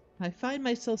you. I find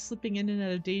myself slipping in and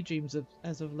out of daydreams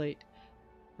as of late,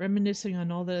 reminiscing on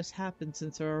all that has happened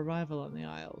since our arrival on the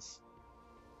Isles.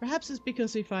 Perhaps it's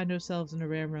because we find ourselves in a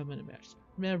rare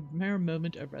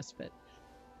moment of respite.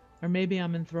 Or maybe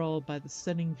I'm enthralled by the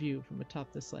stunning view from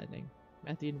atop this landing.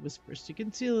 Rathian whispers to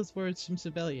conceal his words from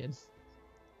Sibelian.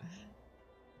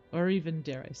 Or even,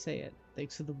 dare I say it,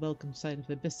 thanks to the welcome sight of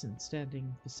Abyssin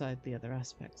standing beside the other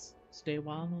aspects. Stay a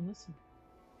while and listen.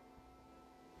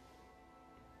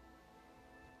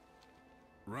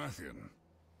 Rathian,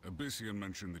 Abyssin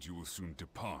mentioned that you will soon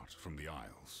depart from the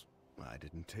Isles. I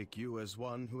didn't take you as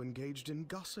one who engaged in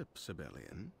gossip,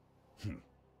 Sibelian.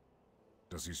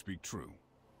 Does he speak true?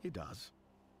 He does.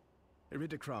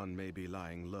 Iridikron may be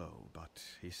lying low, but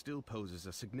he still poses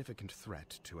a significant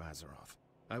threat to Azeroth.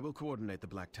 I will coordinate the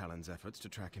Black Talon's efforts to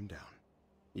track him down.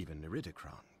 Even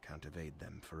Iridikron can't evade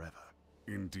them forever.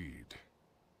 Indeed.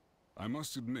 I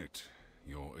must admit,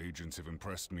 your agents have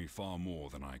impressed me far more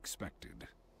than I expected.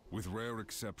 With rare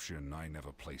exception, I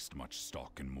never placed much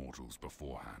stock in mortals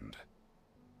beforehand.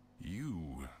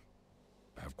 You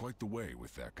have quite the way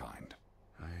with their kind.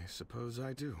 I suppose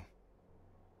I do.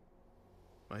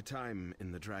 My time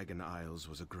in the Dragon Isles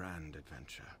was a grand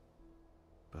adventure,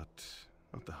 but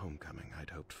not the homecoming I'd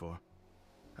hoped for.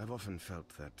 I've often felt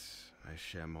that I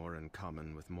share more in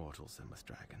common with mortals than with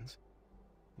dragons,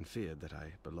 and feared that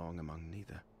I belong among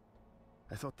neither.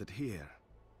 I thought that here,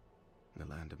 in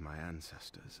the land of my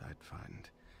ancestors, I'd find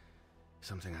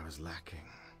something I was lacking,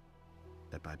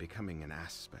 that by becoming an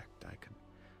aspect I could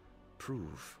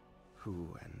prove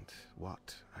who and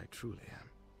what I truly am.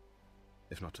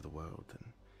 If not to the world,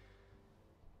 then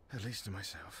at least to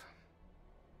myself.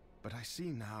 But I see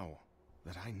now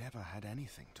that I never had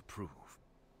anything to prove.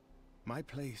 My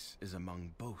place is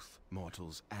among both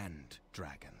mortals and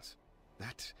dragons.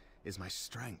 That is my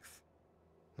strength,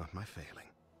 not my failing.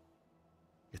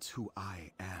 It's who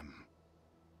I am.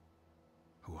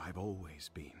 Who I've always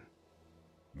been.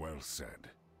 Well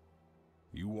said.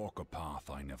 You walk a path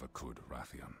I never could,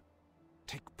 Rathian.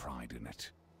 Take pride in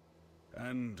it.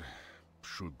 And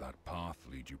should that path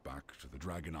lead you back to the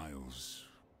Dragon Isles,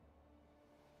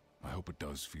 I hope it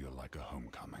does feel like a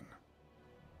homecoming.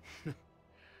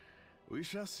 We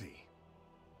shall see.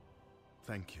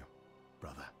 Thank you,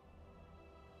 brother.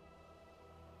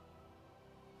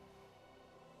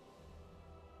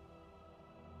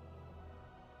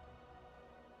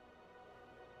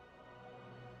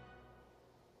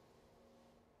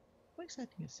 Voice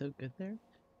acting is so good there.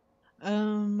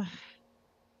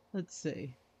 Let's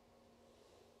see.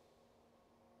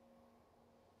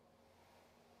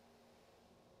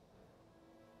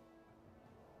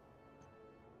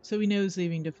 So we know he's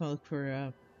leaving to Falk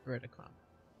for Verticon.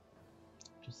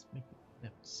 Just make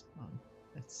notes on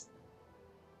this.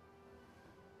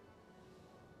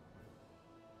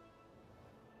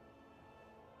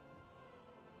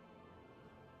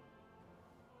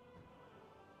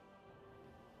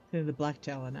 Then the black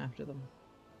talon after them.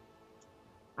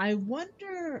 I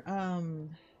wonder,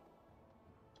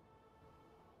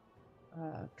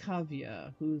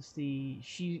 Kavya, who's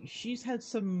she's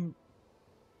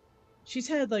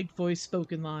had like voice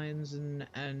spoken lines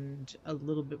and a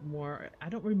little bit more. I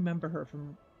don't remember her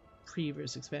from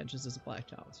previous expansions as a black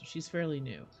talon, so she's fairly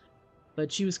new.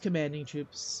 But she was commanding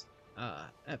troops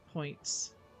at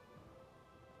points.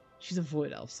 She's a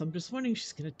void elf, so I'm just wondering if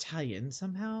she's gonna tie in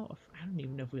somehow. I don't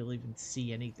even know if we'll even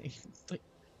see anything. Like,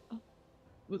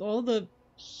 with all the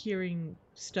hearing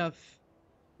stuff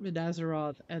with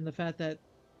Azeroth and the fact that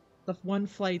the one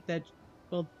flight that,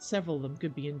 well, several of them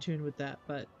could be in tune with that,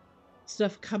 but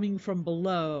stuff coming from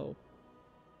below.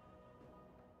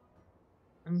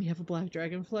 And we have a black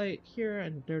dragonflight here,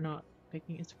 and they're not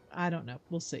picking it. I don't know.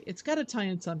 We'll see. It's got to tie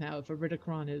in somehow. If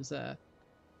Iridikron is,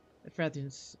 if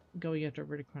Rathian's going after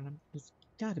Iridikron, there's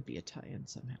got to be a tie-in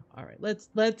somehow. All right,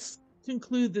 let's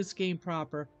conclude this game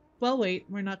proper. Well, wait,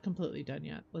 we're not completely done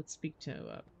yet. Let's speak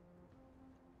to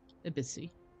Abyssi.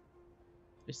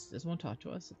 Abyssi doesn't want to talk to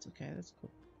us. It's okay. That's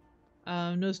cool.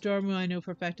 Nosdormu, I know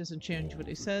for a fact, doesn't change what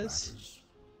he says.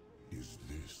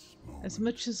 As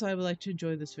much as I would like to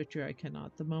enjoy this victory, I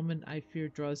cannot. The moment I fear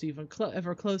draws even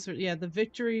ever closer. Yeah, the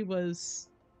victory was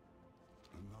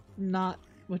not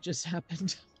what just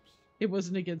happened. It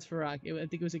wasn't against Farak. I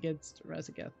think it was against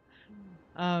Razageth.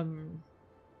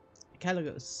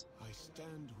 Kalagos. I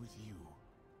stand with you.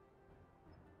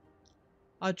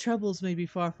 Our troubles may be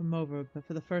far from over, but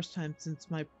for the first time since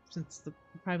the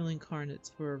primal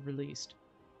incarnates were released,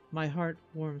 my heart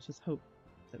warms with hope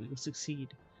that we will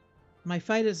succeed. My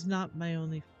flight is not my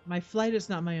only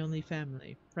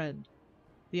family, friend.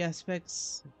 The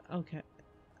aspects, okay,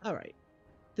 all right.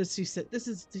 This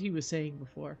he was saying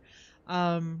before,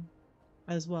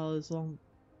 as well as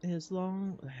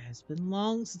it's been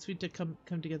long since we did come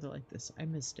together like this. I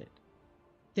missed it.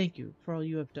 Thank you for all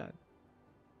you have done.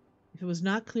 If it was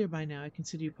not clear by now, I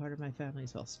consider you part of my family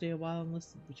as well. Stay a while and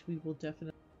listen, which we will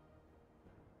definitely.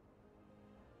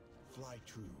 Fly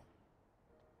true.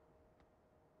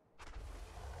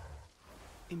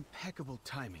 Impeccable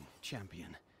timing,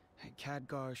 champion.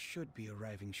 Khadgar should be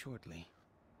arriving shortly.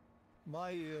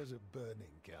 My ears are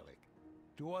burning, Gallic.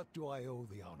 To what do I owe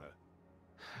the honor?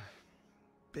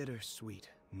 Bittersweet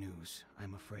news,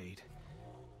 I'm afraid.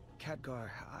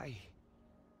 Khadgar,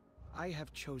 I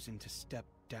have chosen to step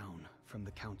down from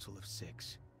the Council of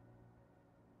Six.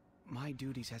 My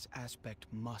duties as Aspect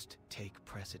must take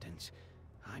precedence.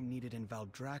 I'm needed in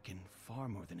Valdrakken far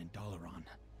more than in Dalaran.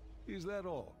 Is that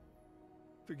all?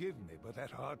 Forgive me, but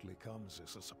that hardly comes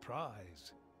as a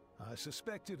surprise. I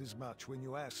suspected as much when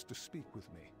you asked to speak with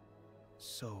me.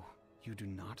 So, you do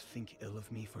not think ill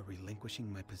of me for relinquishing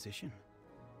my position?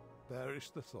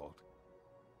 Perish the thought.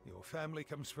 Your family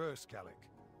comes first, Gallic.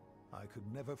 I could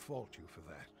never fault you for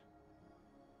that.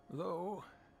 Though,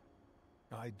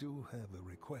 I do have a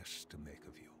request to make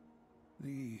of you.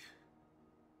 The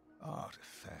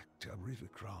artifact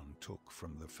Iridikron took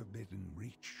from the Forbidden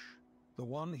Reach, the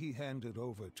one he handed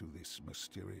over to this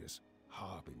mysterious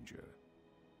Harbinger.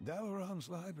 Dalaran's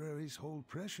libraries hold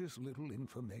precious little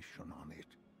information on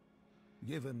it.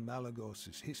 Given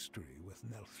Malagos's history with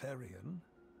Neltharion...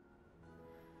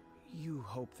 You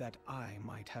hope that I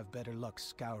might have better luck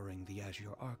scouring the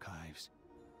Azure archives.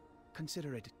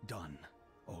 Consider it done,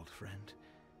 old friend.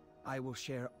 I will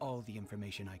share all the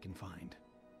information I can find.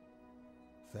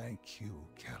 Thank you,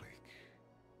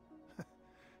 Gallic.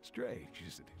 Strange,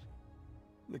 isn't it?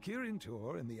 The Kirin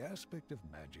Tor and the aspect of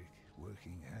magic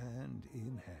working hand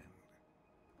in hand.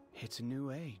 It's a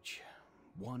new age,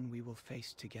 one we will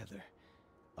face together.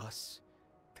 Us,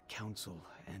 the Council,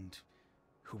 and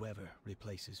whoever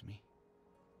replaces me.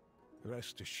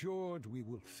 Rest assured we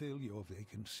will fill your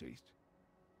vacant seat.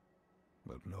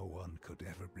 But no one could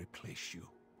ever replace you.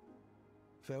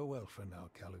 Farewell for now,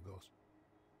 Kalagos.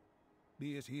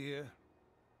 Be it here,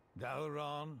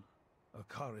 Dalaran, or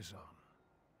Karazhan,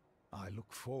 I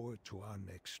look forward to our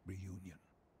next reunion.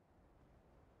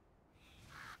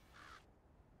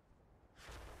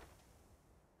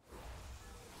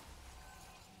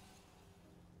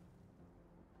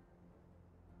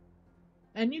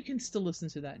 And you can still listen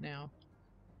to that now.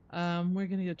 We're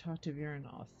gonna go talk to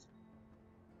Viranoth.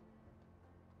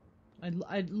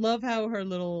 I love how her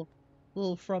little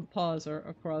front paws are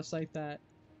across like that.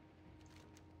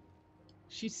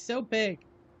 She's so big.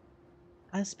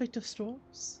 Aspect of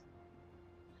Storms?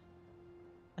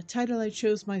 A title I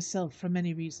chose myself for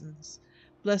many reasons.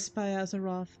 Blessed by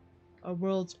Azeroth, our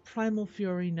world's primal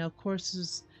fury now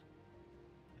courses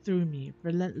through me,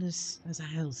 relentless as a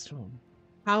hailstorm.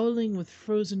 Howling with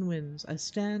frozen winds, I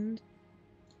stand...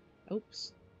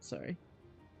 Oops. Sorry.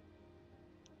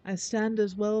 I stand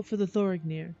as well for the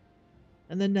Thorignir,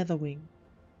 and the Netherwing,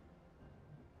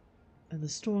 and the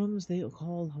storms they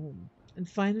call home. And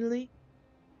finally,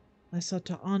 I sought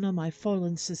to honor my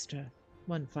fallen sister,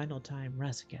 one final time,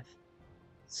 Razaketh,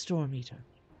 Storm Eater,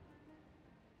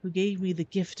 who gave me the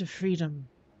gift of freedom,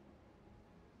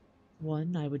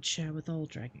 one I would share with all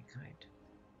dragonkind.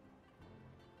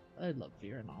 I love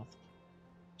Viranoth.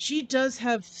 She does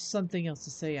have something else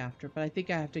to say after, but I think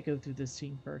I have to go through this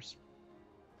scene first.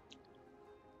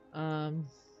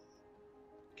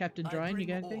 Captain Drine, you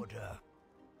got anything?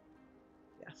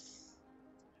 Yeah.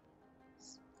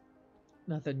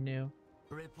 Nothing new.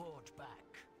 Report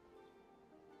back.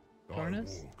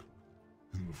 Tarnus? I walk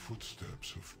in the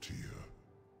footsteps of Tyr.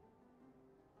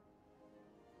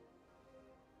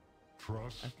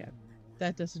 Trust. Okay.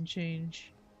 That doesn't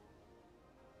change.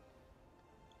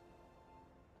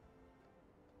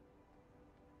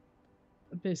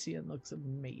 Abyssian looks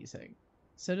amazing.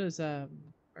 So does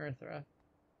Earthra.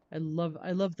 I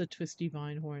love the twisty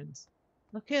vine horns.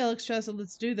 Okay, Alexstrasza,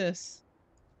 let's do this.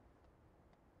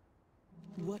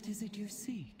 What is it you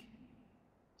seek?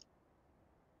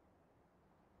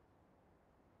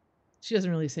 She doesn't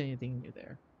really say anything new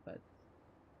there, but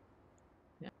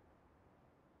yeah.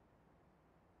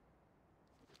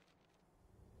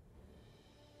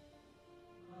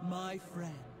 My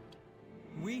friend,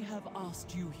 we have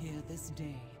asked you here this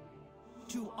day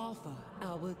to offer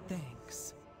our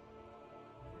thanks.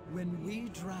 When we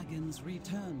dragons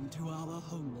returned to our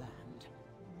homeland,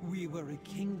 we were a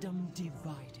kingdom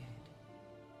divided.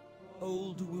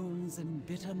 Old wounds and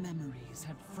bitter memories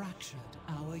had fractured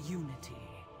our unity.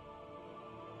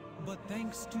 But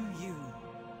thanks to you,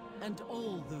 and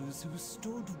all those who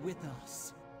stood with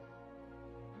us,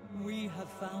 we have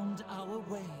found our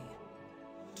way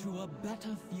to a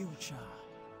better future.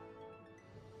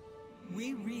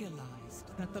 We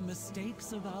realized that the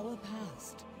mistakes of our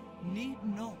past need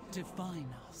not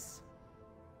define us.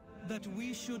 That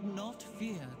we should not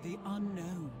fear the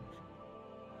unknown.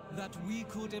 That we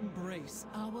could embrace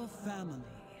our family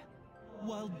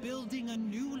while building a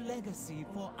new legacy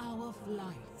for our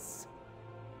flights.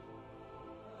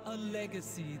 A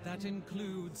legacy that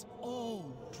includes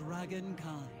all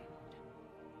dragonkind.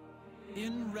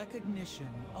 In recognition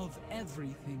of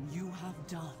everything you have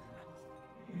done,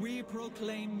 we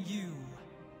proclaim you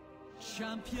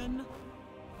champion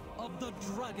of the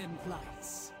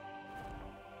Dragonflights.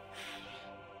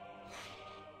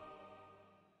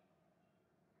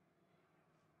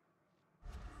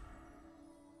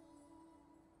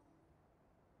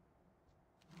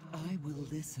 I will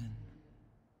listen.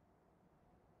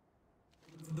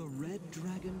 The Red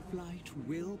Dragonflight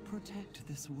will protect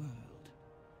this world.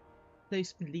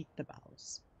 Place beneath the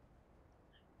boughs.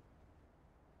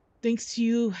 Thanks to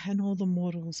you and all the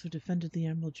mortals who defended the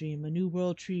Emerald Dream, a new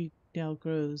world tree now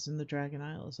grows in the Dragon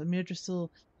Isles. Amirdrasil's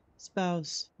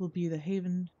spouse will be the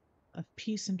haven of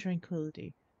peace and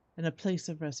tranquility, and a place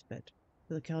of respite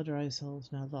for the Khadgar souls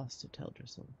now lost to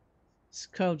Teldrassil.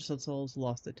 Khadgar souls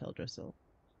lost to Teldrassil.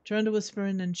 Tyrande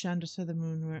Whisperin and Chandra the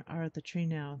Moon are at the tree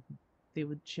now. They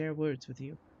would share words with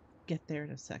you. Get there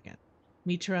in a second.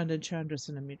 Meet Tyrande and Chandras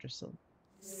and Amirdrasil.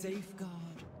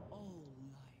 Safeguard all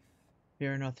life.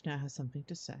 Viranoth now has something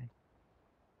to say.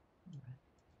 Right.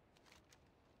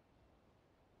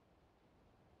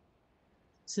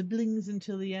 Siblings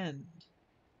until the end.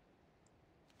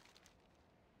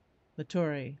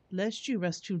 Matore, lest you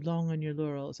rest too long on your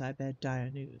laurels, I bear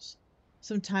dire news.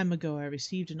 Some time ago I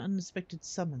received an unexpected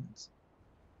summons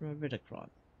from a Ridicron.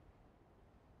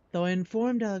 Though I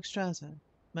informed Alexstrasza,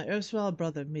 my erstwhile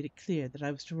brother made it clear that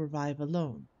I was to revive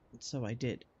alone, and so I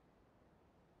did.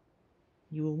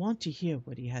 You will want to hear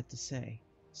what he had to say.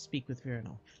 Speak with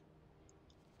Viranoth.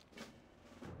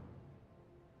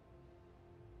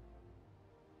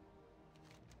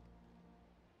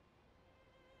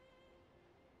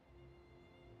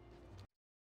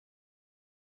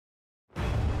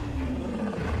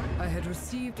 I had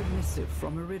received a missive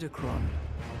from Iridicron.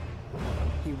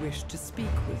 He wished to speak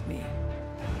with me,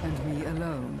 and me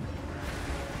alone.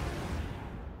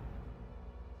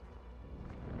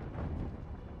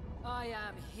 I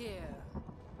am here.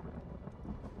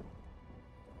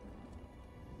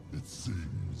 It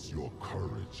seems your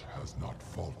courage has not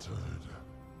faltered,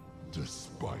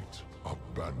 despite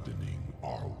abandoning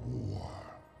our war.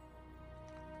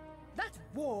 That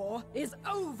war is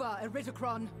over,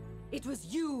 Iridicron! It was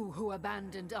you who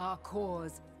abandoned our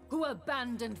cause, who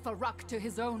abandoned Farak to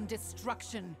his own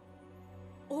destruction.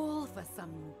 All for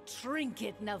some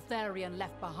trinket Neltharion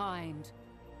left behind.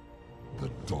 The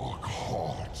Dark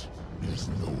Heart is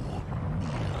no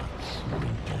mere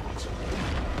trinket.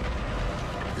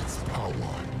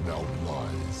 now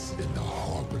lies in the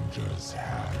Harbinger's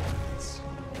hands.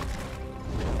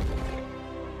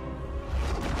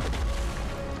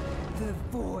 The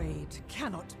Void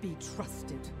cannot be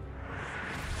trusted.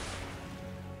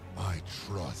 I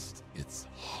trust its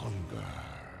hunger.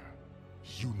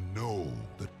 You know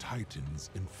the Titans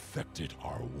infected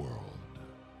our world,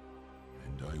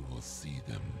 and I will see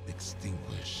them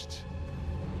extinguished.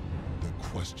 The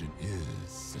question is,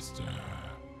 sister,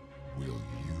 will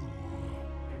you?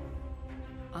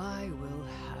 I will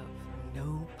have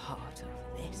no part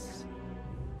of this.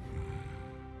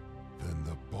 Then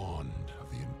the bond of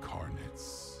the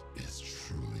Incarnates is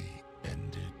truly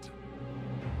ended.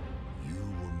 You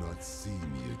will not see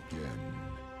me again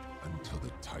until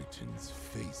the Titans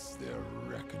face their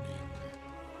reckoning.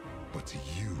 But to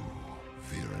you,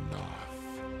 Viranoth,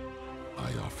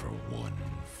 I offer one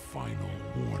final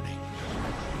warning.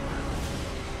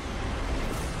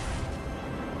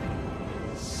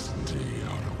 Stay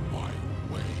out of my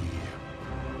way.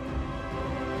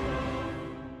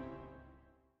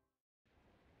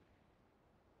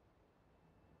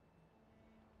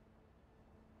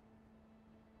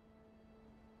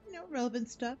 No relevant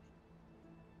stuff.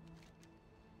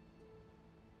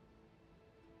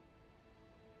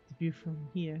 The view from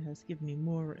here has given me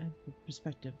more ample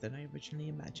perspective than I originally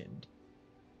imagined.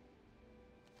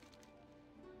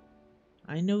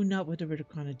 I know not what the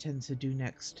Rittercon intends to do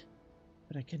next,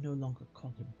 but I can no longer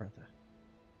call him brother.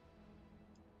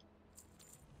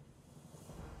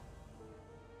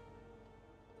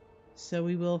 So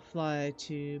we will fly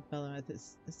to Bellameth.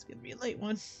 This is going to be a late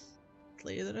one. It's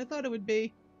later than I thought it would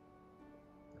be.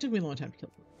 It took me a long time to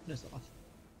kill this off.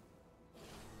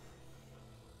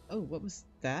 Oh, what was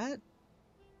that?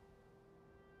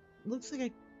 Looks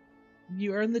like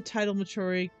you earned the title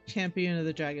Matore Champion of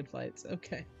the Dragonflights.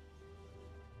 Okay.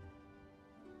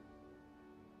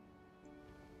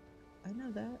 I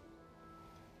know that.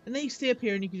 And then you stay up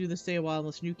here and you can do the stay a while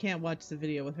listen. You can't watch the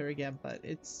video with her again, but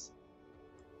it's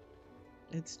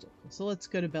still cool. So let's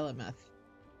go to Bellameth.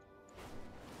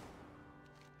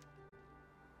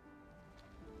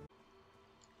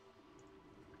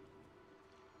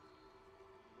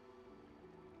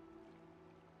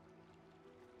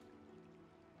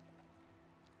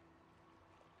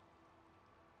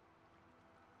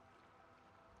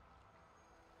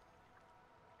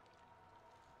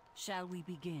 Shall we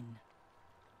begin?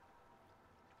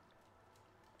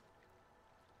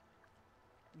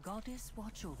 Goddess,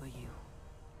 watch over you.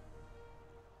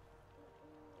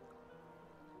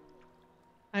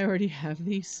 I already have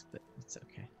these, but it's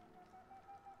okay.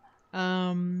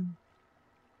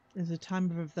 There's a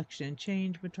time of reflection and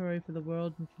change, Matore, for the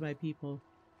world and for my people.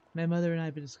 My mother and I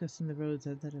have been discussing the roads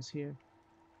that led us here,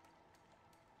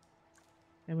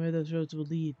 and where those roads will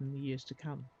lead in the years to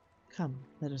come. Come,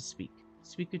 let us speak.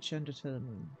 Speak at Chandra to the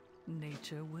moon.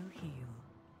 Nature will heal.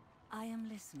 I am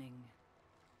listening.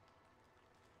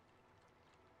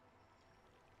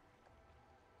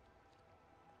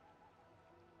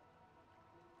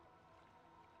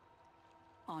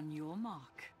 On your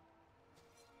mark.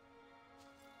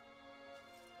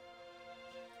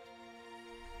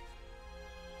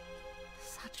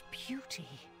 Such beauty.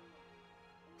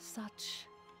 Such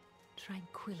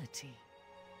tranquility.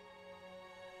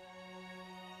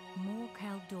 More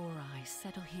Kaldori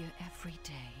settle here every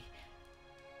day.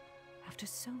 After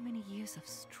so many years of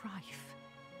strife,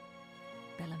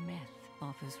 Bellameth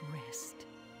offers rest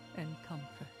and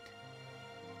comfort.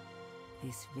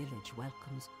 This village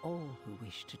welcomes all who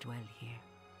wish to dwell here.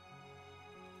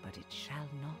 But it shall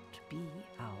not be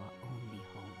our only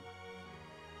home.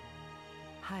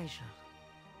 Hyjal,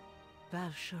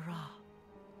 Val'Shara,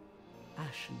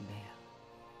 Ashenvale.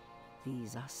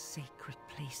 These are sacred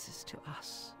places to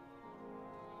us.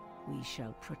 We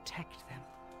shall protect them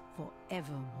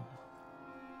forevermore.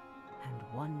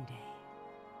 And one day,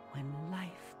 when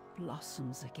life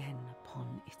blossoms again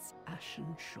upon its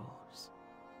ashen shores,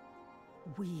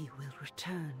 we will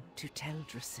return to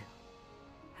Teldrassil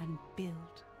and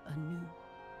build anew.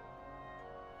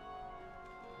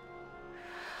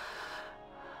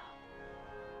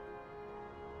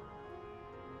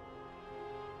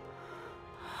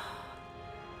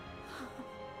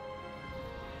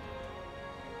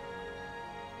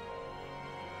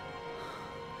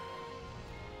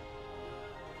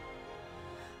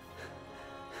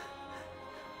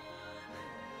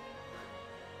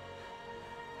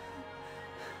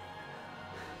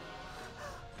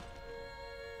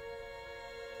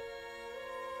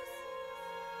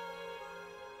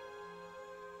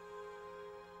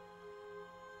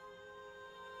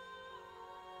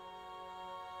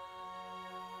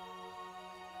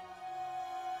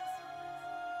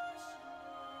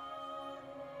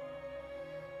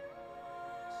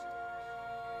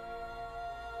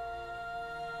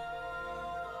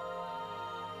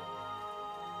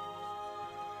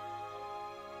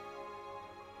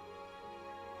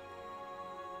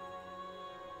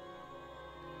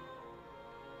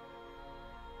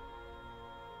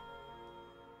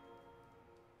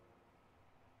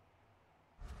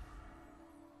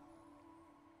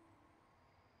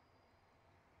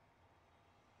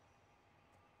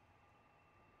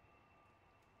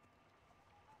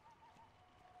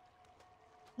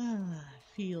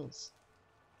 Feels.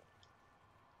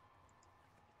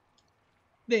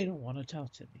 They don't want to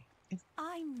talk to me.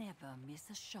 I never miss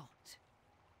a shot.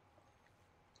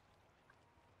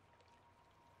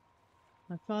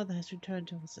 My father has returned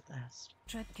to us at last.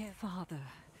 Tread Father,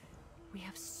 we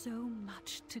have so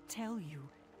much to tell you.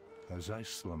 As I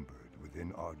slumbered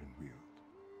within Ardenweald,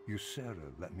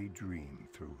 Ysera let me dream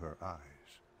through her eyes.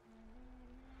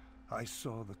 I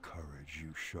saw the courage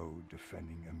you showed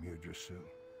defending Emir Drasil.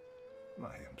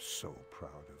 I am so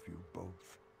proud of you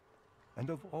both, and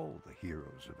of all the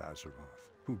heroes of Azeroth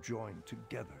who joined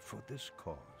together for this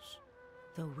cause.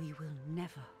 Though we will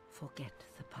never forget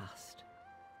the past.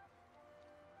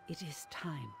 It is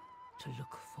time to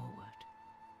look forward.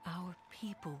 Our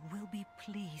people will be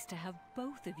pleased to have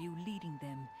both of you leading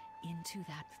them into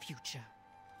that future.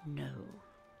 No,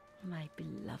 my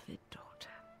beloved daughter.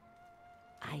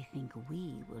 I think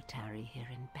we will tarry here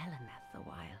in Belanath a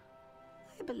while.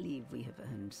 I believe we have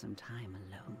earned some time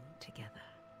alone together.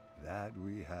 That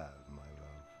we have, my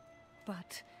love.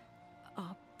 But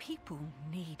our people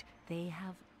need... They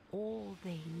have all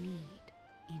they need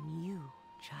in you,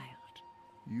 child.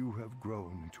 You have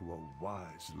grown into a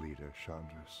wise leader,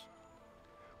 Chandras.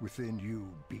 Within you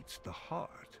beats the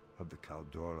heart of the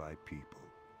Kaldorei people.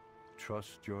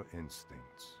 Trust your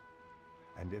instincts.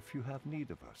 And if you have need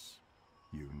of us,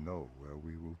 you know where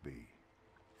we will be.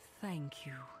 Thank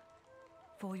you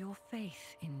for your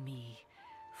faith in me,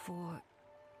 for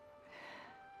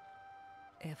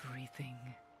everything.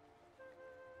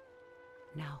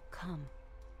 Now come.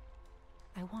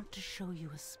 I want to show you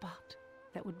a spot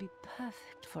that would be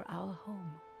perfect for our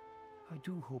home. I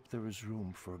do hope there is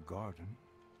room for a garden.